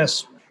 He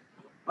just,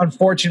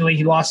 unfortunately,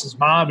 he lost his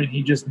mom and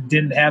he just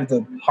didn't have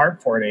the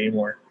heart for it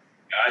anymore.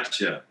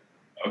 Gotcha.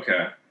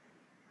 Okay.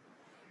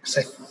 Because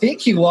I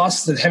think he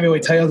lost the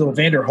heavyweight title to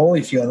Evander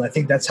Holyfield, and I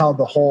think that's how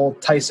the whole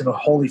Tyson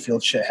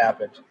Holyfield shit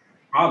happened.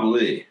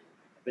 Probably. I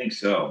think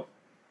so.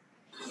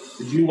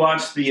 Did you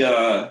watch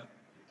the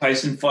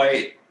Tyson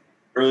fight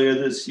earlier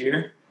this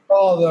year?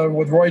 Oh,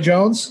 with Roy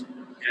Jones?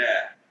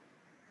 Yeah.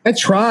 I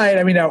tried.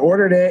 I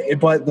ordered it,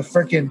 but the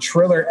freaking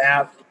Triller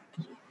app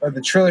or the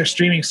Triller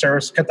streaming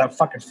service kept on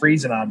fucking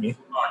freezing on me.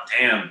 Oh,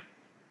 damn.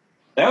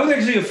 That was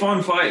actually a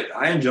fun fight.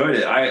 I enjoyed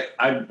it.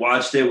 I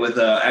watched it with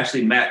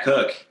actually Matt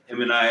Cook.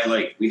 Him and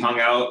I, we hung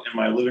out in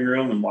my living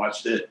room and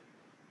watched it.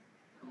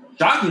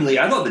 Shockingly,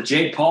 I thought the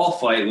Jake Paul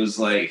fight was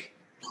like,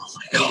 oh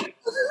my God.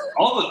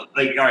 All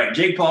right,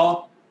 Jake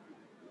Paul,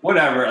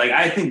 whatever. Like,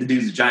 I think the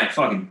dude's a giant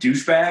fucking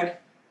douchebag.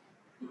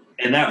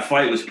 And that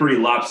fight was pretty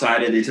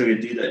lopsided. They took a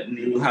dude that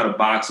knew how to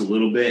box a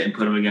little bit and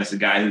put him against a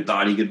guy who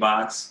thought he could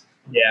box.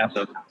 Yeah.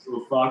 So that was a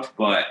little fucked,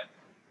 but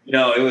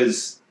it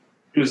was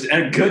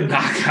a good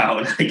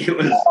knockout. It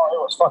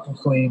was fucking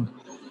clean.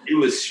 It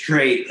was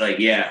straight.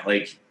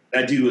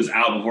 That dude was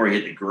out before he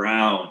hit the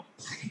ground.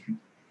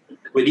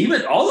 But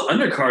even all the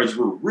undercards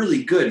were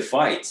really good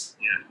fights.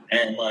 Yeah.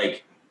 And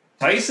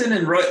Tyson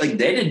and Roy, they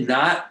did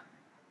not.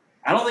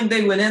 I don't think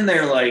they went in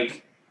there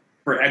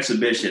for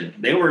exhibition.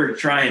 They were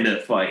trying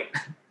to fight.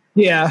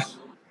 Yeah,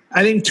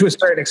 I think to a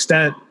certain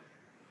extent.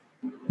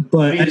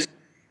 But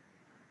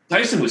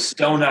Tyson was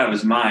stoned out of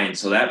his mind,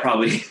 so that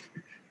probably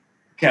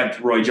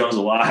kept Roy Jones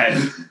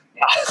alive.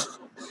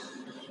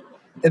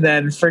 And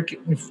then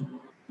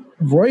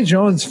Roy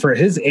Jones, for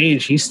his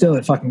age, he's still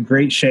in fucking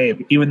great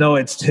shape, even though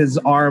his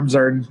arms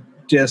are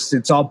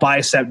it's all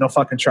bicep, no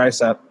fucking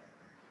tricep.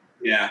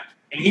 Yeah,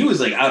 and he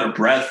was out of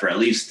breath for at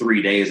least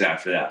 3 days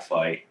after that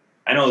fight.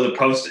 I know the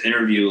post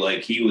interview,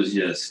 he was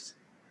just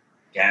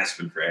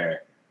gasping for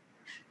air.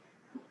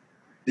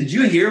 Did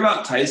you hear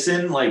about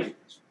Tyson?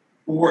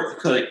 For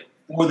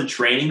the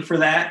training for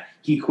that,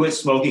 he quit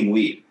smoking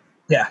weed.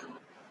 Yeah,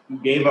 he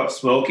gave up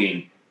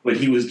smoking, but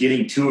he was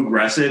getting too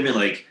aggressive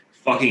and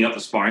fucking up the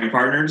sparring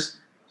partners.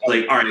 All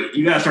right,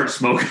 you gotta start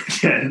smoking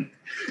again.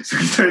 So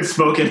he started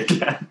smoking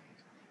again.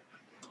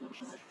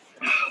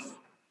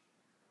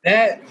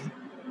 That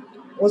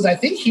was, I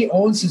think he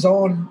owns his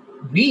own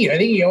weed. I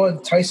think he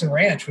owns Tyson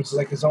Ranch, which is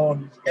his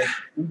own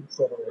weed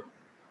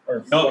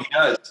or no, he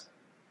does.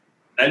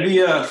 That'd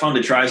be fun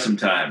to try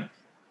sometime.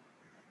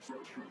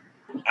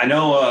 I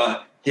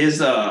know his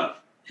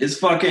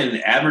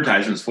fucking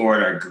advertisements for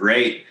it are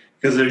great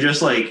because they're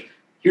just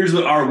here's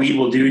what our weed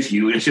will do to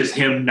you. And it's just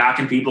him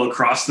knocking people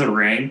across the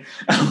ring.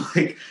 I'm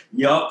like,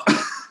 yup.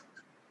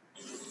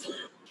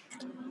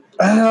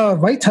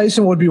 Mike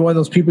Tyson would be one of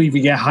those people if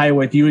you get high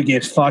with, you would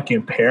get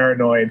fucking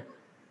paranoid.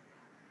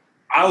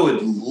 I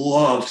would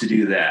love to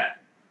do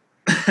that.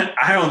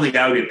 I don't think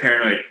I would get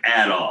paranoid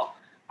at all.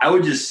 I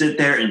would just sit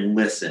there and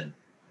listen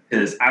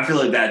because I feel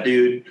like that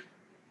dude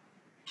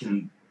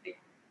can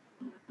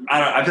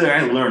I feel like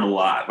I learn a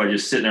lot by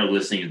just sitting there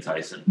listening to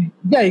Tyson.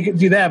 Yeah, you could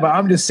do that, but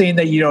I'm just saying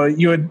that you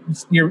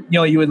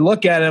would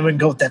look at him and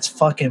go, "That's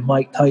fucking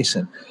Mike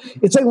Tyson."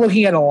 It's like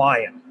looking at a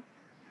lion.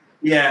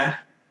 Yeah,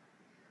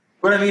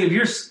 but I mean, if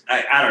you're,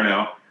 I don't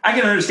know. I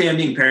can understand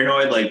being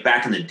paranoid like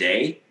back in the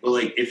day, but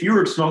like if you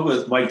were smoking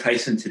with Mike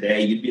Tyson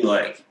today, you'd be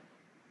like,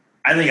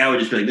 I think I would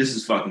just be like, this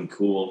is fucking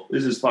cool.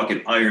 This is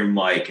fucking Iron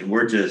Mike, and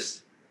we're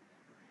just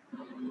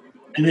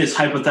in this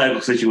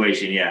hypothetical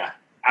situation. Yeah,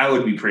 I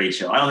would be pretty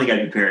chill. I don't think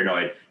I'd be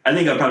paranoid. I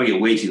think I'd probably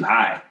get way too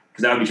high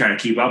because I would be trying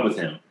to keep up with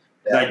him.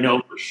 Yeah. I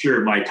know for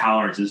sure my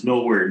tolerance is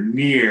nowhere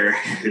near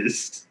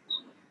his.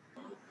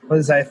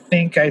 I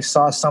think I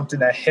saw something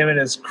that him and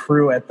his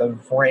crew at the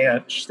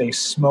ranch, they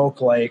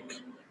smoke like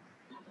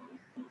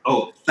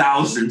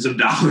thousands of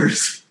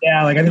dollars.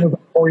 Yeah, like I think it was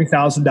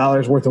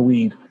 $40,000 worth of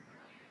weed.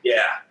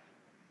 Yeah.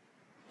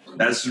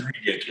 That's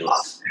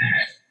ridiculous.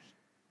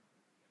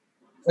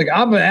 Like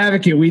I'm an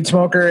advocate weed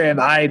smoker, and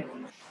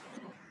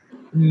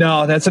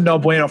that's a no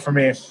bueno for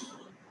me.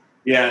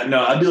 Yeah,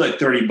 no, I'd do like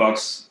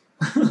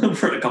 $30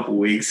 for a couple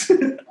weeks.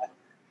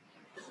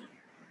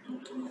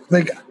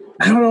 Like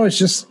I don't know, it's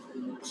just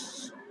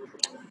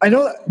I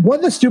know one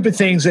of the stupid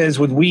things is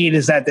with weed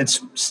is that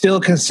it's still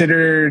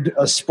considered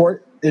a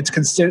sport. It's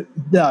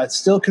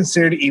still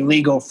considered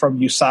illegal from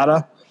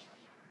USADA,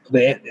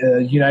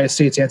 the United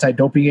States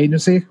Anti-Doping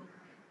Agency.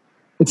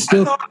 It's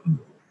still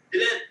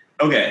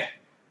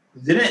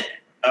Didn't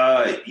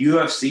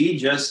UFC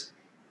just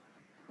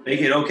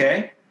make it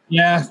okay?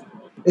 Yeah,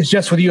 it's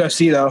just with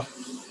UFC though.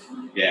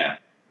 Yeah,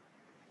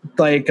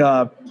 like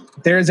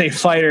there's a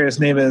fighter. His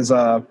name is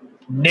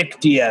Nick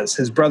Diaz.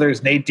 His brother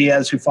is Nate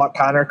Diaz, who fought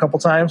Conor a couple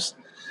times.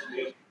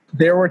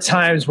 There were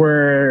times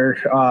where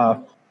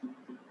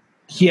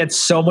he had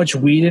so much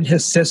weed in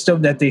his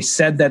system that they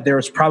said that there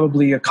was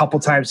probably a couple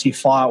times he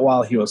fought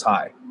while he was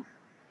high.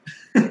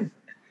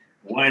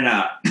 Why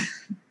not?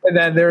 And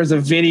then there's a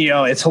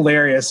video. It's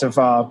hilarious. Of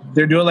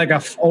they're doing like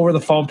a over the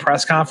phone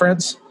press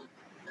conference,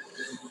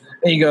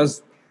 and he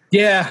goes,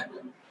 "Yeah,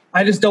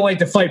 I just don't like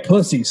to fight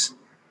pussies."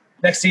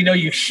 Next thing you know,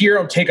 you hear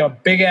him take a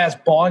big ass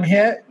bong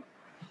hit,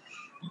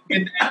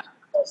 and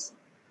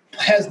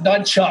has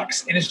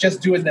nunchucks, and it's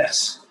just doing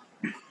this.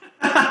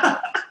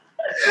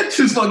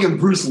 Just fucking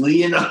Bruce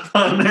Lee up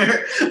on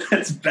there.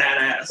 That's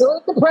badass. So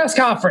at the press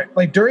conference,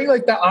 like during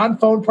like the on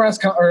phone press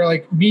or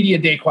like media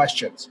day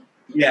questions.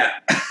 Yeah.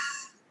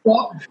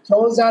 Well,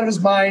 toes out of his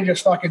mind,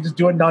 just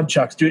doing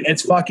nunchucks, dude.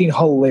 It's fucking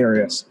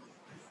hilarious.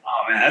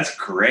 Oh man, that's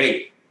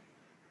great.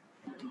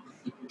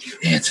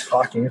 It's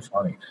fucking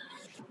funny.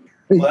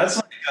 Well, that's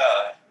like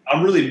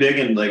I'm really big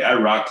in like I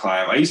rock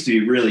climb. I used to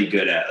be really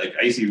good at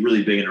I used to be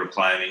really big into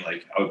climbing.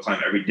 Like I would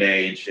climb every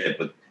day and shit.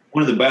 But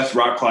one of the best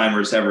rock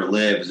climbers ever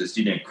lived is this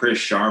dude named Chris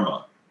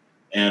Sharma.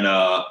 And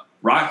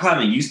rock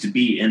climbing used to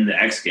be in the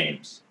X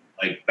Games,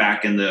 like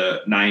back in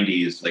the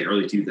 90s, like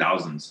early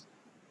 2000s.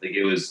 Like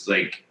it was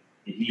like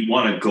he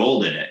won a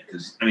gold in it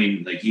because I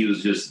mean, like he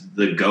was just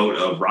the GOAT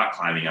of rock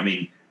climbing. I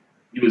mean,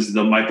 he was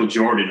the Michael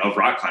Jordan of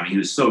rock climbing. He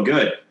was so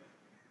good.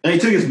 And he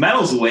took his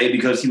medals away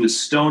because he was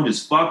stoned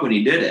as fuck when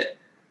he did it.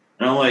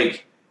 And I'm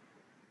like,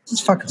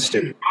 it's fucking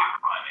stupid.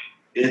 Rock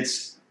climbing.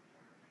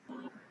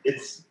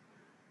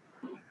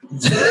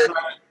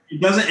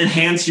 It doesn't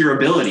enhance your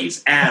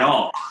abilities at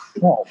all.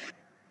 No.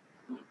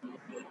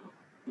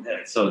 Yeah,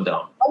 it's so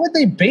dumb. How would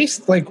they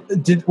base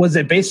was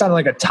it based on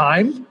like a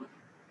time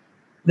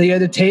they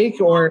had to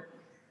take or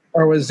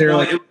was there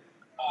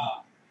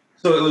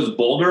so it was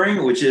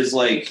bouldering, which is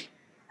like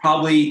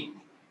probably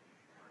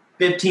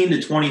 15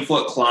 to 20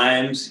 foot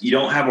climbs. You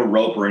don't have a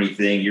rope or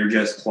anything. You're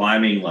just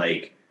climbing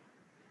like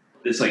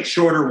this like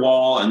shorter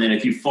wall. And then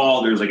if you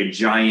fall, there's like a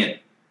giant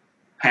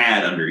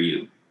pad under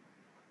you.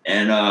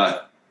 And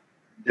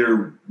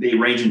they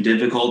range in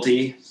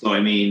difficulty. So, I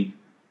mean,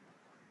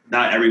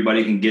 not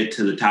everybody can get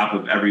to the top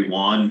of every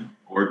one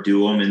or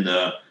do them in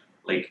the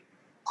like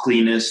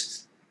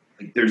cleanest.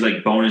 Like there's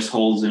like bonus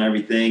holds and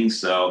everything.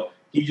 So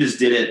he just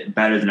did it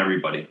better than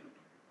everybody.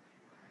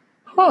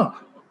 Huh.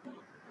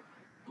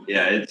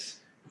 Yeah, it's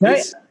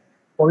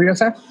what were you gonna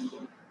say?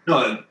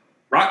 No,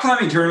 rock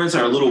climbing tournaments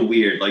are a little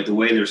weird, like the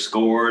way they're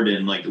scored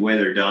and like the way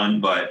they're done,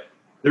 but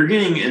they're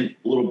getting a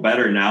little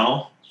better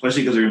now,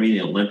 especially because they're gonna be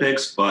in the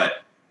Olympics,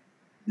 but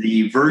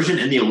the version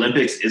in the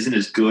Olympics isn't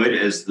as good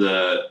as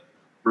the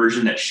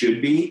version that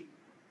should be,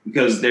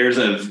 because there's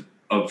a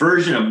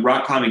version of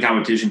rock climbing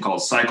competition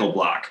called cycle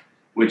block,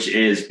 which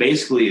is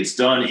basically it's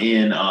done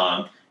in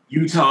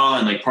Utah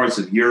and like parts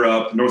of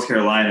Europe, North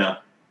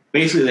Carolina.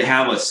 Basically, they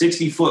have a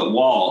 60-foot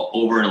wall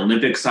over an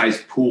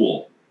Olympic-sized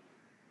pool.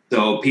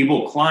 So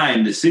people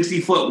climb the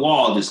 60-foot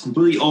wall, just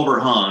completely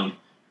overhung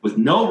with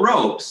no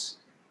ropes,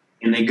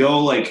 and they go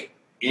like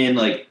in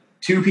like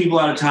two people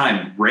at a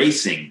time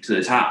racing to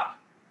the top.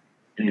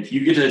 And if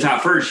you get to the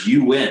top first,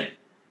 you win.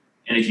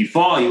 And if you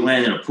fall, you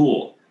land in a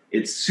pool.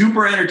 It's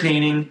super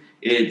entertaining.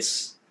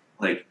 It's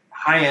like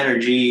high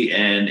energy,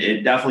 and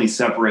it definitely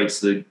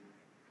separates the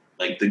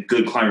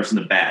good climbers from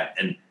the bad.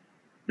 And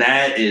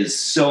that is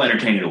so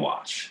entertaining to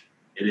watch.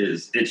 It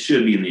is. It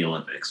should be in the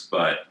Olympics,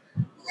 but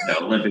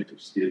The Olympics are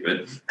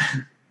stupid.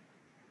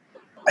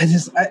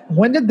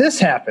 When did this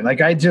happen?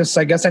 Like, I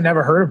guess I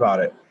never heard about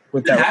it.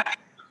 With It that, happened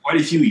for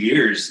quite a few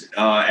years.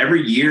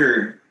 Every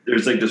year,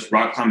 there's like this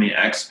rock climbing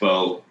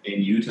expo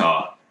in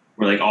Utah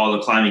where like all the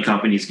climbing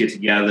companies get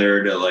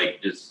together to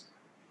like just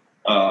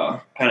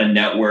kind of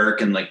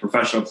network, and like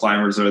professional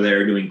climbers are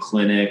there doing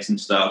clinics and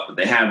stuff. But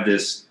they have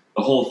this.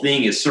 The whole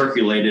thing is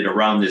circulated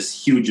around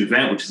this huge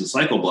event, which is a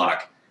cycle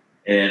block,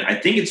 and I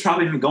think it's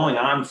probably been going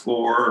on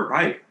for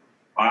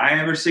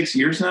 5 or 6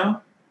 years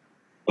now.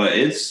 But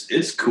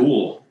it's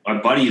cool. My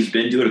buddy's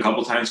been to it a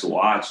couple times to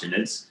watch, and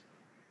it's.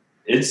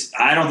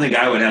 I don't think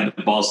I would have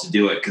the balls to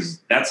do it because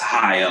that's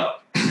high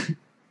up. I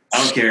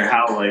don't care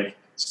how like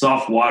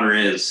soft water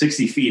is.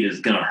 60 feet is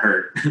gonna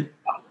hurt.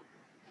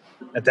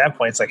 at that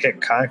point, it's like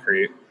hitting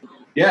concrete.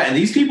 Yeah, and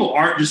these people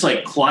aren't just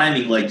like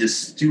climbing like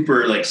just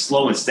super like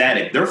slow and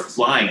static. They're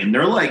flying, and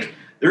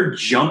they're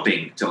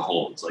jumping to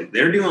holds. Like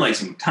they're doing like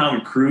some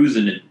Tom Cruise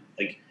and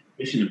like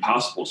Mission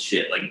Impossible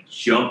shit, like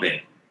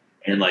jumping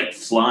and like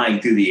flying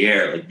through the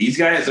air. Like these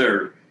guys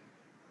are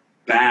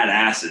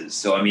badasses.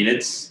 So I mean,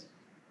 they're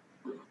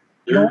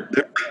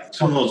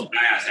some of the most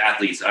badass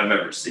athletes I've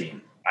ever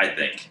seen. I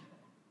think.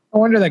 No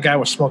wonder that guy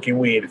was smoking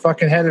weed.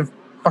 Fucking had to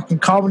fucking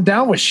calm him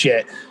down with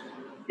shit.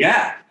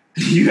 Yeah.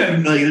 You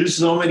have like there's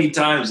so many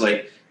times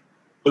like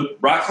the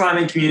rock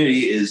climbing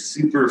community is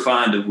super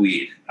fond of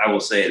weed. I will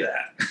say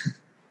that.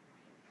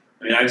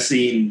 I mean,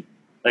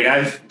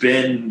 I've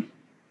been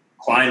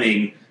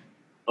climbing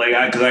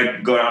because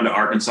I go down to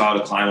Arkansas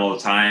to climb all the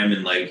time,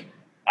 and like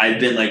I've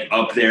been like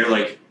up there,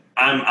 like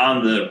I'm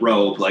on the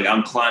rope, like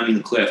I'm climbing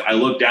the cliff. I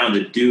look down,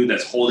 the dude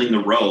that's holding the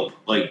rope,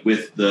 like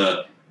with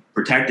the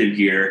protective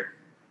gear,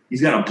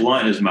 he's got a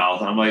blunt in his mouth.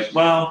 And I'm like,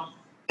 well,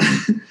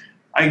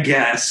 I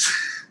guess.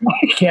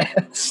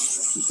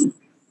 Yes.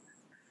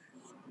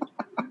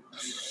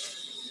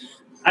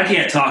 I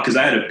can't talk because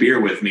I had a beer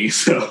with me.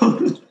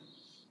 So,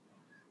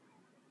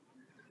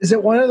 is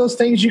it one of those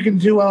things you can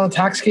do while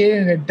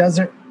intoxicated and it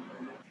doesn't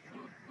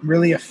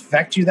really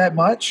affect you that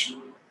much?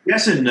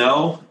 Yes and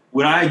no.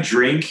 When I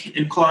drink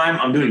and climb,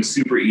 I'm doing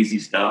super easy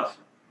stuff.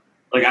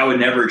 Like I would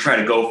never try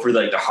to go for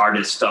like the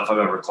hardest stuff I've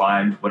ever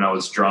climbed when I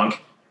was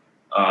drunk.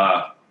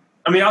 I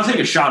mean, I'll take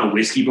a shot of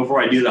whiskey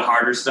before I do the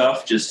harder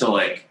stuff just to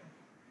like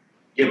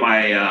get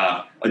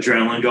my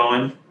adrenaline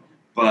going.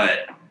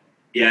 But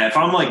yeah, if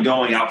I'm like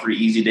going out for an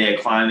easy day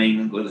of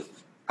climbing with a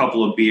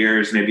couple of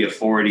beers, maybe a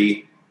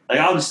 40, like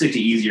I'll just stick to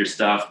easier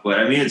stuff. But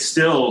I mean, it's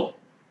still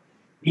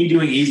me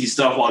doing easy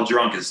stuff while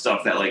drunk is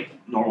stuff that like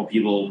normal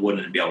people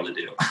wouldn't be able to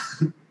do.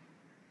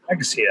 I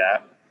can see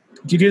that.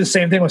 Do you do the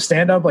same thing with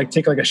stand up? Like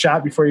take like a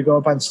shot before you go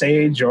up on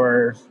stage,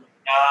 or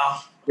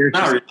no,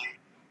 not really.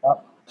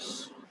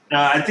 No,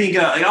 I think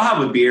like I'll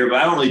have a beer, but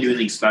I don't really do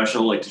anything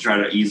special like to try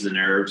to ease the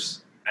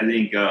nerves. I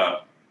think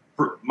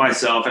for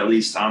myself, at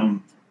least,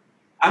 I'm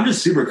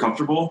just super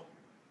comfortable,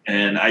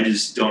 and I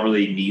just don't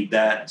really need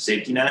that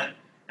safety net.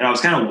 And I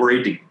was kind of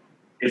worried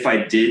if I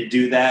did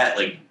do that,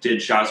 like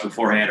did shots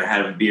beforehand or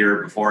had a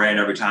beer beforehand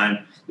every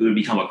time, it would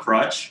become a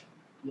crutch.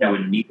 I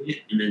would need it,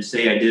 and then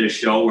say I did a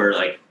show where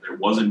like there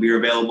wasn't beer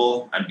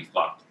available, I'd be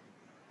fucked.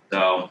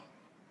 So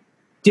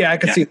yeah, I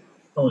can see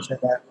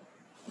that.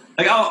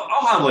 Like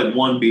I'll have like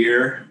one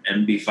beer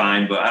and be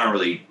fine, but I don't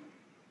really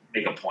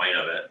make a point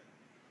of it.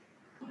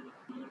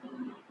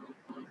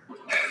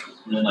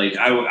 And then like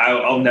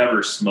I'll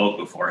never smoke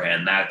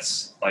beforehand.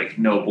 That's like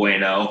no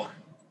bueno.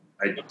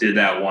 I did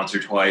that once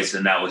or twice,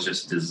 and that was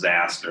just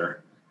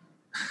disaster.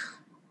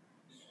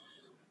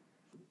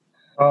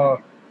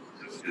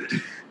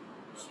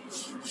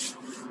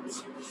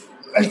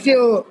 I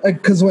feel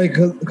like because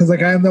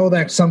I know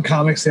that some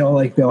comics they'll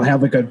have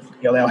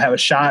they'll have a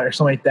shot or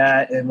something like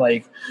that, and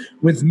like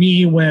with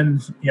me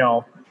when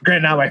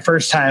granted not my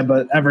first time,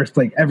 but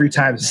every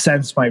time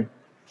since my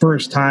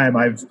first time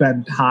I've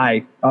been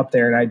high up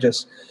there, and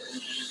it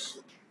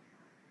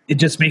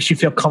just makes you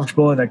feel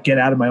comfortable and I get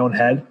out of my own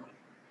head.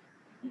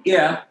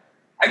 Yeah,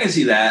 I can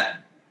see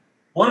that.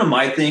 One of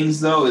my things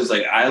though is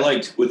like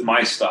with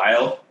my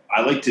style,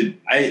 I do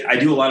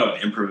a lot of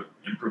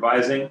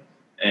improvising.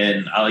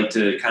 And I like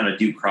to kind of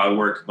do crowd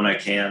work when I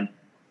can.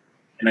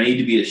 And I need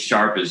to be as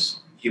sharp as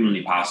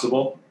humanly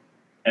possible.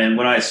 And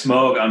when I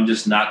smoke, I'm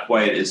just not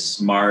quite as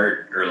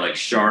smart or like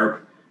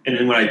sharp. And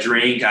then when I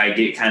drink, I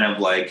get kind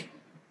of like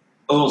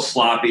a little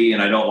sloppy,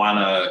 and I don't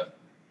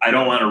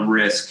want to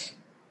risk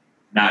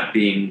not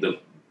being the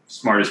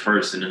smartest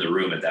person in the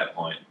room at that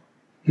point.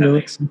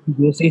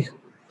 Loosey-goosey?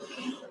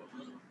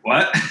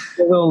 What?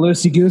 A little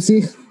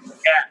loosey-goosey?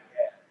 Yeah.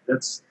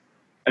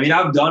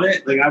 I've done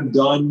it.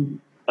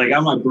 Like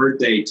on my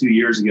birthday 2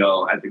 years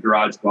ago at the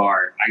garage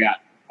bar,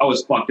 I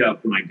was fucked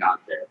up when I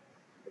got there.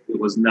 It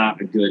was not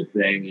a good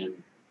thing. And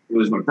it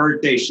was my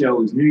birthday show.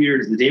 It was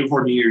the day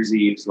before New Year's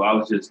Eve. So I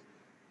was just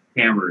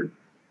hammered.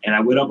 And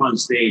I went up on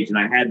stage and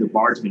I had the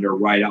bartender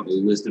write out a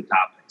list of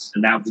topics.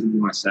 And that was going to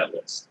be my set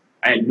list.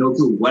 I had no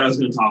clue what I was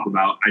going to talk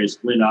about. I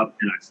just went up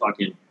and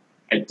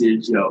I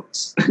did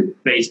jokes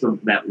based on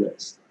that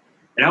list.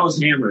 And I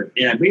was hammered.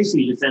 And I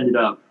basically just ended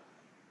up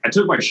I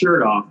took my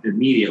shirt off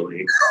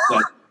immediately.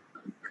 But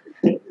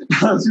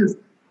I was just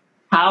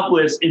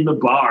topless in the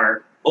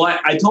bar. Well,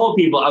 I told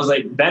people, I was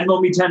like, Venmo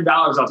me $10,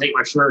 I'll take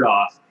my shirt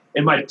off.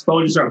 And my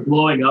phone just started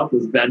blowing up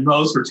with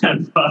Venmos for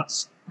 $10. I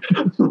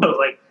was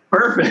like,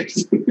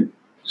 perfect.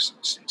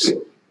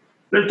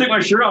 Then I took my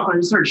shirt off and I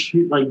just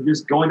started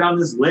just going down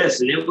this list.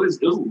 And it was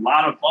a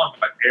lot of fun.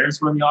 My parents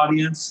were in the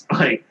audience,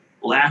 like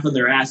laughing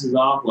their asses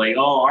off, like,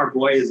 oh, our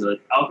boy is an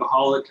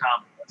alcoholic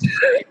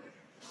comic.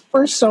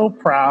 We're so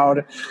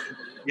proud.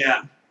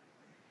 Yeah.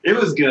 It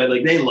was good.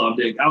 Like, they loved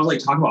it. I was like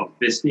talking about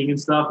fisting and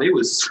stuff. It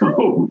was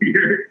so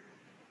weird.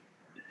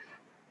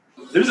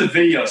 There's a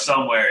video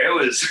somewhere.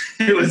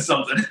 It was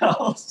something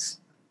else.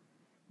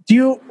 Do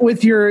you,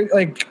 with your,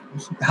 like,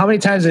 how many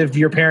times have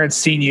your parents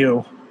seen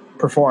you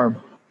perform?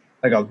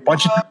 Like a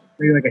bunch of times,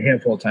 maybe like a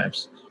handful of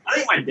times? I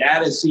think my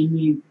dad has seen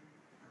me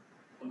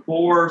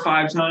 4 or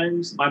 5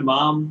 times. My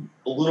mom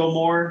a little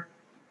more,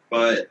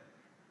 but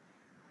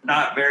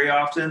not very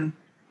often.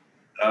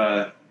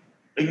 I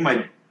think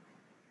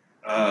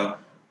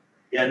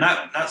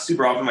not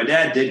super often. My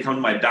dad did come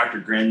to my Dr.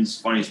 Grin's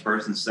Funniest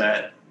Person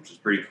set, which was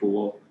pretty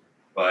cool.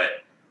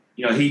 But,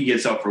 he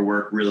gets up for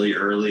work really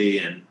early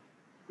and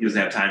he doesn't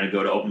have time to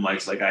go to open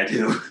mics like I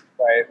do.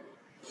 Right.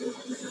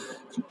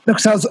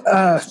 Because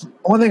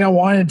one thing I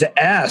wanted to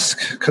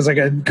ask, because like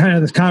kind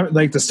of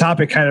this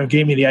topic kind of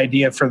gave me the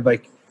idea for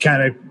like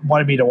kind of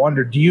wanted me to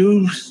wonder, do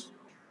you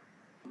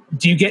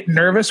get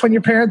nervous when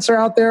your parents are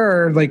out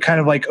there, or like kind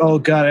of like, oh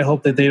God, I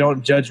hope that they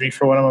don't judge me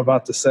for what I'm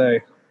about to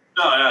say?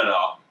 No, not at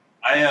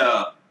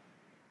all.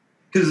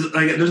 Because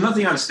like there's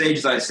nothing on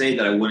stage that I say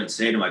that I wouldn't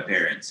say to my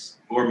parents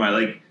or my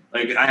like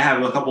I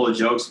have a couple of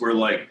jokes where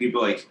like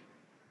people like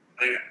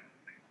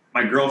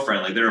my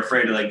girlfriend, like they're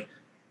afraid to like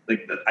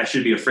I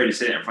should be afraid to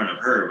say it in front of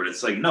her, but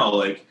it's like, no,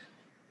 like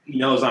he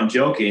knows I'm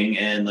joking,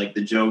 and like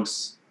the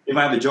jokes, if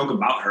I have a joke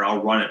about her,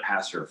 I'll run it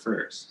past her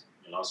first,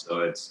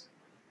 so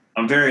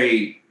I'm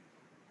very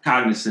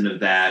cognizant of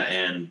that.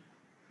 And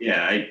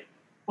yeah, I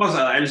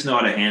just know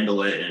how to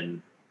handle it.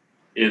 And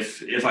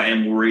if I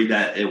am worried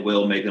that it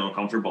will make them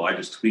uncomfortable, I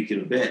just tweak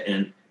it a bit.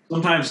 And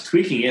sometimes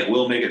tweaking it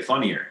will make it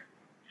funnier.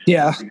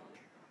 Yeah.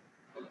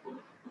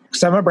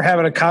 Because I remember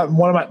having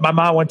my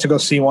mom went to go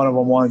see one of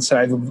them once,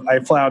 and I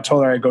flat out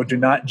told her, I go, do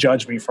not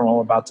judge me for what I'm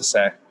about to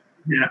say.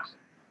 Yeah.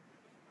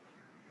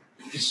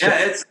 Yeah,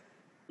 it's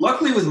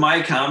luckily with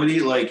my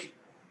comedy, like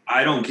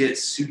I don't get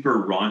super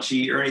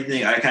raunchy or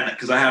anything. I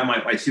because I have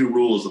my 2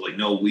 rules of like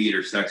no weed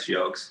or sex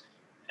jokes,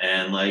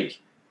 and like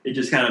it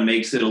just kind of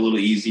makes it a little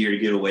easier to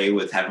get away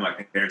with having my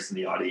parents in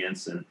the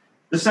audience. And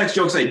the sex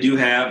jokes I do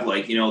have,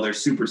 like they're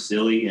super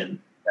silly and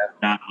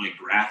not like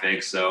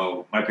graphic,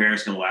 so my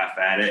parents can laugh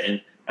at it.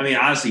 And I mean,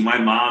 honestly, my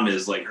mom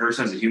is like, her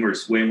sense of humor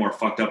is way more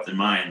fucked up than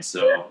mine.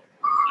 So,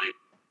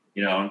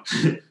 like,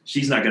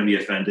 she's not going to be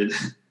offended.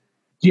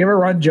 Do you ever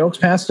run jokes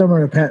past them,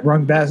 or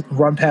run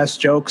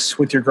past jokes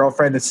with your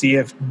girlfriend to see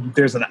if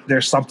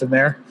there's something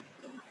there?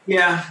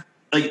 Yeah.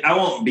 Like, I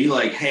won't be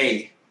like,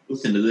 hey,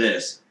 listen to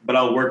this, but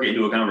I'll work it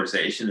into a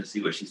conversation and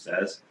see what she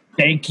says.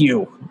 Thank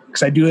you.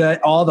 Because I do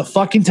that all the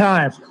fucking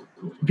time.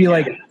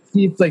 Like,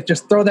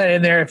 just throw that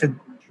in there. If it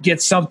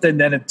gets something,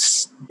 then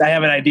I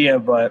have an idea,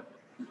 but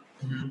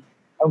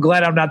I'm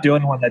glad I'm not the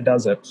only one that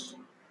does it.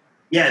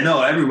 Yeah,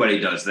 no, everybody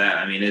does that.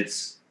 I mean,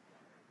 it's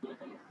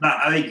not,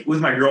 I think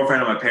with my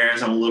girlfriend and my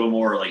parents, I'm a little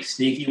more like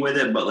sneaky with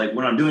it, but like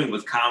when I'm doing it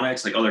with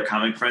comics, like other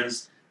comic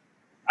friends,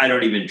 I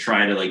don't even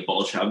try to like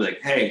bullshit. I'll be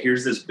like, hey,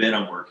 here's this bit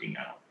I'm working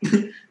on.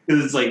 Because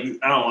it's like,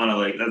 I don't want to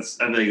like, I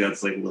think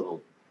that's like a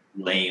little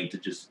lame to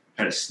just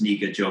try to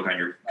sneak a joke on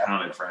your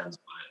comic friends.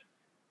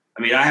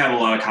 But I mean, I have a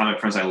lot of comic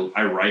friends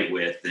I write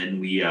with, and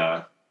we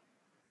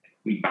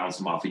bounce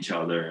them off each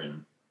other,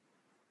 and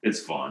it's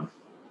fun.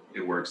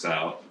 It works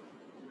out.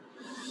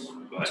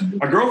 But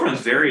my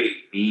girlfriend's very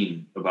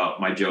mean about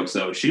my jokes,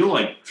 though. She'll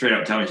like straight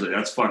up tell me, she's like,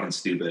 that's fucking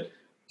stupid.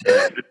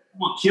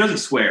 She doesn't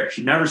swear.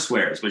 She never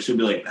swears, but she'll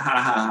be like, ha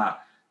ha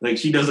ha. Like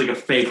she does like a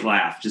fake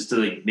laugh just to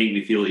like make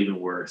me feel even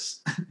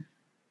worse.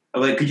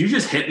 I'm like, could you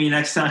just hit me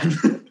next time?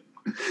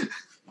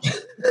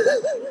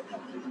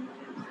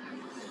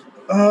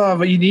 Oh,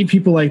 but you need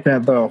people like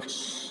that, though.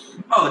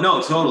 Oh,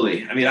 no,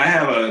 totally. I mean, I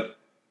have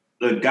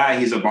the guy,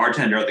 he's a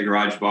bartender at the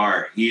Garage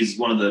Bar. He's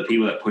one of the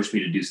people that pushed me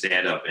to do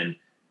stand-up, and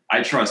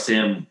I trust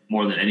him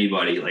more than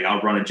anybody. Like,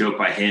 I'll run a joke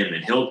by him,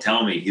 and he'll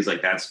tell me, he's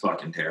like, that's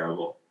fucking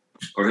terrible.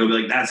 Or he'll be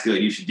like, that's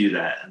good, you should do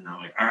that. And I'm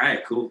like, all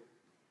right, cool.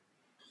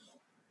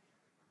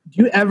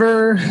 Do you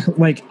ever,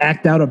 like,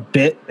 act out a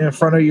bit in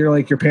front of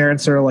your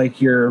parents or,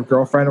 like, your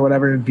girlfriend or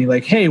whatever and be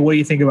like, hey, what do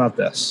you think about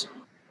this?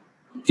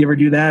 Do you ever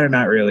do that or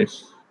not really?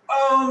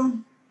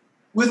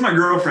 With my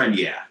girlfriend,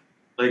 yeah.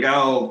 Like,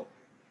 I'll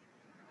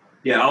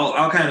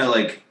kind of,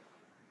 like,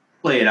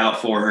 play it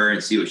out for her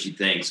and see what she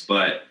thinks.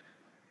 But,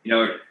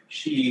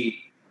 it's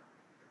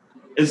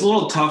a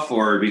little tough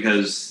for her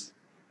because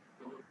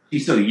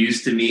she's so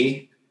used to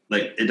me.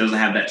 Like, it doesn't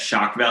have that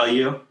shock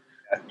value.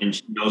 And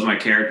she knows my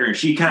character. And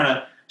she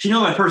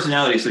knows my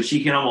personality, so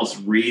she can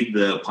almost read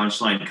the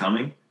punchline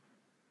coming.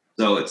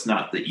 So it's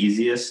not the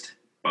easiest.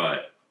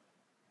 But,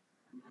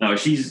 No,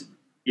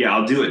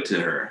 I'll do it to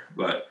her,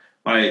 but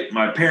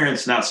my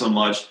parents not so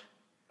much.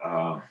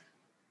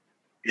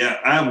 Yeah,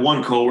 I have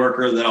one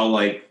coworker that I'll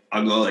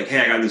go like,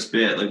 hey, I got this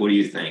bit. Like, what do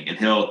you think? And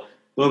he'll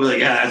be like,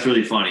 yeah, that's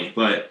really funny.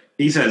 But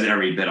he says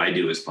every bit I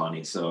do is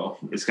funny, so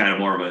it's kind of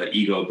more of an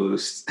ego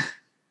boost.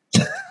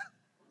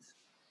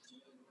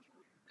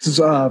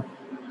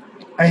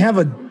 I have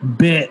a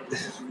bit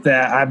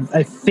that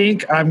I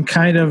think I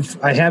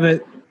have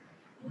it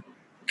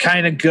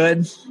kind of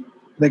good.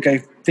 Like I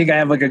think I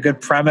have like a good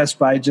premise,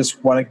 but I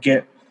just want to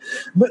get.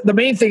 But the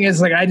main thing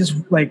is I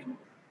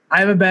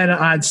haven't been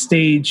on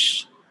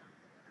stage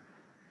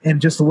in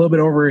just a little bit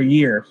over a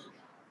year,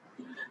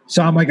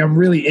 so I'm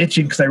really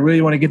itching because I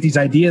really want to get these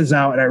ideas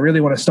out and I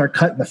really want to start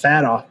cutting the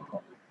fat off.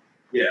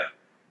 Yeah.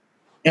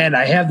 And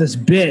I have this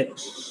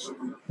bit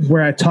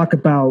where I talk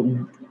about.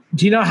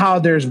 Do you know how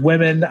there's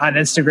women on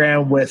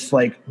Instagram with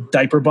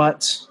diaper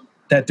butts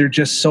that they're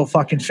just so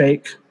fucking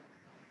fake?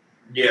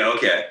 Yeah.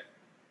 Okay.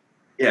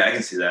 Yeah, I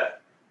can see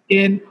that.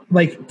 And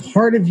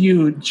part of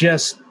you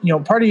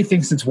part of you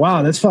thinks it's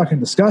wow, that's fucking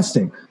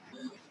disgusting.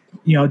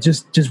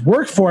 Just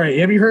work for it.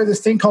 Have you heard of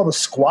this thing called a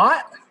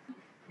squat?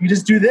 You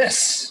just do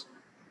this.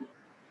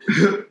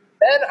 Then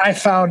I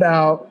found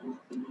out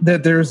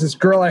that there's this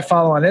girl I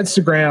follow on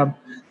Instagram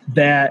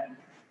that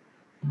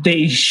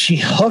she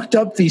hooked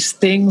up these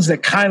things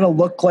that kind of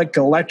look like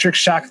electric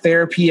shock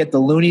therapy at the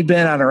loony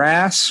bin on her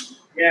ass.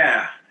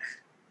 Yeah.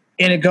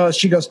 And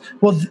she goes,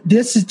 well,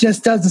 just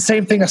does the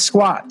same thing as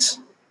squats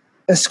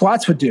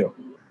would do.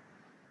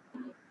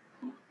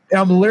 And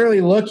I'm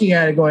literally looking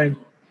at it going,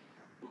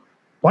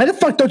 why the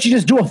fuck don't you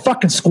just do a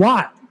fucking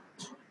squat?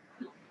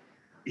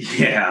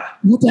 Yeah.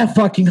 Not that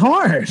fucking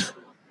hard.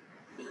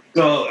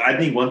 So I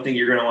think one thing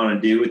you're going to want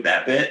to do with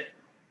that bit,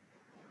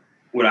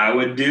 what I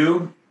would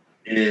do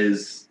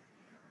is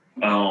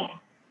I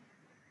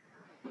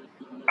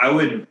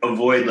would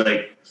avoid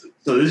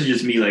so this is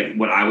just me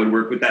what I would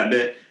work with that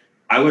bit.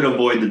 I would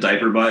avoid the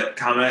diaper butt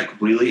comment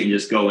completely and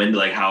just go into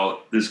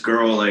how this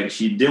girl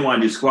she didn't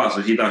want to do squats,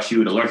 so she thought she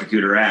would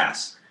electrocute her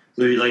ass.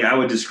 So I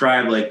would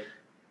describe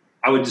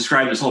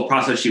this whole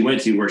process she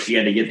went to where she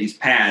had to get these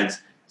pads,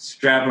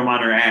 strap them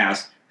on her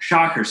ass,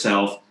 shock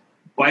herself,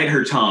 bite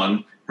her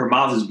tongue, her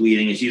mouth is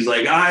bleeding, and she's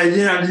like, I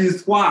didn't have to do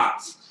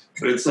squats.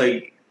 But it's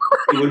it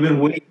would have been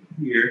way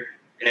easier,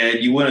 and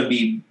you wouldn't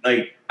be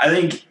I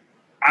think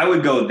I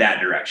would go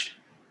that direction.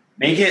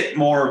 Make it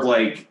more of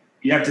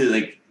you have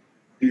to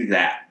do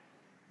that.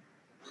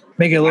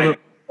 Make it a little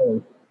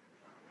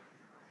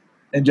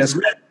and just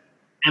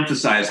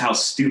emphasize how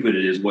stupid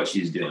it is what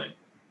she's doing.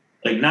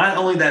 Not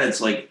only that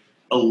it's a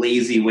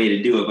lazy way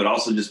to do it, but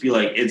also just be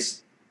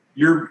it's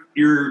you're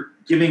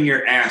giving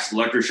your ass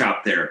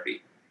electroshock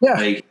therapy.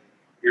 Yeah.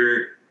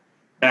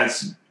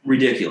 That's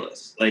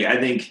ridiculous. I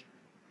think,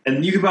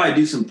 and you could probably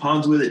do some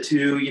puns with it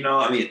too.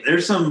 I mean,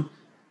 there's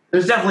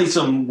definitely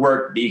some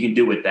work that you can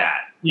do with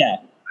that. Yeah.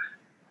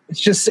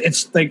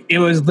 It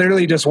was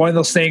literally just one of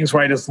those things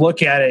where I just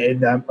look at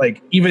it and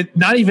even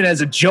not even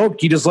as a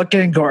joke, you just look at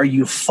it and go, are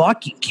you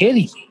fucking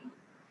kidding me?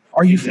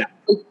 Are you? Yeah.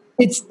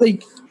 It's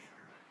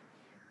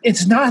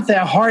it's not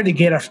that hard to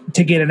get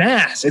an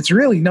ass. It's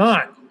really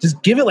not.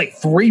 Just give it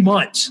 3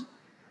 months.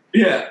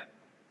 Yeah.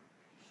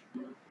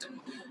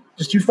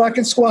 Just do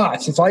fucking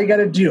squats. That's all you got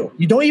to do.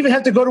 You don't even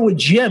have to go to a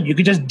gym. You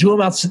can just do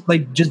them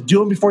just do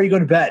them before you go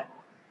to bed.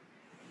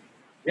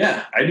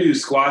 Yeah, I do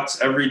squats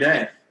every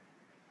day.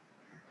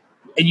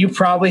 And you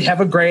probably have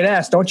a great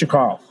ass, don't you,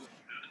 Carl?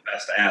 The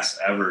best ass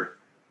ever.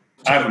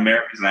 I have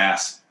America's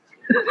ass.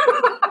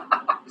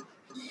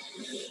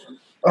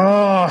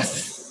 Oh,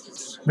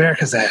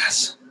 America's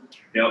ass.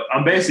 Yep,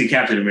 I'm basically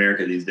Captain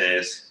America these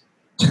days.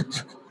 I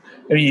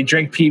mean, you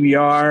drink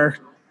PBR.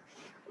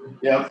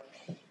 Yep.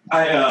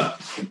 I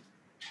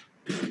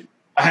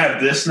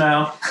have this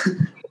now.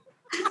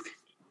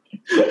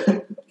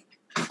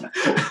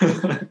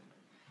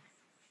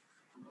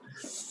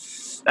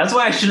 That's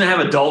why I shouldn't have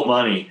adult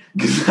money,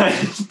 because I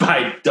just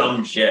buy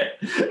dumb shit.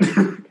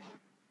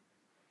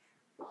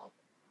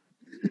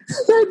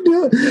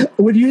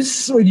 When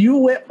you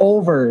went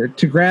over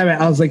to grab it,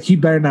 I was like, you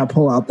better not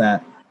pull out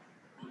that.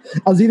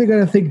 I was either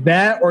going to think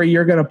that or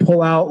you're going to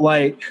pull out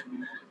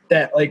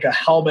that a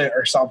helmet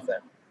or something.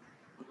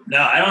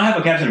 No, I don't have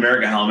a Captain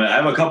America helmet. I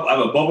have a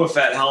Boba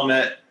Fett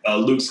helmet, a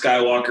Luke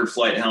Skywalker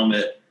flight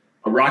helmet,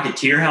 a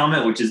Rocketeer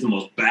helmet, which is the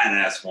most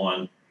badass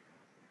one,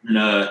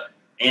 and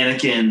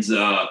Anakin's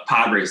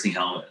pod racing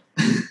helmet.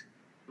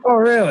 Oh,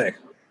 really?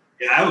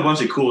 Yeah, I have a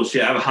bunch of cool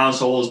shit. I have a Han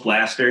Solo's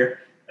blaster,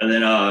 and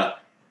then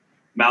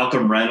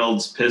Malcolm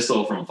Reynolds'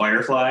 pistol from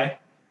Firefly.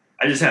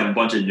 I just have a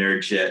bunch of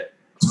nerd shit.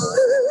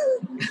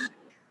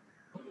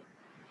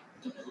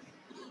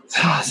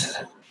 How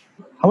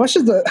much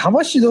do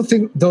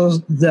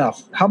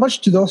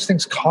those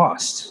things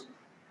cost?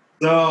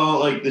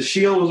 So the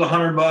shield was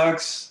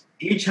 $100.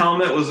 Each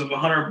helmet was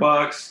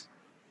 $100.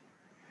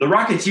 The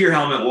Rocketeer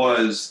helmet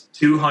was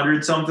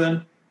 $200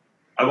 something.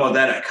 I bought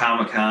that at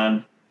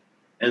Comic-Con.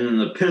 And then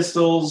the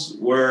pistols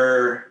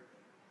were,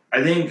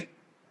 I think,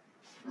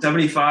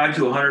 $75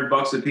 to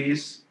 $100 a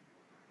piece.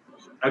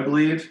 I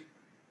believe.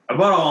 I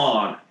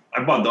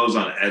bought those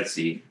on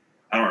Etsy.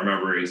 I don't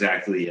remember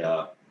exactly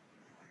how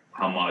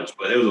much,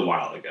 but it was a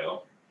while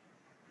ago.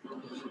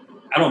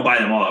 I don't buy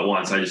them all at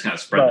once. I just kind of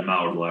spread them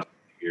out over the last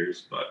few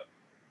years. But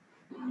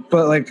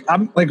like,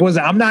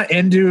 I'm not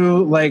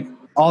into like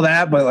all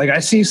that, but like I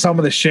see some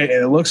of the shit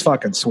and it looks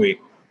fucking sweet.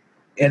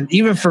 And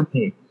even for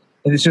me,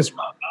 and it's just,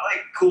 I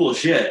like cool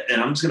shit,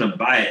 and I'm just gonna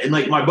buy it. And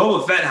like my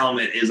Boba Fett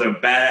helmet is a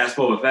badass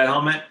Boba Fett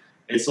helmet.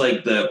 It's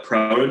like the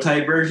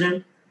prototype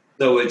version,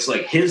 so it's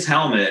like his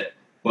helmet,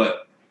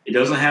 but it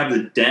doesn't have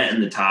the dent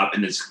in the top,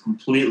 and it's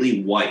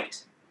completely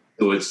white.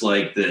 So it's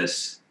like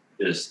this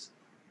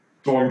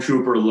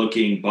stormtrooper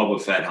looking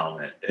Boba Fett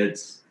helmet.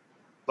 It's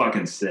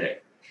fucking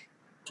sick.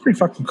 it's pretty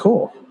fucking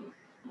cool.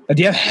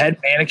 Do you have head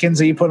mannequins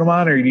that you put them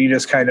on, or do you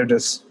just kind of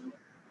just?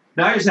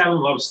 Now I just have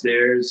them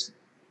upstairs.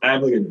 I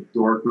have like a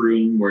dork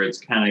room where it's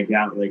kind of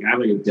got like, I have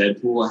like a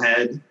Deadpool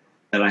head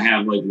that I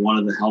have like one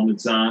of the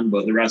helmets on,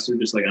 but the rest are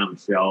just like on the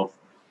shelf.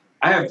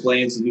 I have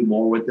plans to do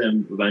more with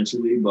them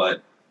eventually,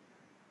 but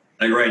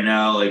like right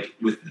now, like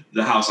with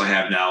the house I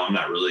have now, I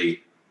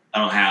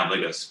don't have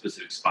like a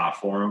specific spot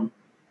for them.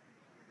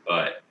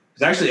 But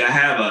it's actually, I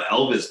have an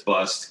Elvis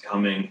bust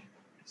coming.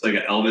 It's like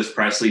an Elvis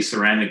Presley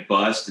ceramic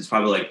bust. It's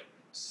probably like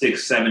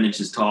 6-7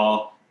 inches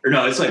tall. Or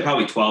no, it's like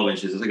probably 12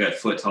 inches. It's like a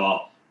foot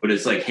tall. But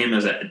it's like him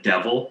as a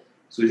devil.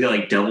 So he's got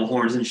like devil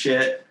horns and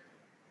shit.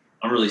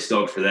 I'm really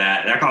stoked for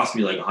that. That cost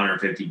me like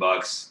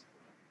 $150.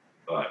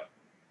 But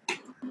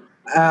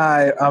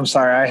I'm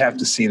sorry, I have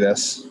to see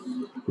this.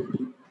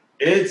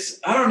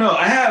 I don't know.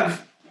 I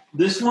have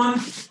this one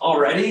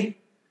already.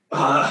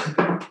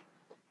 My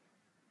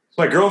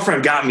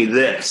girlfriend got me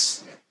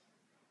this.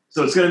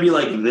 So it's going to be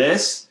like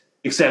this,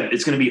 except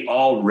it's going to be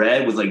all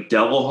red with like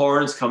devil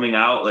horns coming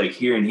out like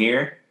here and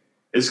here.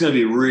 It's going to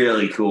be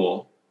really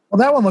cool. Well,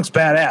 that one looks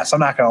badass.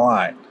 I'm not going to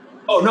lie.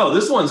 Oh, no,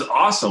 this one's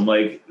awesome.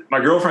 Like, my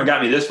girlfriend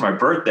got me this for my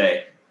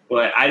birthday,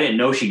 but I didn't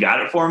know she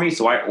got it for me,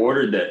 so I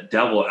ordered the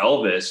Devil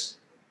Elvis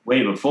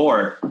way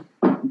before.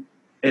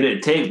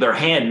 They're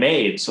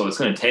handmade, so it's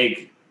going to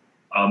take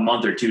a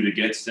month or two to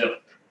get still.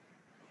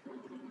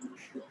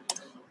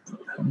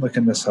 I'm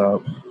looking this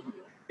up.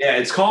 Yeah,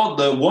 it's called,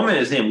 the woman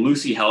is named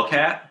Lucy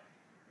Hellcat.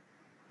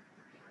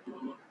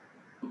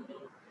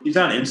 She's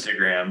on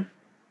Instagram.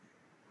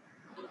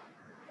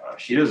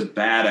 She does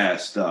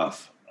badass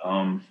stuff.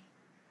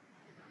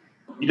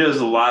 She does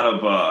a lot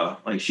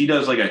of she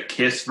does like a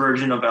Kiss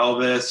version of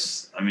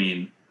Elvis. I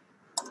mean,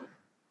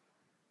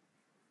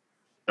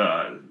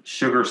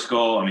 Sugar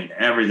Skull. I mean,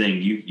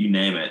 everything you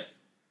name it.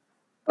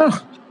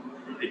 Oh.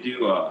 They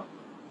do. Let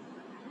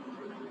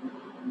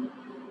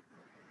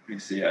me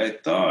see. I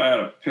thought I had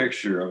a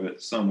picture of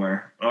it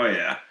somewhere. Oh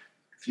yeah,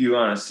 if you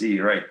want to see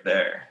right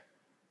there.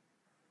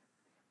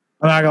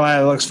 I'm not gonna lie,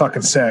 it looks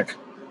fucking sick.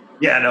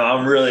 Yeah, no,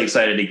 I'm really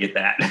excited to get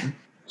that.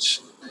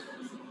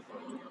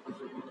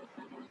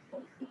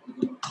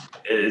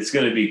 It's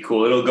going to be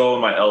cool. It'll go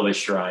in my Elvis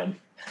shrine.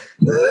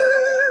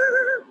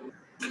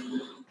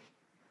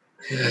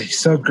 He's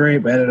so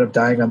great, but ended up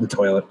dying on the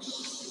toilet.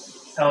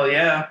 Hell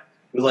yeah.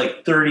 With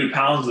like 30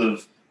 pounds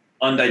of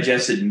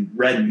undigested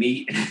red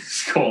meat in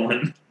his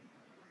colon.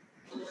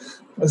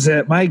 Was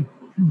it my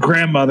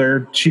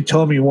grandmother? She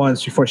told me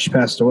once before she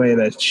passed away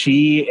that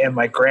she and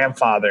my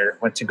grandfather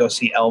went to go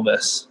see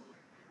Elvis.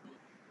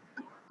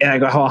 And I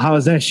go, how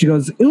was that? She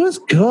goes, it was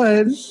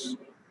good.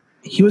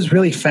 He was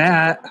really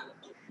fat.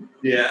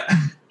 Yeah.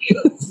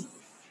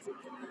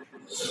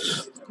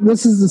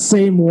 This is the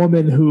same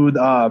woman who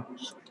I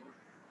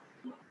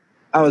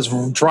was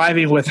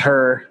driving with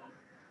her.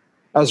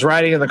 I was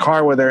riding in the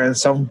car with her, and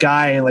some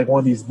guy in like one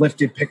of these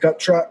lifted pickup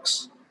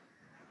trucks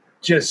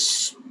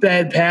just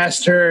sped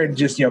past her and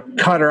just,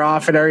 cut her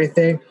off and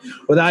everything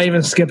without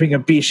even skipping a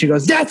beat. She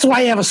goes, that's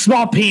why you have a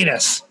small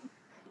penis.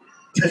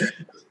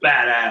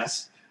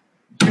 Badass.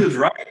 She was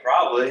right,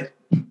 probably.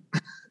 I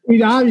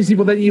mean, obviously,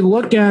 but then you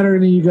look at her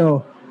and then you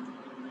go,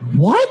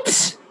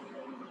 what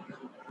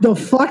the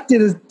fuck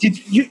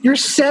you're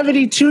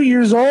 72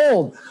 years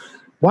old.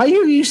 Why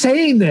are you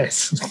saying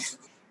this?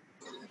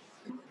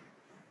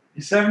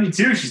 She's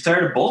 72. She's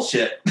tired of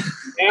bullshit.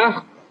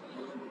 Yeah.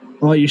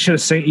 Well, you should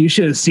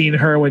have seen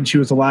her when she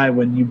was alive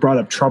when you brought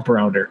up Trump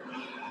around her.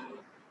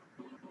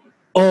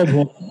 Oh,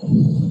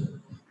 boy.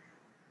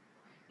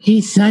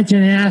 He's such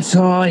an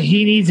asshole.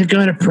 He needs to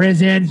go to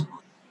prison.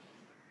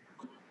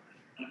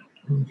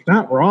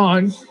 Not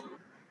wrong.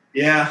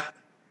 Yeah.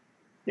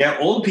 Yeah,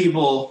 when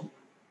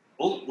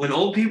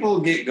old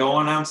people get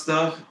going on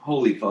stuff,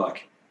 holy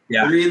fuck.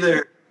 Yeah. They're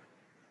either,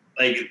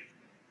 like,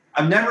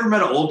 I've never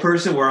met an old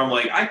person where I'm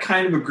like, I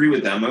kind of agree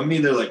with them. I'm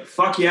either like,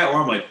 fuck yeah, or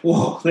I'm like,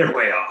 whoa, they're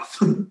way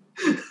off.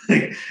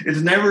 Like,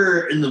 it's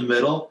never in the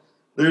middle.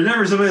 There's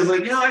never somebody that's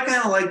like, I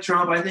kind of like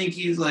Trump. I think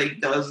he's like,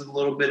 does a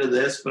little bit of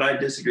this, but I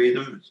disagree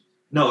with him.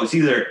 No, it's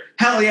either,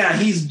 hell yeah,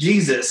 he's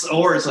Jesus,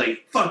 or it's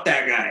like, fuck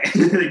that guy.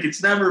 Like,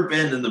 it's never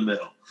been in the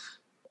middle.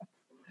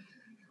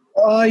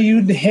 Oh,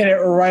 you hit it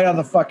right on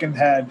the fucking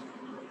head.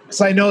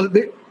 So I know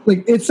that,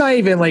 like, it's not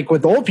even like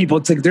with old people.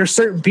 It's like there's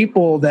certain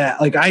people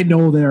that like I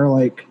know that are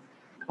like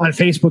on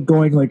Facebook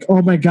going like,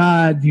 "Oh my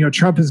God,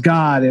 Trump is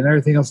God" and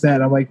everything else. That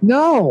and I'm like,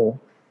 no,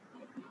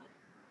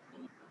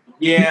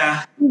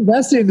 Yeah.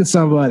 invest into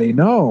somebody.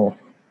 No.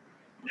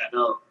 Yeah,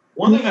 no.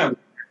 One thing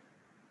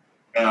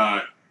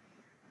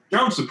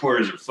Trump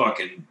supporters are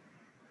fucking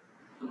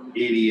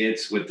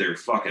idiots with their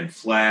fucking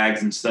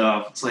flags and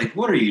stuff. It's like,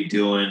 what are you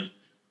doing?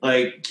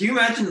 Like, can you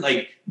imagine?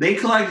 Like, they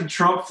collect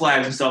Trump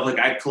flags and stuff. Like,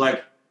 I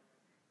collect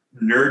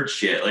nerd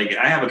shit. Like,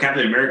 I have a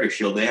Captain America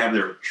shield. They have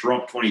their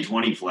Trump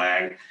 2020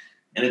 flag,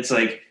 and it's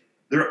like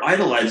they're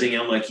idolizing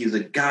him like he's a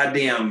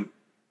goddamn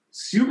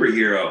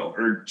superhero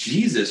or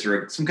Jesus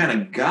or some kind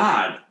of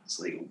god. It's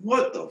like,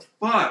 what the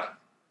fuck?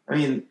 I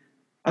mean,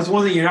 that's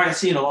one thing you're not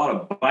seeing a lot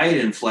of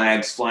Biden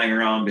flags flying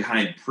around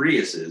behind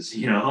Priuses.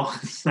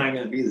 It's not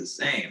going to be the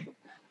same.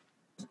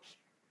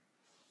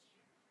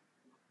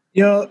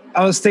 I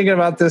was thinking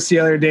about this the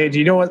other day. Do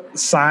you know what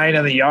sign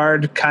on the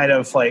yard kind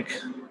of like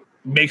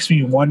makes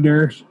me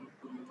wonder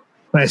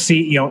when I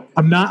see,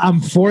 I'm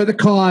for the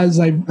cause.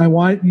 I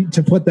want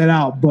to put that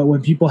out. But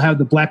when people have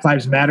the Black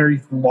Lives Matter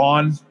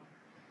lawn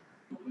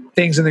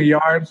things in their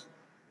yard,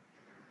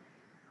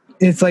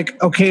 it's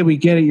like, okay, we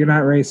get it. You're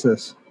not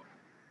racist.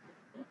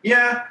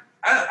 Yeah,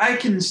 I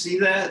can see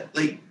that,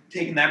 like,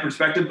 taking that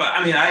perspective. But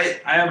I mean, I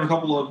have a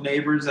couple of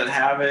neighbors that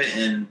have it,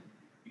 and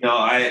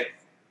I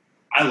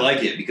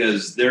like it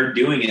because they're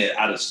doing it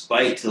out of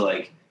spite to,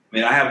 like, I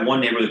mean, I have one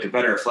neighbor with a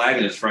Confederate flag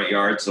in his front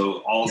yard,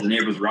 so all the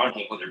neighbors around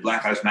him put their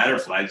Black Lives Matter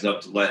flags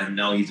up to let him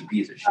know he's a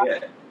piece of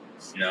shit.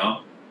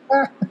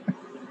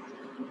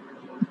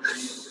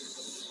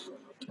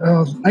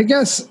 I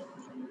guess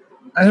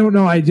I don't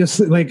know. I just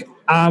like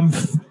I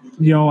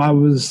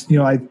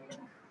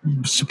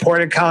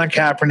supported Colin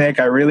Kaepernick.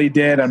 I really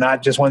did. I'm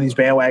not just one of these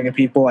bandwagon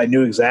people. I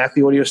knew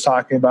exactly what he was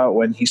talking about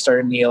when he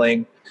started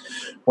kneeling.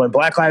 When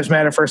Black Lives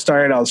Matter first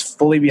started, I was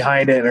fully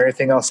behind it and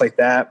everything else like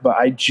that. But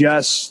I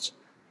just,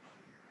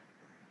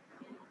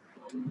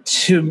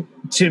 to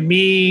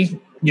me,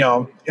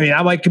 I mean,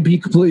 I might be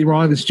completely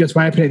wrong. It's just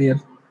my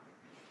opinion.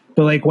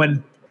 But like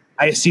when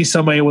I see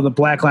somebody with a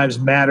Black Lives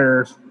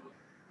Matter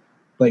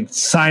like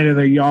sign in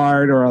their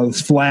yard or a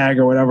flag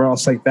or whatever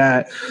else like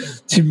that,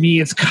 to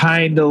me, it's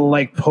kind of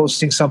like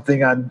posting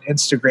something on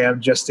Instagram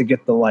just to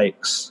get the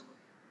likes.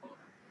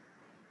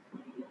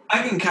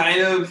 I can kind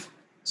of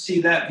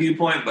see that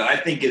viewpoint, but I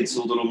think it's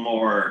a little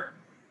more.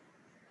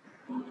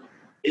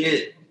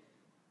 It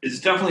is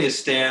definitely a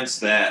stance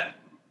that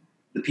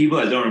the people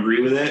that don't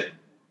agree with it,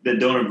 that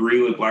don't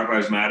agree with Black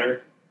Lives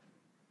Matter,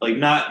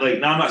 I'm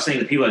not saying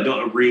the people that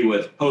don't agree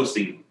with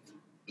posting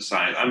the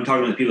sign. I'm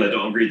talking about the people that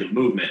don't agree with the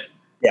movement.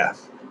 Yeah.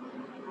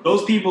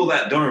 Those people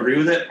that don't agree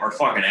with it are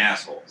fucking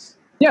assholes.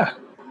 Yeah.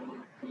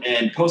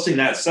 And posting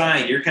that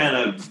sign, you're kind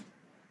of,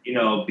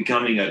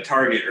 becoming a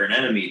target or an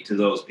enemy to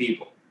those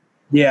people.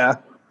 Yeah.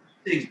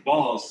 It takes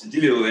balls to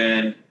do,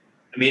 and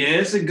I mean,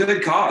 it's a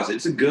good cause.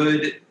 It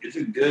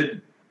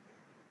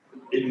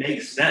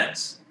makes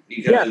sense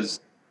because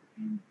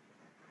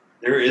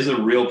there is a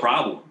real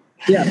problem.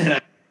 Yeah.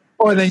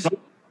 Or they,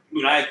 you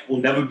and I will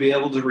never be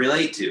able to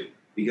relate to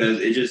because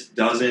it just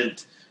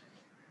doesn't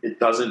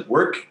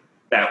work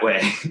that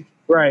way.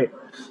 Right.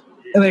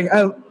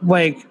 And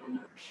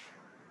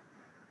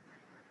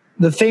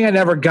the thing I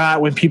never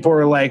got when people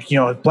were like,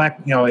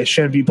 it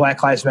shouldn't be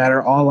Black Lives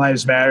Matter, all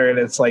lives matter. And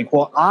it's like,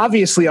 well,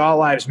 obviously all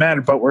lives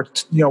matter, but we're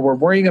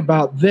worrying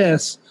about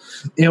this.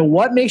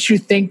 What makes you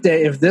think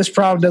that if this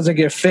problem doesn't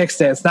get fixed,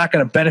 that it's not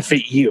going to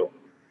benefit you?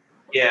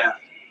 Yeah.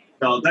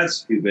 No, that's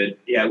stupid.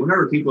 Yeah.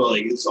 Whenever people are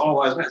like, it's all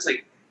lives matter, it's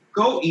like,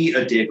 go eat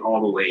a dick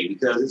all the way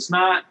because it's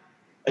not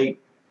like,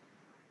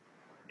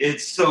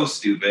 it's so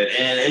stupid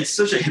and it's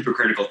such a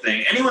hypocritical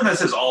thing. Anyone that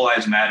says all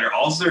lives matter,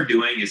 all they're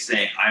doing is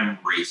saying I'm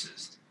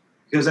racist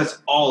because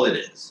that's all it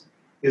is.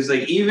 Because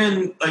like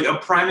even like a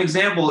prime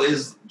example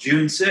is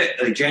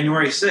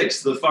January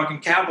 6th, the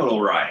fucking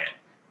Capitol riot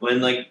when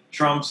like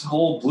Trump's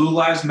whole Blue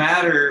Lives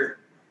Matter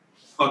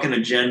fucking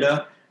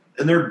agenda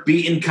and they're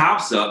beating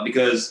cops up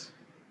because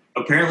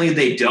apparently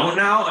they don't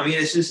now. I mean,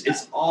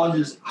 it's all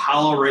just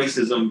hollow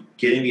racism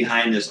getting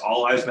behind this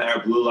all lives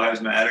matter, Blue Lives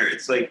Matter.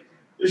 It's like,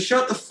 just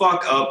shut the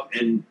fuck up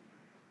and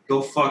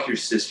go fuck your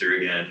sister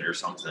again or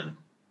something.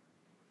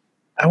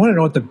 I want to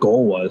know what the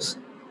goal was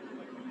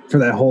for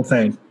that whole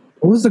thing.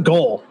 What was the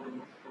goal?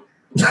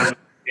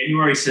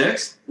 January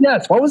 6th?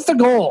 Yes, what was the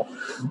goal?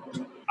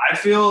 I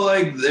feel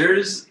like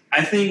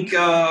I think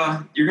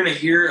you're going to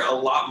hear a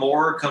lot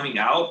more coming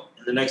out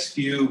in the next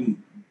few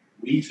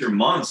weeks or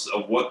months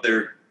of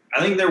I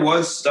think there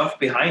was stuff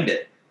behind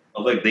it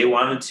of like they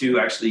wanted to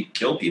actually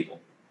kill people.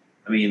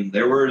 I mean,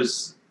 there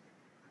was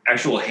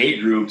actual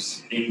hate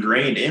groups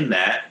ingrained in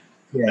that.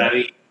 Yeah. I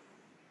mean,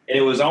 and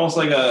it was almost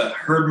like a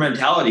herd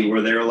mentality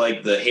where they were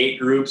like the hate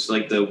groups,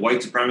 like the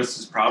white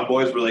supremacist Proud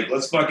Boys were like,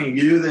 let's fucking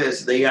do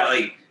this. They got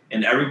like,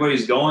 and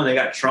everybody's going, they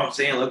got Trump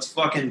saying, let's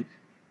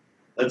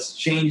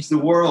change the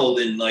world.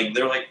 And like,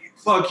 they're like,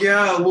 fuck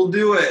yeah, we'll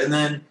do it. And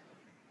then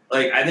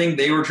like, I think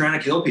they were trying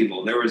to kill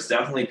people. There was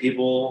definitely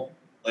people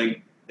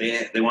like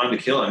they wanted to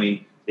kill. I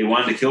mean, they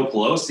wanted to kill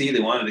Pelosi.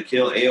 They wanted to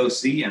kill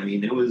AOC. I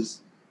mean, it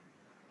was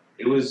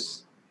It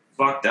was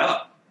fucked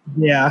up.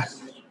 Yeah.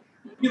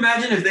 Can you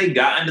imagine if they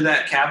got into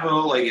that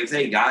Capitol, like if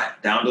they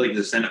got down to like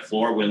the Senate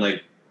floor when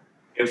like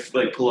if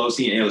like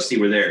Pelosi and AOC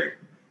were there,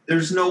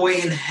 there's no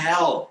way in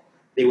hell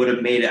they would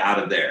have made it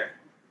out of there.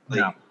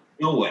 Like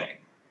no way.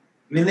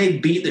 I mean, they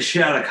beat the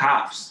shit out of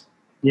cops.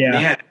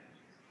 Yeah.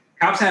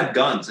 Cops have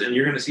guns, and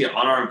you're going to see an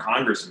unarmed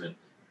congressman.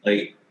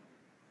 Like,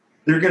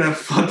 they're going to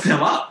fuck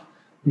them up.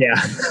 Yeah.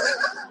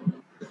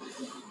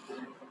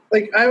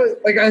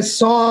 I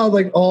saw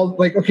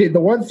okay, the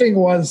one thing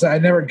was that I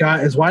never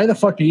got is why the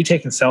fuck are you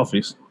taking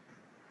selfies?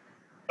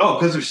 Oh,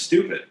 because they're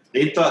stupid.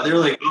 They thought they were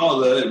like,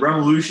 oh, the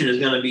revolution is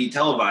going to be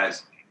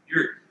televised.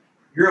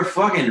 You're a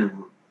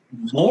fucking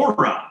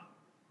moron.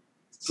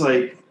 It's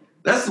like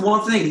that's the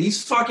one thing.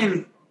 These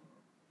fucking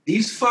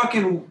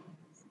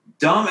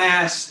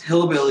dumbass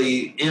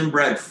hillbilly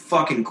inbred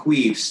fucking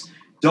queefs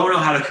don't know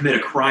how to commit a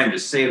crime to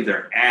save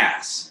their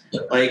ass.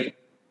 Like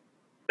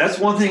that's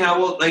one thing I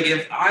will like.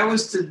 If I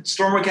was to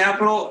storm a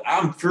Capitol,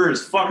 I'm sure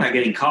as fuck not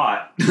getting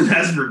caught.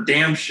 That's for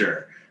damn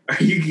sure.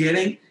 Are you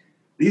kidding?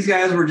 These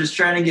guys were just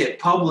trying to get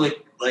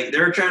public. Like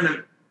they're trying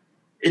to.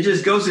 It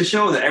just goes to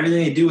show that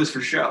everything they do is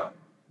for show.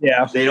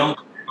 Yeah, they don't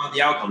want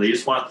the outcome. They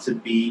just want to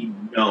be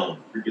known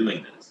for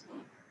doing this.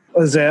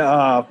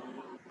 I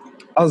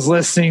was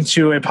listening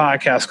to a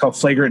podcast called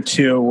Flagrant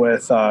 2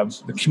 with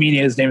the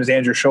comedian. His name is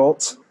Andrew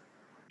Schultz.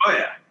 Oh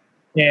yeah.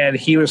 And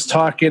they were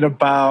talking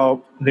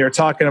about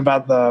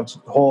the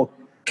whole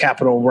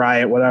Capitol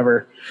riot,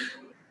 whatever.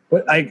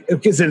 But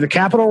is it the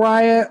Capitol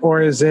riot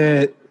or is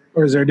there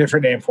a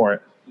different name for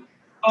it?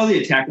 Oh,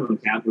 the attack on the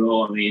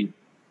Capitol. I mean,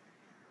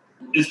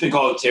 it's been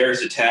called a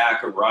terrorist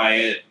attack, a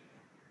riot.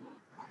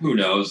 Who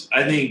knows?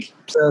 I think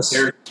terrorist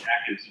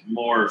attack is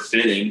more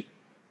fitting.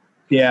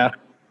 Yeah.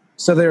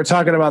 So they were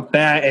talking about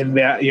that and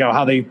that,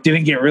 how they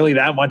didn't get really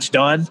that much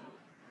done.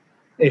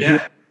 And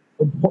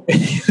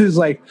he was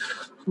like,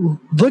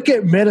 look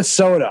at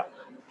Minnesota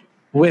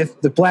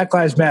with the Black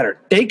Lives Matter.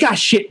 They got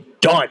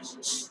shit done.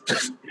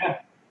 Yeah.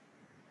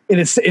 And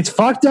it's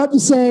fucked up to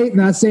say,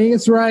 not saying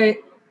it's right.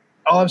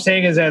 All I'm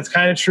saying is that it's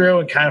kind of true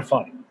and kind of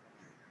funny.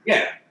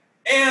 Yeah.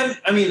 And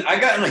I mean, I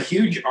got in a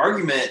huge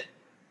argument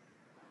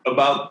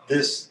about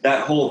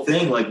that whole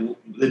thing. Like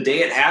the day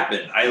it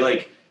happened,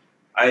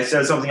 I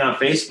said something on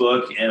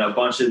Facebook and a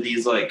bunch of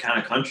these like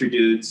kind of country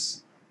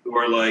dudes who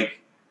are like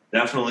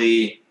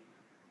definitely,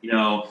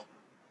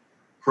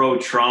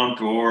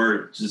 pro-Trump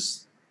or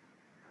just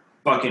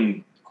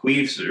fucking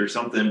queefs or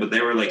something, but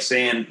they were like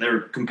saying, they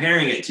were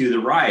comparing it to the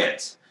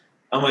riots.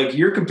 I'm like,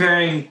 you're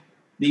comparing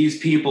these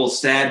people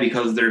sad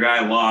because their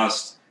guy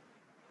lost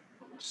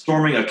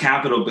storming a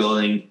Capitol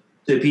building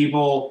to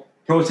people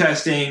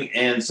protesting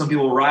and some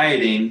people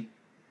rioting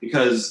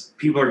because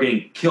people are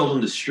getting killed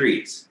in the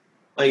streets.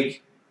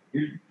 Like,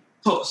 you're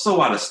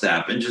so out of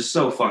step and just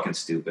so fucking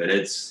stupid.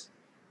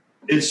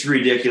 It's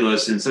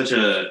ridiculous and such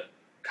a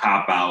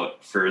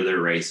cop-out for their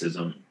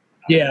racism.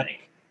 Yeah.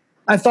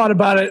 I thought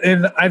about it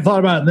in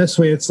this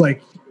way. It's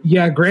like,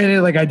 yeah,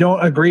 granted, like I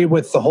don't agree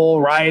with the whole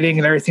rioting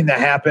and everything that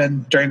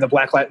happened during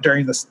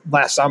this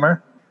last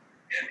summer,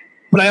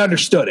 but I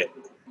understood it.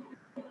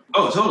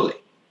 Oh, totally.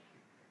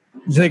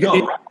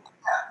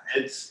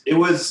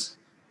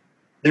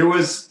 There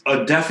was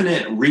a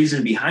definite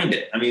reason behind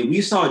it. I mean,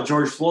 we saw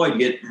George Floyd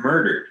get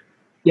murdered,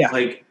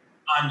 like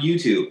on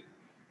YouTube,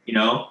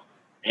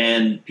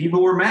 and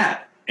people were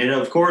mad. And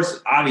of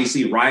course,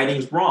 obviously,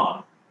 rioting's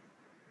wrong.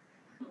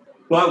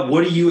 But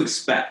what do you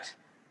expect?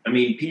 I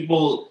mean,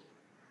 people,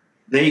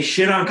 they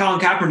shit on Colin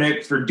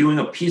Kaepernick for doing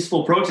a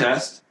peaceful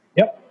protest.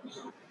 Yep.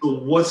 So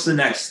what's the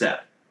next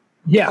step?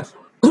 Yeah.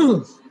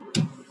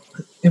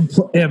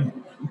 and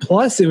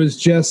plus, it was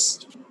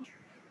just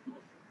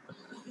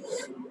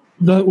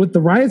with the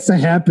riots that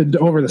happened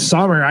over the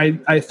summer.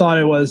 I thought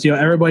it was,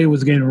 everybody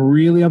was getting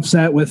really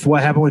upset with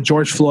what happened with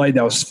George Floyd.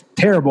 That was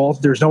terrible.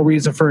 There's no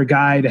reason for a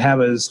guy to have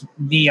his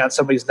knee on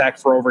somebody's neck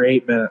for over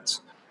 8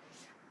 minutes.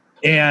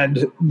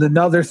 And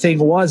another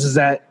thing is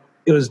that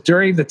it was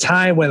during the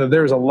time when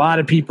there was a lot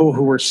of people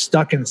who were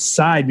stuck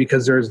inside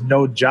because there was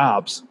no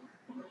jobs.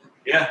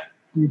 Yeah.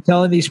 You're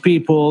telling these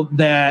people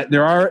that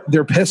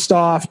they're pissed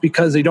off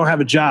because they don't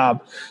have a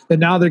job. Then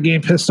now they're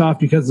getting pissed off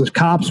because the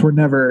cops weren't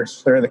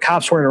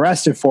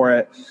arrested for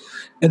it.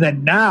 And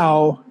then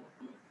now,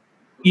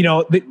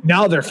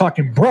 now they're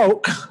fucking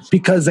broke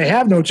because they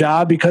have no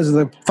job because of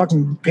the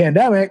fucking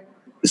pandemic.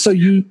 So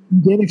you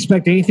didn't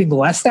expect anything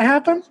less to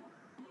happen?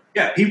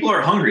 Yeah, people are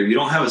hungry. We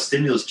don't have a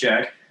stimulus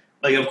check.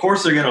 Like, of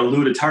course they're going to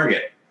loot a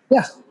Target.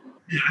 Yeah.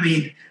 I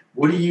mean,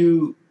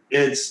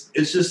 it's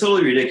just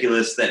totally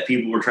ridiculous that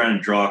people were trying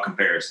to draw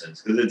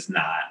comparisons because it's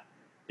not.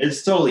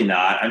 It's totally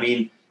not. I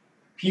mean,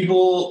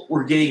 people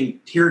were getting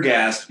tear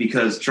gassed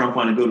because Trump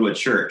wanted to go to a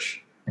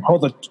church. And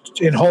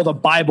hold a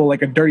Bible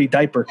like a dirty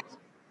diaper.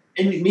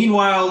 And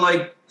meanwhile,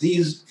 like,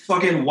 these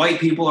fucking white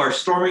people are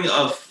storming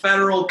a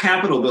federal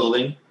Capitol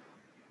building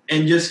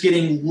and just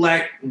getting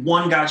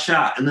one got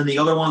shot and then the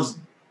other ones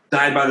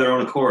died by their own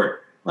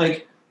accord.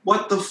 Like,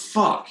 what the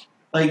fuck?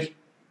 Like,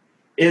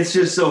 it's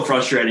just so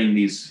frustrating,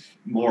 these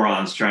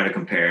morons try to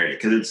compare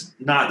it because it's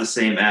not the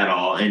same at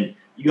all. And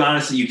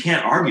you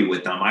can't argue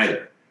with them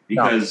either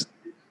because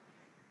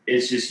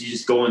it's just, you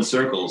just go in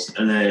circles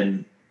and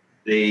then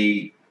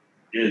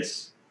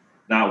it's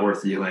not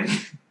worth doing.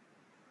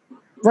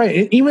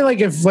 Right. Even like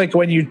with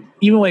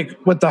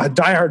the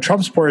diehard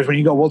Trump supporters, when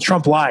you go, well,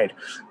 Trump lied.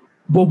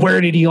 Well,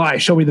 where did he lie?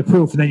 Show me the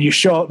proof. And then you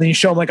show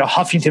them like a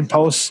Huffington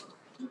Post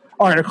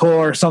article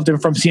or something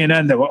from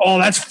CNN that, oh,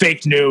 that's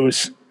fake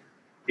news.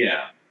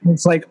 Yeah.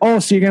 It's like, oh,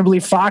 so you're going to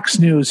believe Fox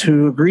News,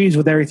 who agrees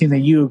with everything that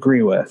you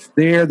agree with.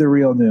 They're the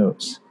real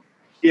news.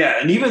 Yeah,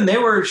 and even they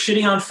were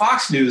shitting on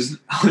Fox News.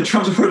 The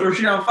Trump supporters were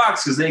shitting on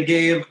Fox because they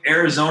gave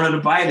Arizona to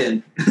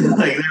Biden.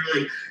 Like, they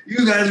were like,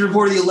 you guys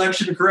reported the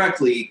election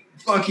correctly.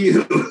 Fuck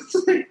you.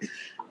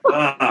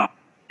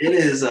 It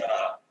is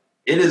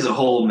a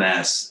whole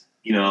mess,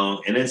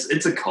 and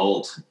it's a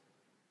cult.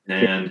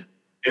 And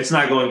it's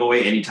not going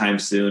away anytime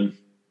soon,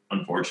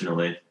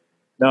 unfortunately.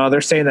 No,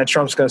 they're saying that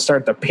Trump's going to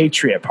start the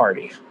Patriot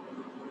Party.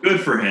 Good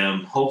for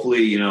him.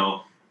 Hopefully,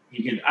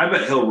 he can. I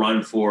bet he'll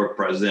run for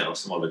president of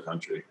some other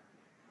country.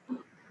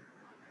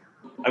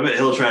 I bet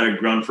he'll try to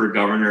run for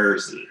governor,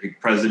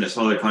 president of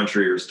some other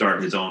country, or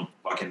start his own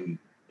fucking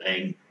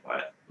thing.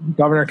 But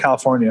Governor of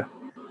California.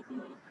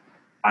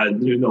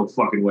 There's no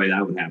fucking way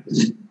that would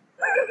happen.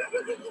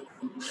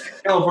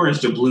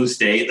 California's the blue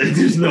state. Like,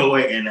 there's no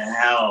way in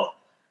hell.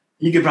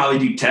 You could probably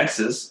do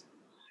Texas.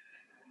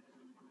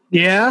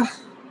 Yeah.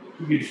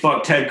 You could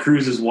fuck Ted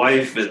Cruz's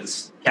wife at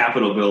the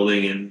Capitol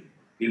building and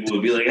people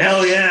would be like,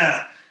 hell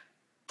yeah.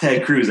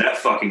 Ted Cruz, that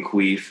fucking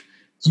queef.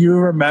 Do you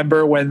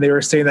remember when they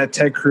were saying that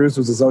Ted Cruz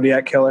was a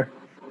Zodiac killer?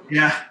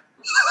 Yeah.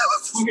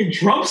 Fucking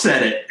Trump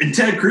said it. And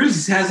Ted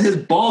Cruz has his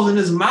balls in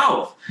his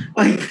mouth.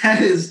 Like,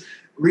 that is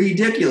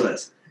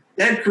ridiculous.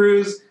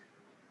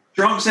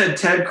 Trump said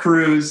Ted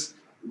Cruz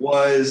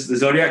was the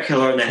Zodiac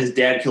killer and that his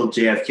dad killed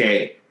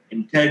JFK.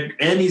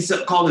 And he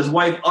called his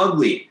wife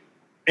ugly.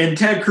 And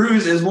Ted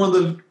Cruz is one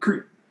of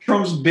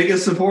Trump's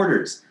biggest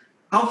supporters.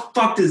 How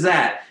fucked is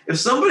that? If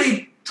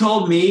somebody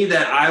told me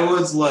that I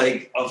was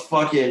like a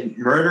fucking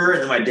murderer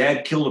and that my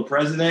dad killed a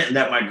president and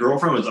that my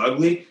girlfriend was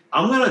ugly,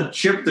 I'm going to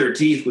chip their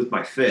teeth with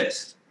my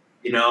fist,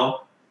 And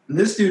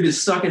this dude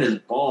is sucking his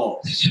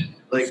balls.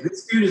 Like,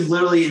 this dude is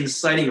literally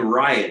inciting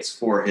riots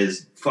for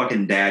his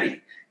fucking daddy.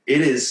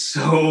 It is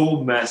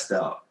so messed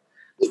up.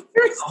 Dude,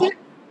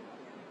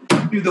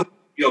 the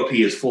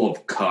GOP is full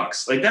of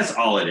cucks. Like, that's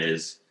all it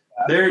is.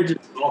 They're just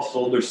all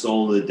sold their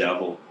soul to the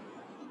devil.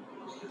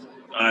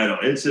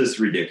 It's just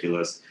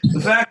ridiculous.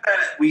 The fact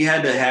that we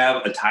had to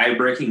have a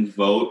tie-breaking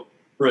vote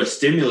for a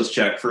stimulus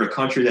check for a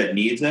country that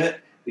needs it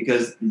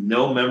because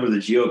no member of the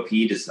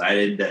GOP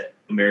decided that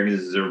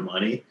Americans deserve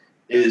money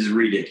is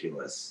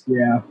ridiculous.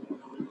 Yeah.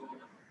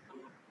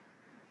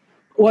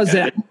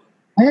 I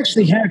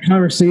actually had a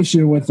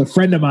conversation with a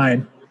friend of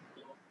mine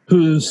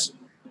who's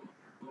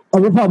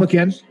a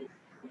Republican.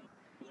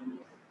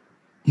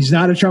 He's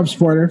not a Trump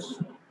supporter.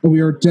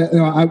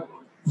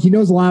 He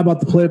knows a lot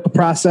about the political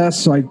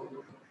process, so I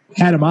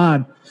had him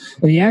on,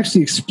 and he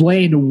actually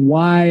explained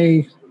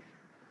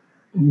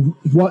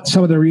what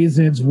some of the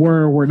reasons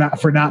were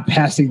not for not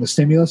passing the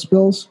stimulus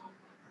bills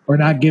or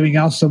not giving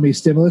out so many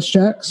stimulus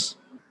checks.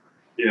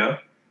 Yeah.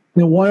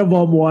 And one of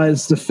them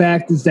was the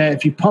fact is that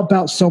if you pump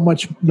out so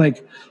much,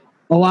 like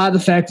a lot of the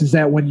fact is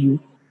that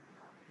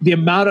the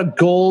amount of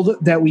gold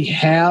that we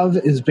have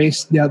is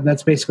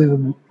that's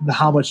basically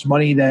how much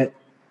money that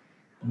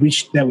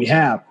we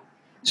have.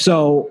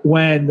 So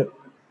when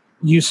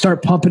you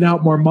start pumping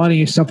out more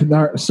money, start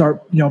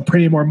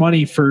printing more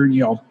money for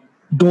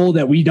gold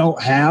that we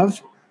don't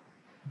have,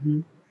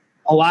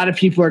 a lot of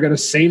people are going to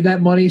save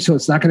that money, so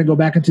it's not going to go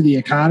back into the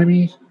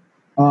economy.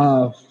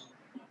 And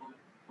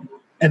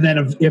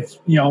then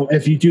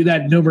if you do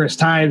that numerous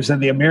times, then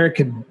the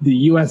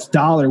U.S.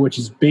 dollar, which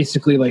is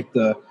basically like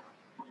the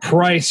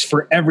price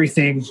for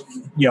everything,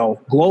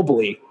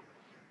 globally,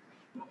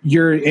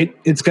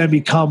 it's going to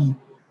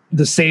become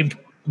the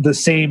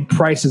same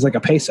price as like a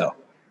peso.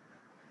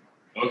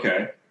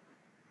 Okay.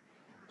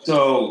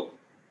 So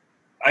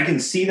I can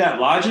see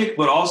that logic,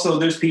 but also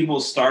there's people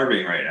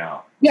starving right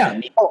now. Yeah.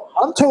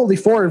 I'm totally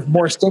for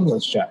more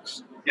stimulus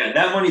checks. Yeah,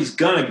 that money's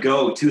gonna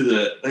go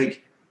to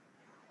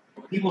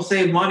people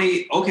save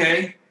money,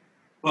 okay,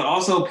 but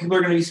also people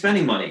are gonna be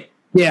spending money.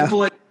 Yeah.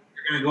 People are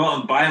gonna go out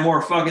and buy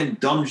more fucking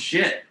dumb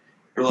shit.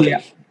 Or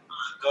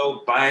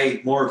go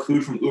buy more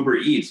food from Uber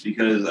Eats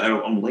because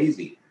I'm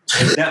lazy.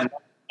 That money's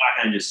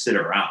not gonna just sit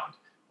around.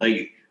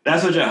 Like,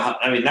 that's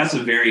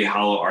a very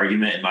hollow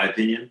argument in my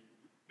opinion.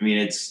 I mean,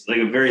 it's like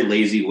a very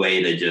lazy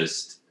way to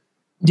just.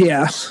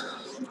 Yeah,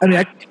 I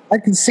mean, I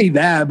can see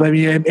that, but I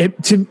mean,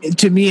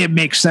 to me, it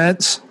makes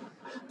sense.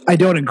 I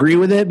don't agree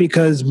with it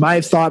because my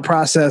thought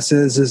process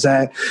is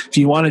that if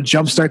you want to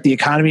jumpstart the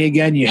economy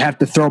again, you have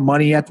to throw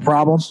money at the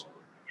problem.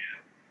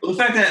 Well, the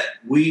fact that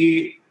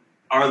we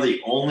are the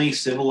only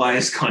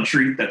civilized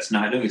country that's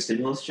not doing a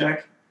stimulus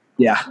check.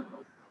 Yeah. I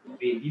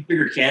mean, you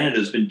figure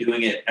Canada's been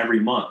doing it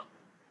every month.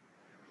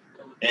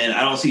 And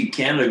I don't see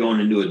Canada going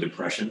into a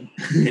depression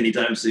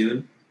anytime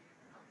soon.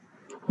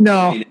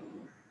 No.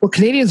 Well,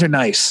 Canadians are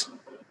nice.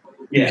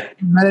 Yeah.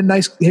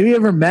 Have you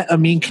ever met a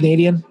mean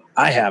Canadian?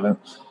 I haven't.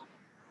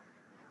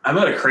 I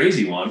met a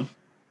crazy one.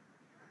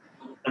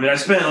 I mean, I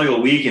spent like a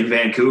week in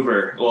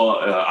Vancouver, well,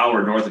 an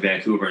hour north of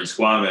Vancouver in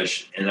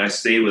Squamish, and I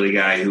stayed with a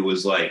guy who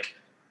was like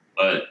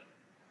a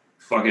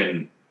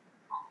fucking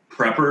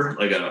prepper,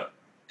 like a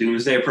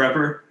doomsday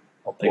prepper,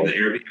 like the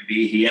Airbnb.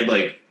 He had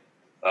like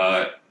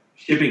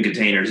shipping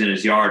containers in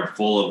his yard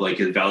full of like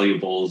his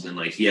valuables, and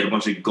like he had a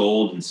bunch of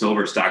gold and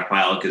silver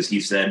stockpile because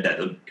he said that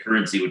the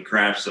currency would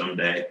crash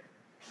someday.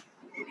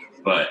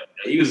 But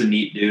he was a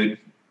neat dude.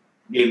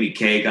 He gave me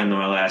cake on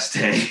my last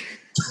day.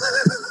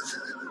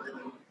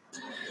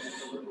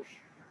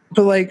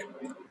 But like,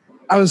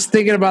 I was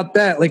thinking about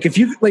that. Like, if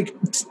you like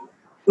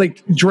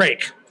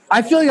Drake,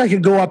 I feel like I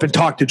could go up and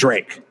talk to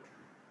Drake,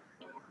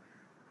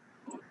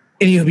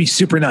 and he'll be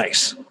super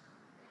nice.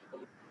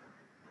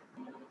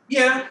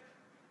 Yeah.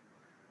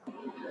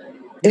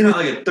 You're not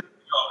like a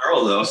 30-year-old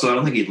girl though, so I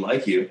don't think he'd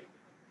like you.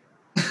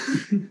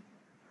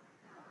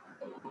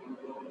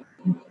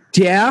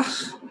 Yeah.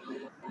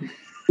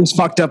 It was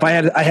fucked up. I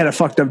had a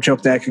fucked up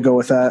joke that I could go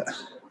with that.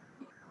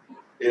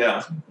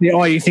 Yeah.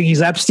 Oh, you think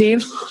he's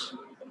Epstein?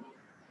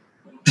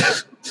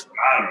 I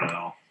don't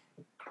know.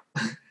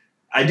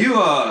 I do.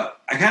 I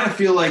kind of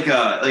feel like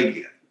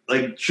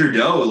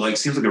Trudeau like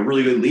seems like a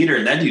really good leader,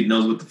 and that dude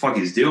knows what the fuck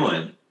he's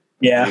doing.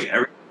 Yeah. Like,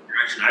 every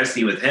interaction I've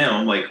seen with him,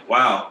 I'm like,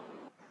 wow,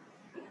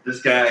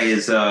 this guy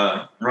is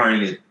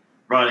running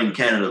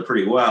Canada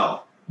pretty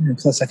well. And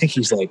plus, I think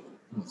he's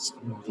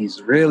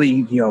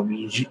really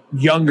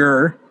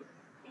younger.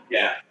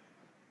 Yeah.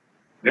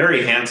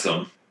 Very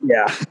handsome.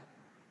 Yeah.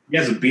 He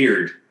has a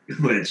beard,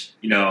 which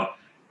we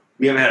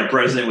haven't had a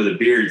president with a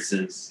beard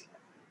since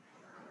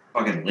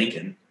fucking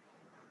Lincoln.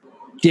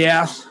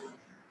 Yeah.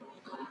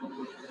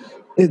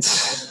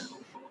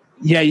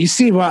 You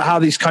see about how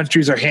these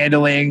countries are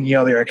handling,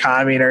 their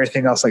economy and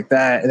everything else like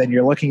that. And then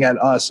you're looking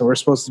at us, and we're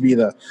supposed to be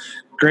the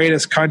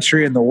greatest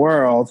country in the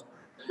world.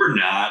 We're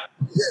not.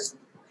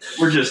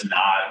 We're just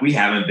not. We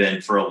haven't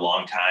been for a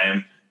long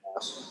time.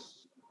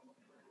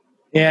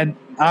 And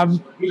I'm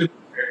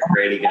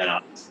great again,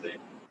 honestly.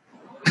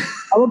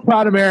 I'm a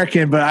proud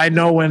American, but I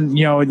know when,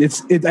 I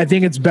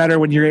think it's better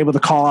when you're able to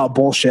call out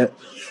bullshit.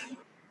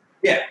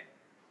 Yeah.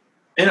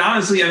 And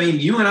honestly, I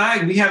mean, you and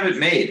I, we have it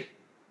made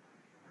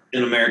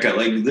in America.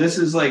 Like, this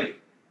is like,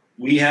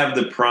 we have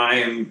the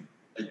prime,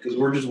 because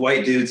we're just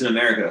white dudes in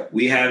America.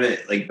 We have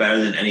it like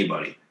better than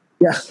anybody.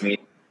 Yeah. I mean,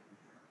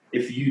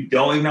 if you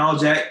don't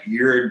acknowledge that,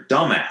 you're a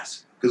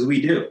dumbass, because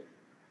we do.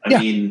 I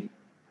mean,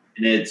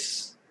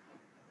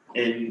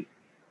 and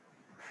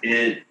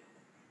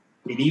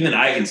even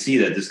I can see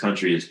that this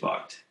country is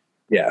fucked.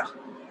 Yeah.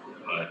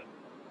 But,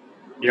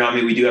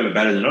 we do have it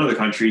better than other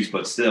countries,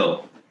 but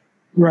still.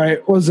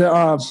 Right. Was it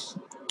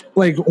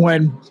like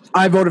when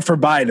I voted for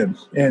Biden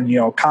and,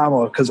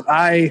 Kamala, because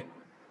I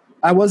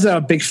wasn't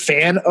a big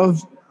fan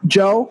of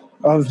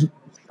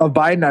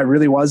Biden. I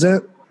really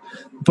wasn't.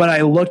 But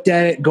I looked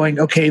at it going,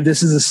 okay,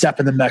 this is a step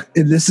in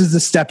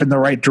the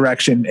right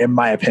direction, in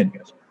my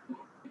opinion.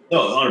 No,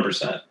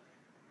 100%.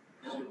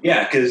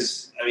 Yeah,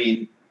 because,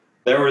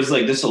 there was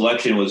this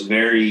election was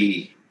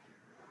very,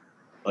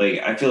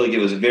 I feel like it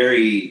was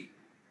very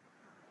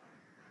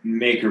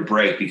make or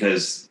break,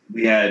 because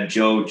we had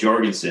Joe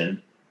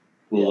Jorgensen,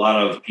 who a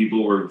lot of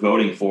people were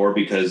voting for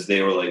because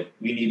they were like,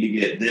 we need to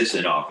get this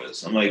in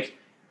office. I'm like,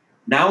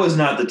 now is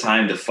not the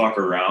time to fuck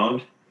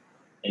around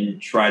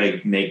and try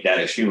to make that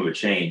extreme of a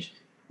change.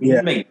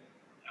 Yeah.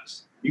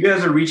 You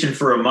guys are reaching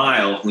for a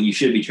mile when you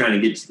should be trying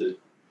to get to the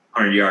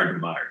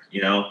 100-yard mark,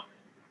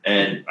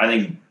 And I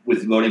think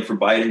with voting for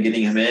Biden,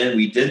 getting him in,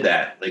 we did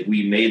that.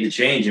 We made the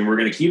change, and we're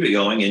going to keep it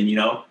going. And,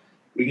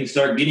 we can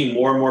start getting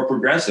more and more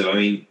progressive.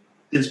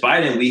 Since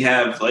Biden, we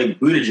have,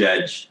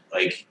 Buttigieg,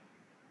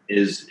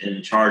 is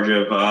in charge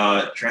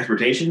of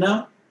transportation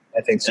now.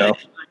 I think so.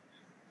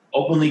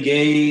 Openly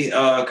gay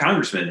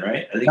congressman,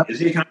 right? I think, Is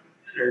he a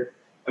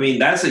congressman?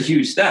 That's a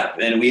huge step.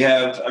 And we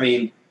have,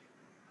 you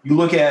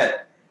look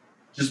at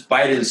just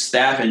Biden's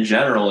staff in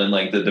general, and,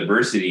 the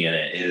diversity in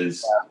it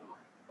is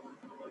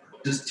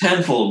just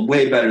tenfold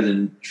way better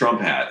than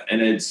Trump had.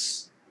 And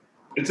it's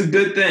a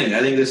good thing. I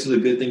think this is a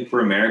good thing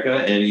for America.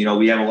 And,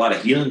 we have a lot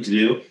of healing to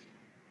do.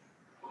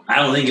 I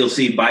don't think you'll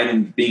see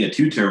Biden being a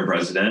 2-term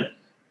president,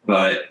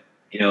 but,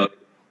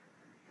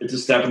 it's a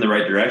step in the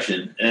right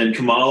direction. And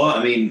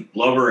Kamala,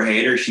 love her or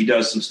hate her, she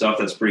does some stuff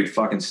that's pretty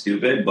fucking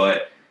stupid,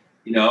 but,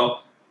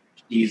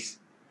 she's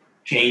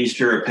changed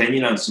her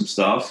opinion on some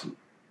stuff.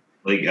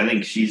 I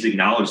think she's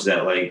acknowledged that,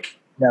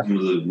 some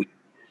of the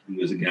he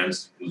was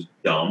against was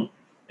dumb.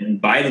 And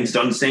Biden's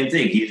done the same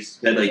thing. He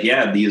said,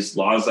 these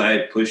laws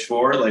I pushed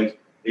for,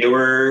 they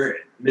were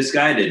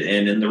misguided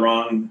and in the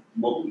wrong,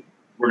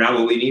 were not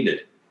what we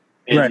needed.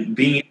 And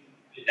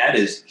that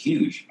is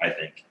huge, I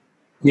think.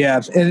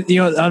 Yeah. And, the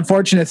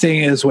unfortunate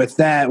thing is with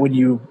that, when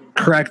you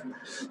correct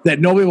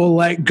that, nobody will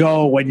let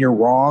go when you're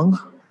wrong,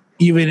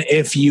 even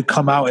if you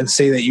come out and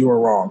say that you were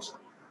wrong.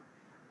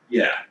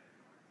 Yeah.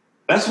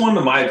 That's one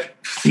of my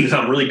things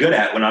I'm really good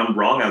at. When I'm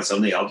wrong on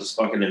something, I'll just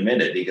fucking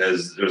admit it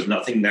because there's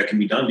nothing that can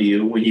be done to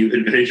you when you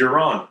admit you're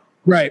wrong.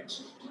 Right.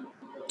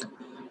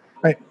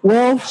 Right.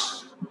 Well,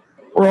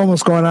 we're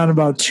almost going on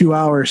about 2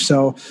 hours.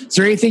 So is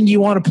there anything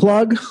you want to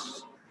plug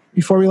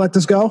before we let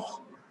this go?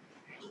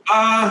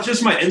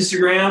 Just my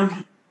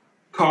Instagram,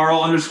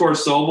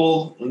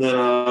 Carl_Sobel. And then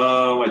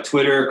my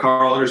Twitter,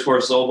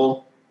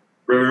 Carl_Sobel.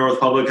 River North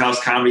Public House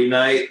Comedy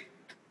Night.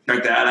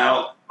 Check that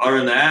out. Other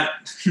than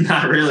that,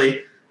 not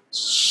really.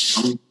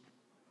 Just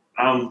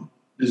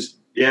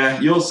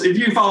if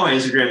you follow my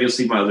Instagram, you'll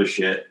see my other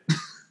shit.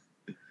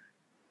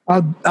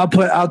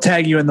 I'll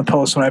tag you in the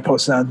post when I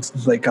post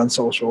it on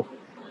social.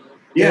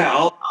 Yeah,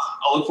 I'll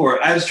look for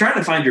it. I was trying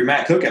to find your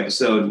Matt Cook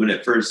episode when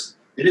it first.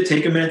 Did it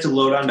take a minute to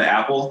load onto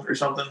Apple or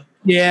something?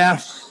 Yeah,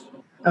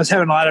 I was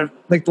having a lot of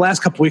the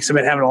last couple weeks. I've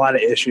been having a lot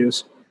of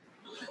issues.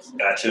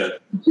 Gotcha.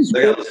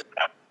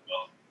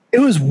 It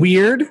was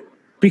weird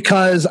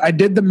because I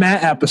did the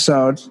Matt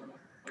episode,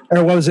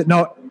 or what was it?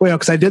 No, wait,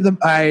 because I did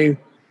I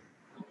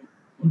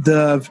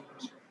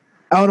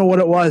don't know what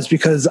it was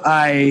because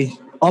I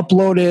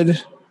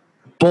uploaded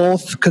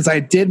both because I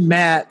did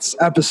Matt's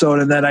episode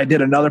and then I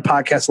did another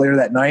podcast later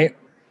that night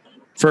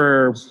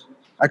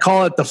I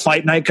call it the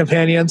Fight Night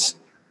Companions,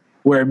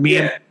 where me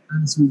and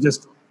friends, we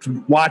just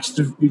watched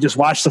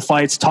the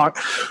fights, talk.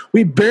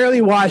 We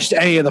barely watched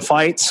any of the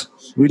fights.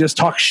 We just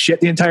talked shit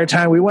the entire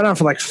time. We went on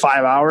for like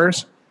 5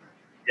 hours.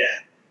 Yeah.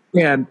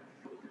 And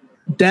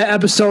that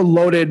episode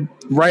loaded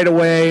right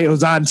away. It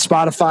was on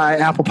Spotify,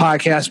 Apple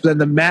Podcasts. But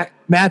then the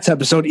Matt's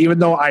episode, even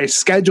though I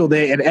scheduled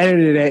it and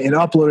edited it and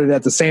uploaded it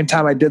at the same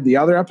time I did the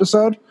other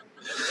episode,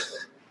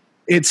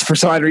 it's for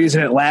some odd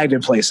reason it lagged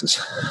in places.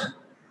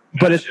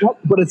 But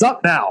it's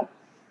up now.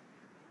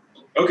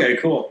 Okay,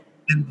 cool.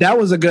 And that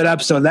was a good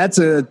episode. That's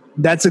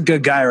a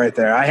good guy right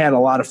there. I had a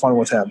lot of fun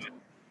with him.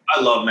 I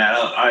love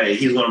Matt.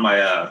 He's one of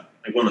my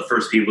one of the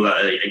first people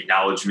that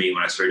acknowledged me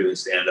when I started doing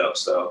stand up.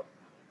 So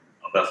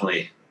I'll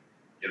definitely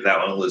give that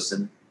one a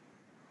listen.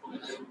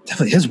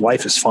 Definitely, his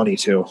wife is funny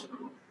too.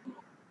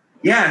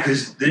 Yeah,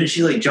 because didn't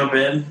she jump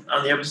in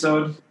on the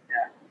episode?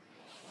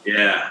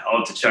 Yeah, I'll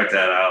have to check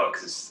that out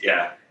because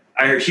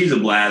I heard she's a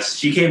blast.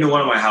 She came to one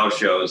of my house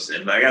shows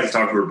and I got to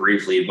talk to her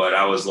briefly, but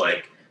I was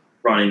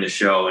running the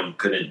show and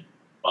couldn't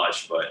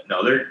much. But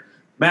no,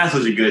 Matt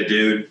was a good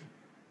dude.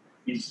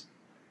 He's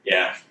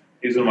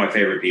one of my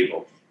favorite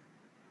people.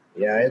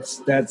 Yeah,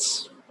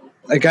 that's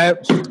I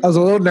was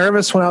a little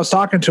nervous when I was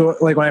talking to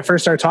it, when I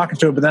first started talking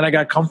to him, but then I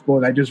got comfortable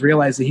and I just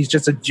realized that he's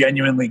just a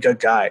genuinely good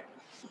guy.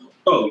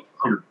 Oh,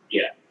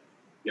 yeah.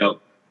 Yep.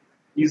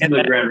 He's in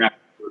the Grand Rapids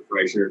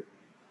for sure.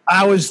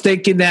 I was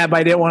thinking that, but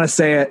I didn't want to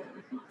say it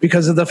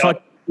because of the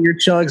fucking weird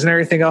chugs and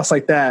everything else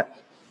like that.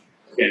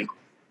 Yeah.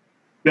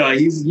 No,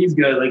 he's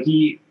good.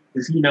 He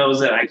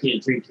knows that I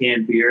can't drink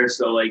canned beer,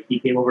 so he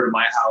came over to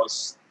my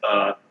house.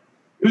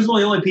 He was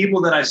one of the only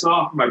people that I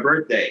saw for my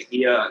birthday.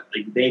 He the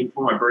day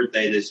before my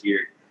birthday this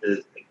year,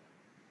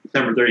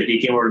 December 30th,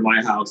 he came over to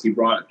my house. He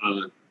brought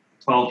a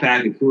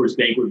 12-pack of Coors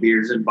Banquet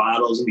beers in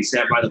bottles, and we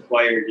sat by the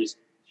fire just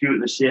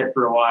shooting the shit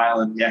for a while.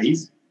 And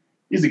he's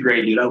a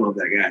great dude. I love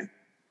that guy.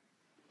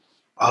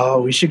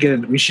 Oh, we should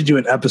do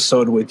an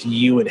episode with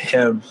you and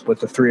him,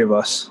 with the three of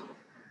us.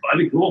 That'd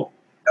be cool.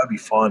 That'd be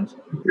fun.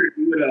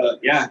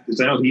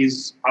 Because I know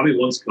he's probably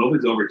once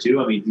COVID's over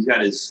too. I mean, he's got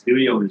his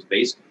studio in his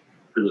basement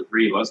for the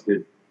three of us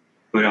to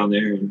go down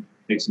there and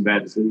make some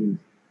bad decisions.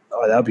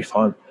 Oh, that'd be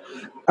fun.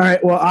 All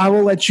right. Well, I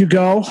will let you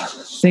go.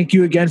 Thank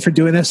you again for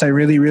doing this. I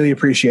really, really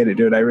appreciate it,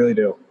 dude. I really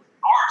do. Of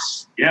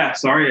course. Yeah.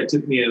 Sorry, it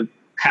took me a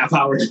half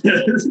hour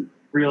to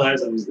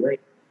realize I was late.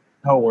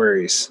 No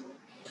worries.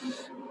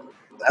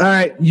 All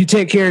right. You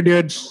take care,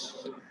 dude.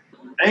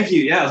 Thank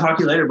you. Yeah. I'll talk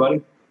to you later,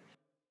 buddy.